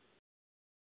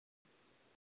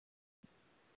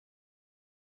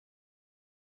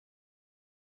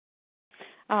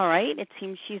 All right. It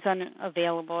seems she's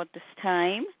unavailable at this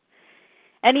time.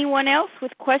 Anyone else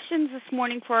with questions this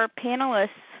morning for our panelists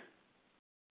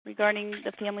regarding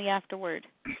the Family Afterward?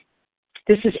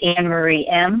 This is Anne Marie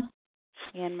M.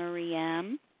 Anne Marie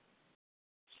M.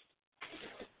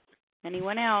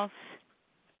 Anyone else?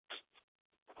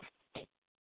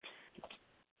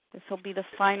 This will be the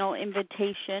final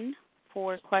invitation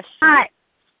for questions.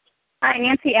 Hi,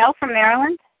 Nancy L. from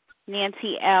Maryland.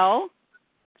 Nancy L.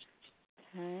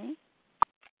 Okay.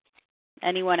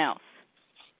 Anyone else?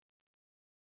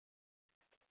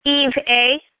 Eve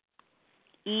A.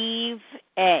 Eve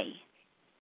A.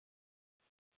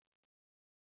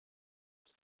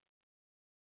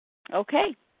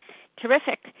 Okay.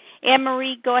 Terrific.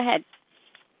 Anne-Marie, go ahead.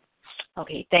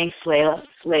 Okay, thanks, Leah,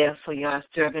 for your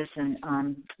service. And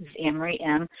this is Anne-Marie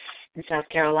M. in South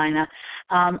Carolina.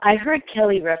 I heard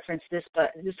Kelly reference this,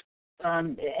 but this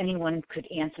anyone could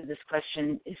answer this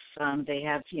question if they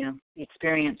have, the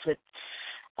experience with.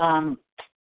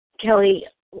 Kelly,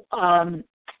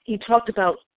 you talked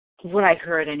about, what I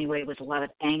heard anyway, was a lot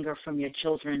of anger from your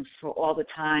children for all the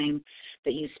time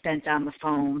that you spent on the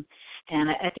phone. And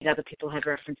I think other people have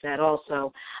referenced that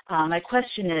also. My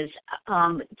question is,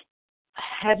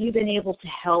 have you been able to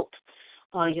help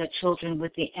your children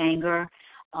with the anger,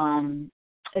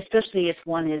 especially if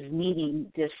one is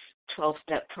needing this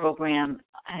 12-step program?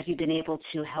 Have you been able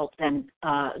to help them,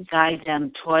 guide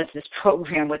them towards this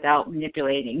program without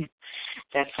manipulating?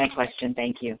 That's my question.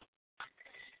 Thank you.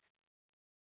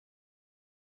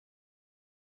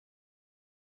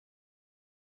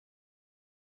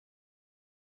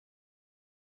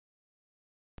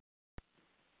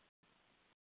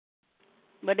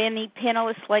 Would any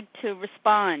panelists like to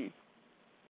respond?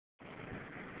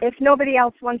 If nobody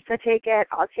else wants to take it,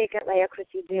 I'll take it, Leah,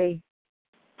 Chrissy D.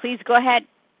 Please go ahead.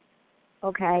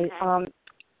 Okay.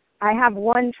 I have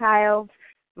one child,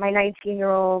 my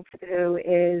 19-year-old, who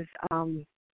is,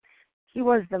 he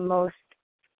was the most,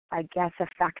 I guess,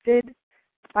 affected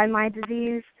by my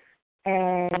disease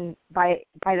and by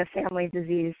the family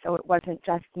disease. So it wasn't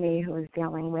just me who was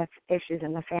dealing with issues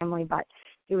in the family, but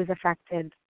he was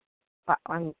affected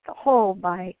on the whole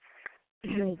by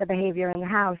the behavior in the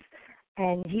house.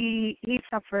 And he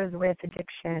suffers with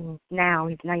addiction now.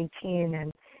 He's 19,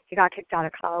 and he got kicked out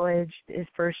of college his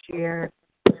first year,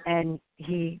 and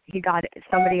he got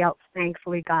somebody else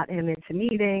thankfully got him into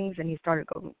meetings, and he started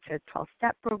going to a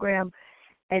 12-step program.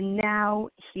 And now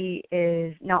he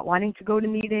is not wanting to go to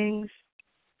meetings.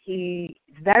 He's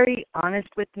very honest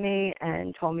with me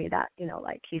and told me that,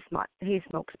 he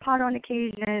smokes pot on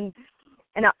occasion.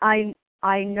 And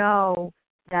I know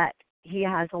that he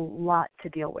has a lot to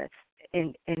deal with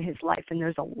in his life, and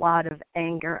there's a lot of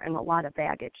anger and a lot of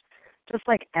baggage. Just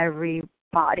like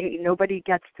everybody, nobody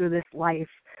gets through this life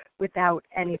without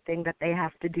anything that they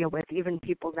have to deal with, even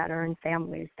people that are in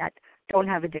families that don't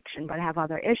have addiction but have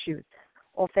other issues.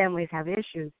 All families have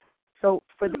issues. So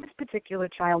for this particular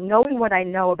child, knowing what I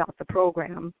know about the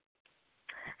program,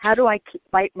 how do I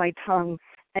bite my tongue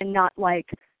and not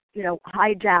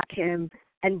hijack him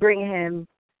and bring him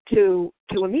to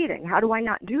a meeting? How do I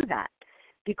not do that?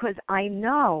 Because I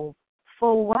know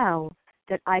full well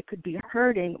that I could be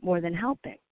hurting more than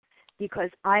helping.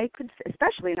 Because I could,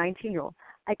 especially a 19-year-old,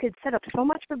 I could set up so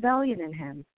much rebellion in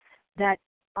him that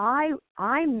I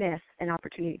miss an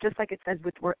opportunity, just like it says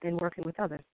in working with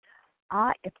others.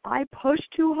 If I push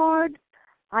too hard,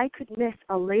 I could miss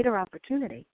a later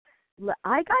opportunity.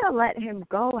 I got to let him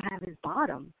go have his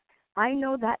bottom. I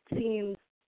know that seems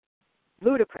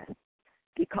ludicrous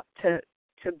to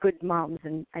good moms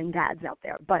and dads out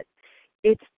there, but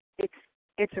it's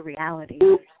a reality.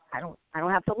 I don't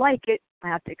have to like it. I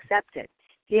have to accept it.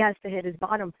 He has to hit his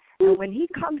bottom, and when he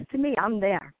comes to me, I'm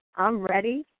there. I'm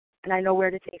ready, and I know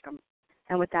where to take them.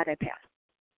 And with that, I pass.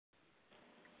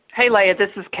 Hey, Leah, this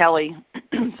is Kelly.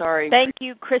 Sorry. Thank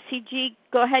you, Chrissy G.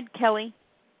 Go ahead, Kelly.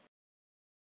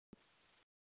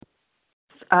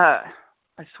 I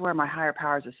swear my higher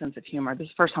power is a sense of humor. This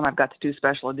is the first time I've got to do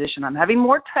special edition. I'm having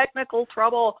more technical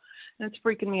trouble, and it's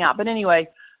freaking me out. But anyway,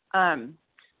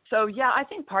 so yeah, I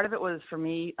think part of it was for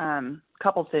me, a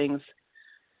couple things.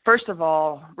 First of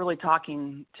all, really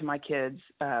talking to my kids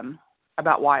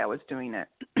about why I was doing it.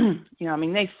 I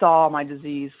mean, they saw my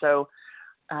disease, so,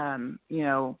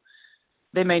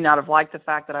 they may not have liked the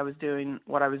fact that I was doing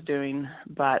what I was doing,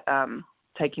 but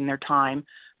taking their time.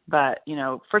 But,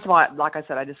 first of all, like I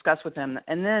said, I discussed with them.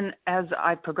 And then as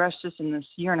I progressed just in this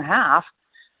year and a half,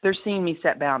 they're seeing me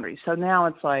set boundaries. So now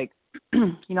it's like,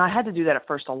 I had to do that at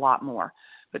first a lot more.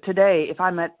 But today, if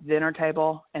I'm at the dinner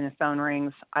table and the phone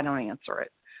rings, I don't answer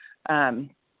it.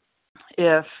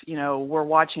 If, we're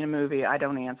watching a movie, I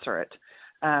don't answer it.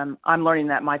 I'm learning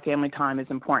that my family time is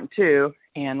important too.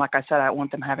 And like I said, I don't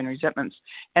want them having resentments.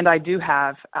 And I do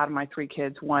have, out of my 3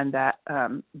 kids, one that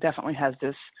definitely has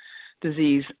this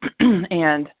disease.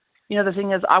 And, the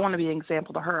thing is, I want to be an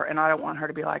example to her, and I don't want her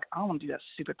to be like, I don't want to do that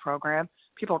stupid program.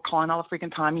 People are calling all the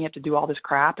freaking time. You have to do all this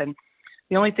crap. And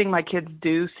the only thing my kids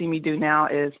see me do now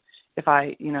is if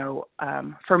I,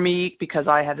 for me, because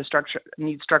I had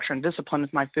need structure and discipline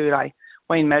with my food, I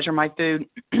weigh and measure my food.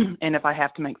 And if I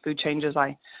have to make food changes,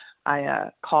 I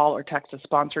call or text a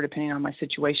sponsor depending on my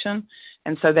situation.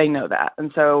 And so they know that.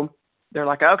 And so they're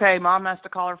like, okay, mom has to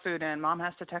call her food in. Mom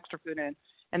has to text her food in.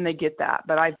 And they get that.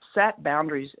 But I've set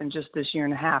boundaries in just this year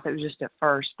and a half. It was just at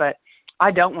first. But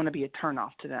I don't want to be a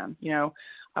turnoff to them.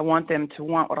 I want them to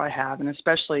want what I have, and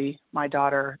especially my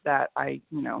daughter that I,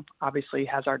 obviously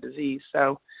has our disease.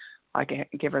 So I can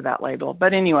give her that label.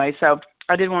 But anyway, so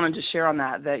I did want to just share on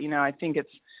that, I think it's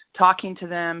talking to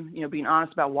them, being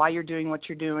honest about why you're doing what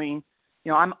you're doing.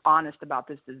 I'm honest about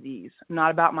this disease,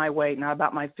 not about my weight, not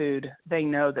about my food. They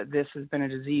know that this has been a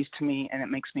disease to me, and it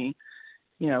makes me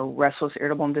restless,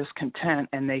 irritable, and discontent,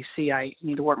 and they see I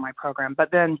need to work my program. But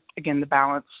then, again, the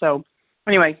balance. So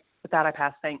anyway, with that, I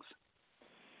pass. Thanks.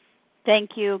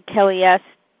 Thank you, Kelly S.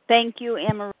 Thank you,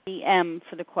 Anne-Marie M.,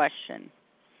 for the question.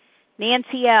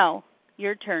 Nancy L.,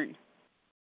 your turn.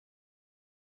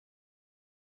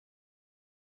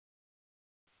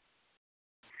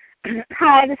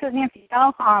 Hi, this is Nancy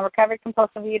L., recovered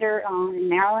compulsive eater in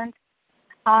Maryland.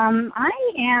 I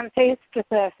am faced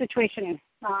with a situation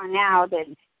now that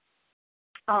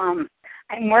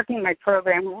I'm working my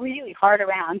program really hard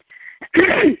around.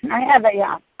 I have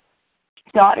a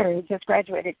daughter who just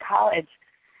graduated college,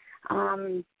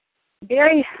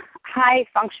 very high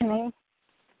functioning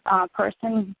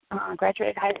person,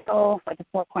 graduated high school with a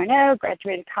 4.0,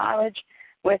 graduated college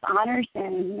with honors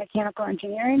in mechanical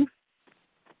engineering,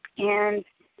 and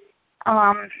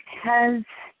has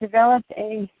developed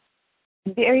a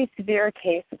very severe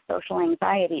case of social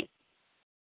anxiety.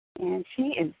 And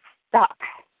she is stuck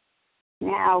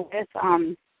now with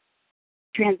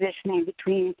transitioning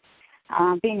between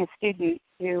being a student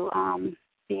to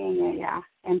being an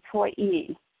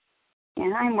employee.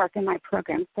 And I'm working my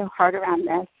program so hard around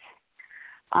this.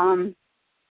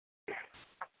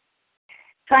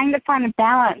 Trying to find a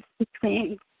balance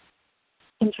between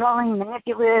controlling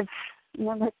manipulative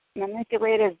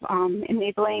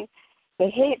enabling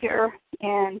behavior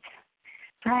and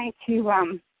trying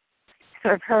to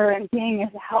serve her and being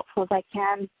as helpful as I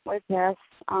can with this.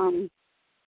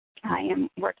 I am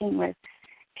working with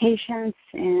patience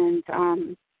and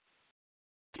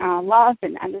love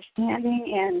and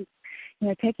understanding,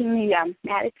 and taking the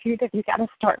attitude of you got to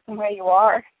start from where you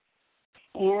are.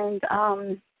 And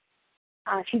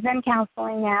she's in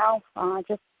counseling now,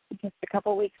 just a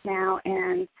couple weeks now,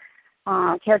 and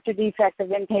character defect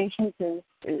of impatience is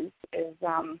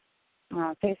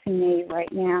facing me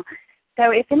right now.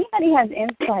 So if anybody has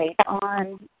insight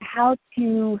on how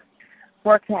to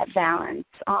work that balance,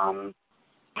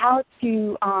 how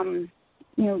to,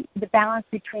 the balance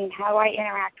between how I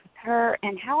interact with her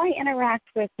and how I interact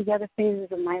with the other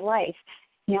phases of my life,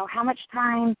 how much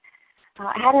time,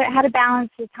 how to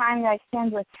balance the time that I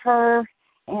spend with her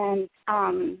and,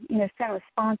 spend with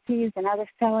sponsees and other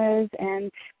fellows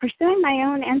and pursuing my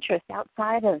own interests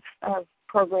outside of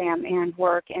program and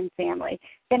work and family.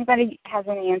 If anybody has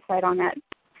any insight on that,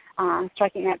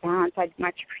 striking that balance, I'd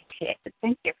much appreciate it.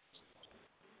 Thank you.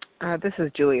 This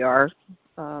is Julie R.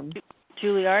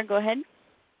 Julie R., go ahead.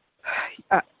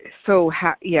 I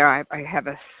have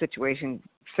a situation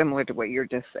similar to what you're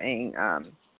just saying,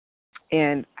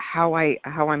 and how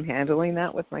I'm handling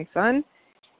that with my son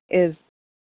is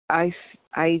I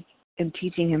am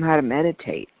teaching him how to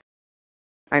meditate,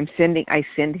 I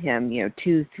send him,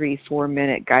 2, 3, 4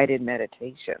 minute guided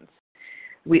meditations.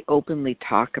 We openly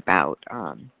talk about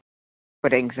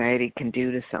what anxiety can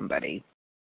do to somebody.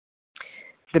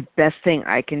 The best thing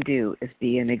I can do is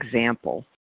be an example,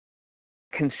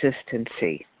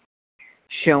 consistency,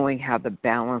 showing how the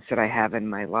balance that I have in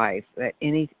my life, that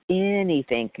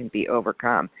anything can be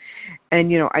overcome.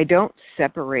 And, I don't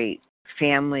separate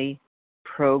family,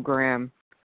 program,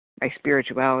 my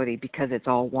spirituality, because it's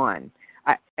all one.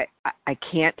 I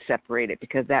can't separate it,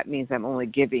 because that means I'm only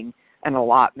giving an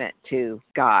allotment to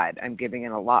God. I'm giving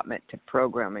an allotment to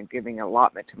program. I'm giving an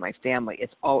allotment to my family.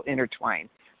 It's all intertwined.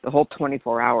 The whole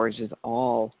 24 hours is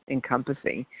all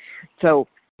encompassing. So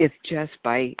it's just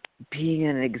by being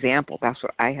an example. That's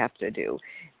what I have to do.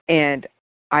 And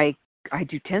I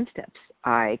do 10 steps.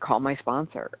 I call my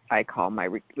sponsor. I call my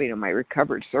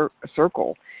recovered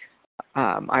circle.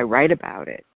 I write about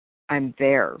it. I'm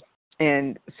there.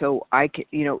 And so I can,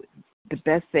 the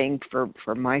best thing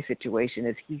for my situation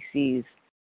is he sees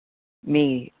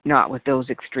me not with those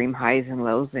extreme highs and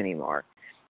lows anymore.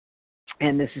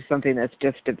 And this is something that's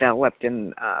just developed,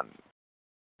 and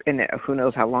who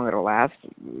knows how long it'll last.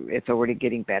 It's already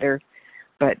getting better,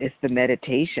 but it's the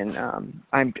meditation.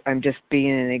 I'm just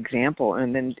being an example,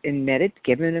 and then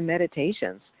giving him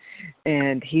meditations,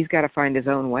 and he's got to find his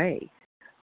own way.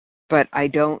 But I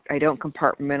don't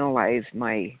compartmentalize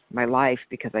my life,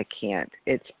 because I can't.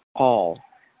 It's all.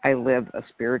 I live a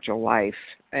spiritual life,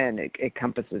 and it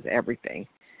encompasses everything.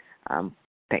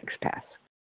 Thanks, Pass.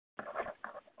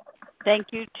 Thank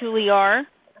you, Julie R.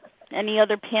 Any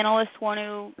other panelists want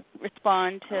to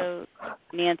respond to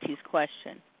Nancy's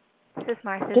question? This is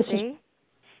Martha Z.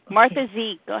 Martha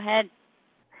Z, go ahead.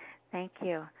 Thank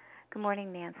you. Good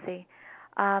morning, Nancy.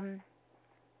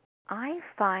 I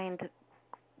find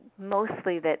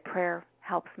mostly that prayer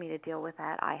helps me to deal with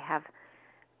that. I have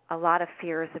a lot of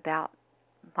fears about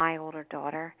my older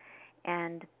daughter,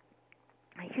 and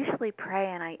I usually pray,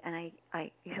 and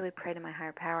I usually pray to my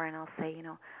higher power, and I'll say,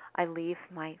 I leave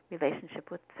my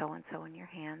relationship with so-and-so in your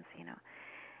hands,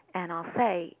 and I'll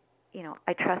say,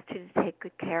 I trust you to take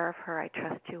good care of her. I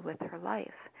trust you with her life.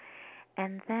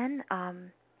 And then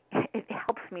it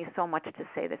helps me so much to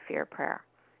say the fear prayer,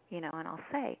 and I'll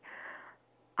say,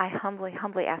 I humbly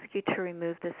ask you to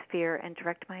remove this fear and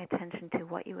direct my attention to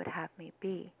what you would have me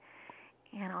be.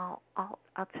 And I'll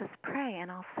just pray,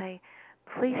 and I'll say,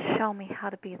 please show me how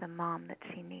to be the mom that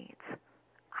she needs.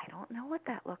 I don't know what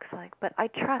that looks like, but I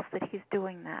trust that he's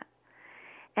doing that.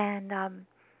 And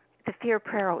the fear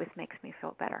prayer always makes me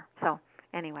feel better. So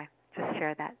anyway, just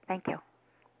share that. Thank you.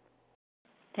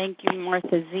 Thank you,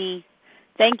 Martha Z.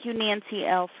 Thank you, Nancy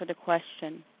L., for the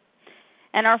question.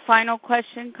 And our final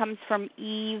question comes from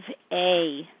Eve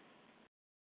A.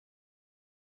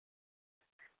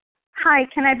 Hi,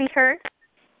 can I be heard?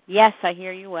 Yes, I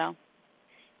hear you well.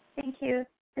 Thank you.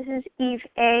 This is Eve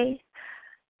A.,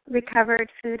 recovered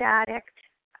food addict,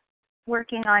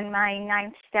 working on my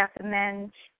 9th step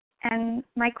amends. And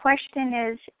my question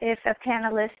is if a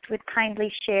panelist would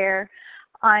kindly share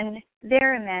on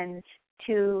their amends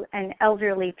to an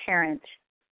elderly parent.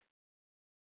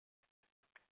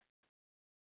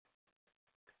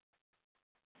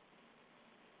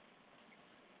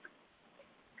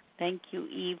 Thank you,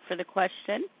 Eve, for the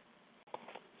question.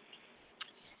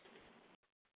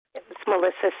 It's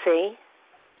Melissa C.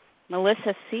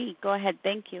 Melissa C., go ahead.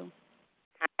 Thank you.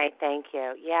 Hi, thank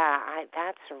you. Yeah,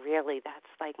 that's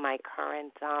like my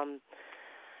current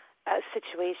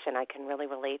situation. I can really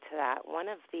relate to that. One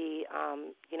of the,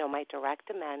 my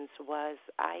direct amends was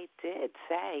I did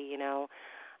say,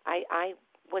 I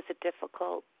was a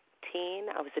difficult teen.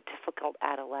 I was a difficult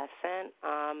adolescent.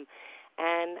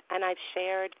 And I've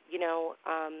shared,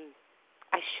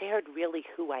 I shared really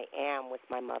who I am with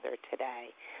my mother today,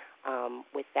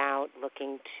 without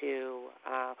looking to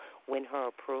win her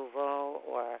approval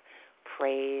or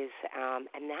praise.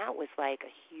 And that was like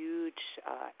a huge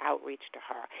outreach to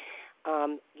her.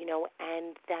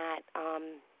 And that,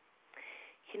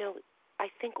 I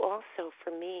think also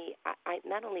for me, I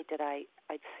not only did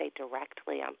I'd say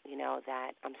directly,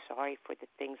 that I'm sorry for the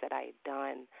things that I had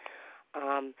done,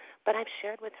 but I've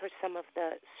shared with her some of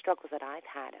the struggles that I've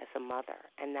had as a mother,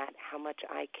 and that how much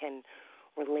I can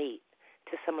relate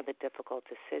to some of the difficult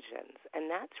decisions. And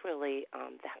that's really,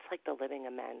 that's like the living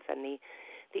amends. And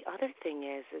the other thing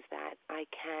is that I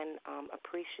can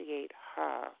appreciate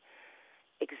her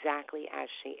exactly as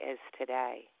she is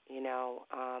today,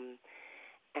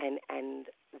 and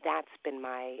that's been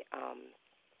my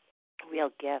real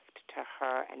gift to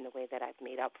her, and the way that I've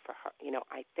made up for her,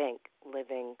 I think,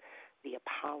 living the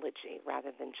apology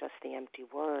rather than just the empty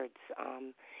words.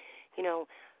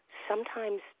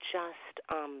 sometimes just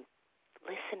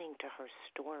listening to her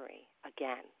story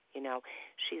again.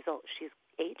 She's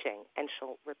aging, and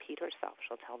she'll repeat herself.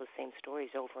 She'll tell the same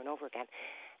stories over and over again.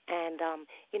 And,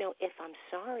 if I'm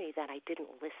sorry that I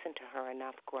didn't listen to her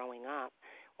enough growing up,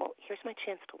 well, here's my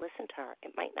chance to listen to her.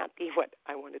 It might not be what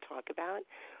I want to talk about,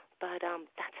 but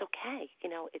that's okay.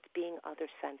 It's being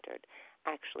other-centered,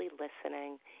 actually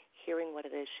listening, hearing what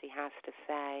it is she has to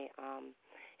say,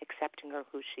 accepting her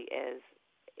who she is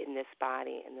in this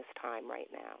body, in this time right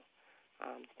now.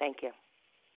 Thank you.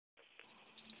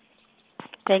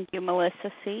 Thank you,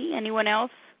 Melissa C. Anyone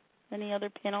else? Any other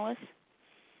panelists?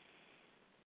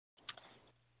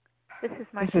 This is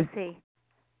Martha C.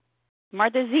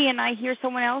 Martha Z, and I hear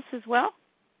someone else as well?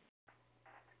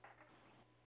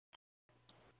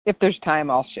 If there's time,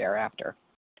 I'll share after.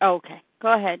 Oh, okay.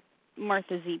 Go ahead.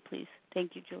 Martha Z, please.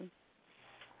 Thank you, Julie.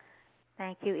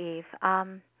 Thank you, Eve.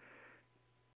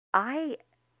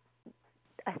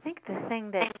 I think the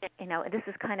thing that, this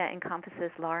is kind of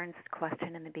encompasses Lauren's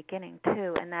question in the beginning,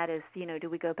 too, and that is, do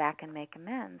we go back and make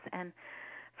amends? And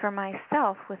for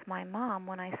myself, with my mom,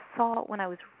 when I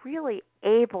was really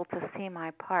able to see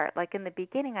my part, like in the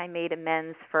beginning I made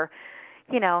amends for,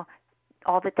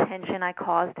 all the tension I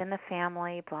caused in the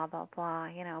family, blah, blah, blah,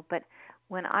 but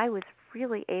when I was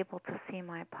really able to see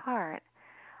my part,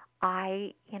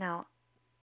 I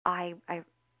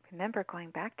remember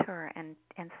going back to her and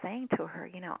saying to her,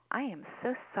 I am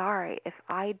so sorry if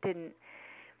I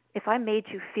made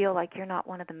you feel like you're not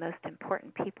one of the most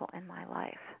important people in my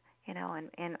life,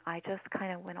 and I just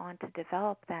kind of went on to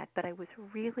develop that, but I was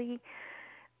really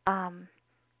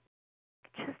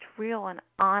just real and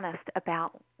honest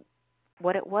about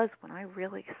what it was when I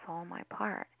really saw my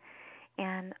part.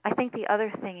 And I think the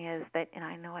other thing is that, and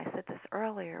I know I said this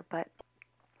earlier, but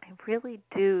I really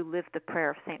do live the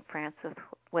prayer of St. Francis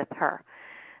with her.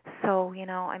 So,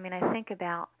 I think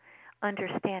about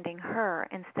understanding her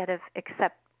instead of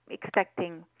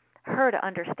expecting her to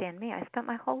understand me. I spent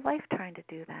my whole life trying to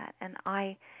do that, and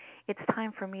it's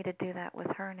time for me to do that with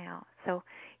her now. So,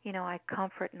 I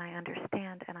comfort and I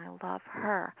understand and I love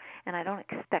her, and I don't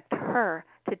expect her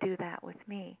to do that with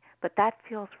me. But that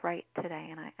feels right today,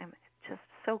 and I'm just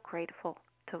so grateful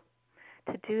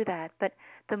to do that. But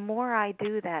the more I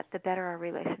do that, the better our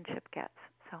relationship gets.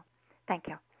 So, thank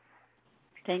you.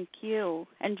 Thank you.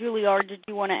 And Julie R., did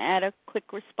you want to add a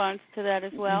quick response to that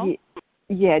as well?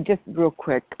 Yeah, just real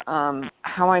quick.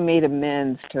 How I made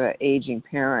amends to an aging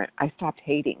parent, I stopped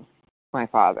hating my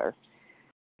father.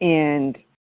 And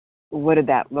what did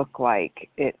that look like?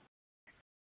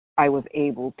 I was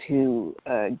able to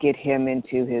get him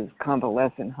into his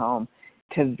convalescent home,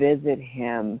 to visit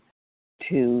him,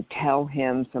 to tell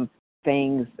him some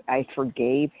things. I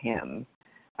forgave him.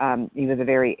 He was a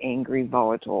very angry,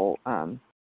 volatile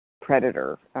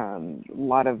predator.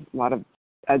 Lot of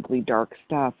ugly, dark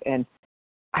stuff, and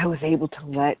I was able to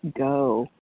let go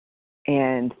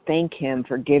and thank him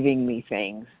for giving me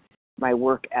things. My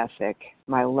work ethic,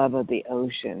 my love of the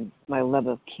ocean, my love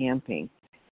of camping.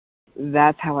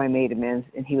 That's how I made amends.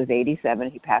 And he was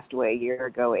 87. He passed away a year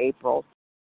ago, April.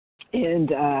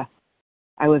 And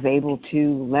I was able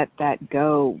to let that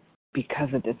go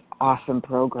because of this awesome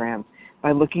program.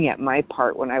 By looking at my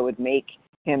part, when I would make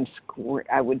him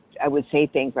I would say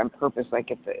things on purpose,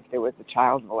 like if there was a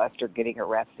child molester getting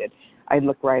arrested, I'd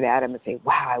look right at him and say,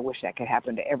 wow, I wish that could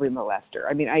happen to every molester.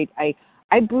 I mean,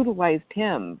 I brutalized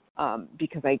him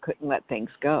because I couldn't let things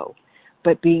go.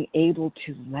 But being able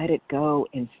to let it go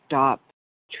and stop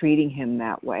treating him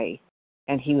that way,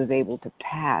 and he was able to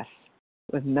pass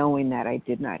with knowing that I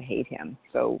did not hate him.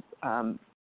 So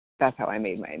that's how I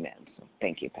made my amends. So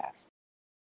thank you, Pat.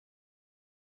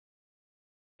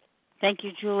 Thank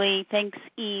you, Julie. Thanks,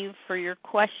 Eve, for your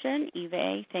question. Eve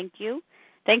A., thank you.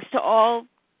 Thanks to all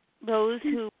those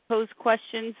who posed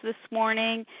questions this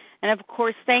morning. And, of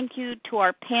course, thank you to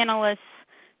our panelists,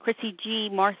 Chrissy G.,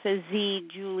 Martha Z.,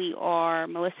 Julie R.,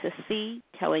 Melissa C.,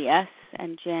 Kelly S.,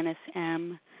 and Janice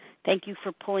M. Thank you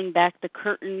for pulling back the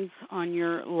curtains on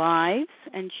your lives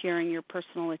and sharing your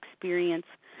personal experience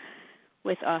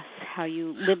with us, how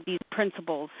you live these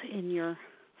principles in your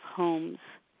homes.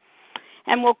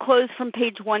 And we'll close from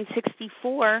page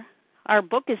 164. Our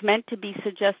book is meant to be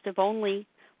suggestive only.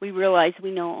 We realize we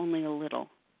know only a little.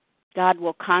 God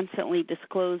will constantly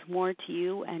disclose more to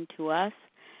you and to us.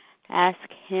 Ask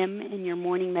him in your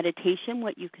morning meditation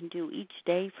what you can do each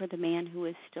day for the man who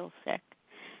is still sick.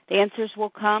 The answers will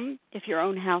come if your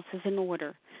own house is in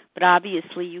order. But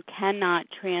obviously you cannot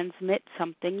transmit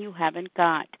something you haven't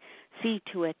got. See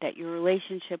to it that your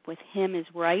relationship with him is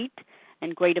right,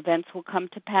 and great events will come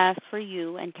to pass for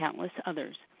you and countless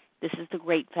others. This is the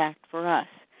great fact for us.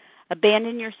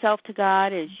 Abandon yourself to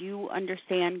God as you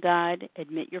understand God.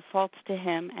 Admit your faults to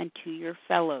Him and to your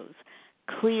fellows.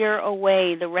 Clear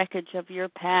away the wreckage of your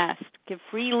past. Give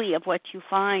freely of what you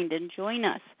find and join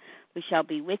us. We shall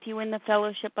be with you in the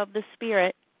fellowship of the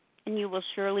Spirit, and you will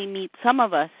surely meet some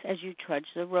of us as you trudge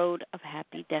the road of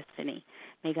happy destiny.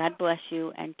 May God bless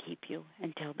you and keep you.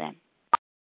 Until then.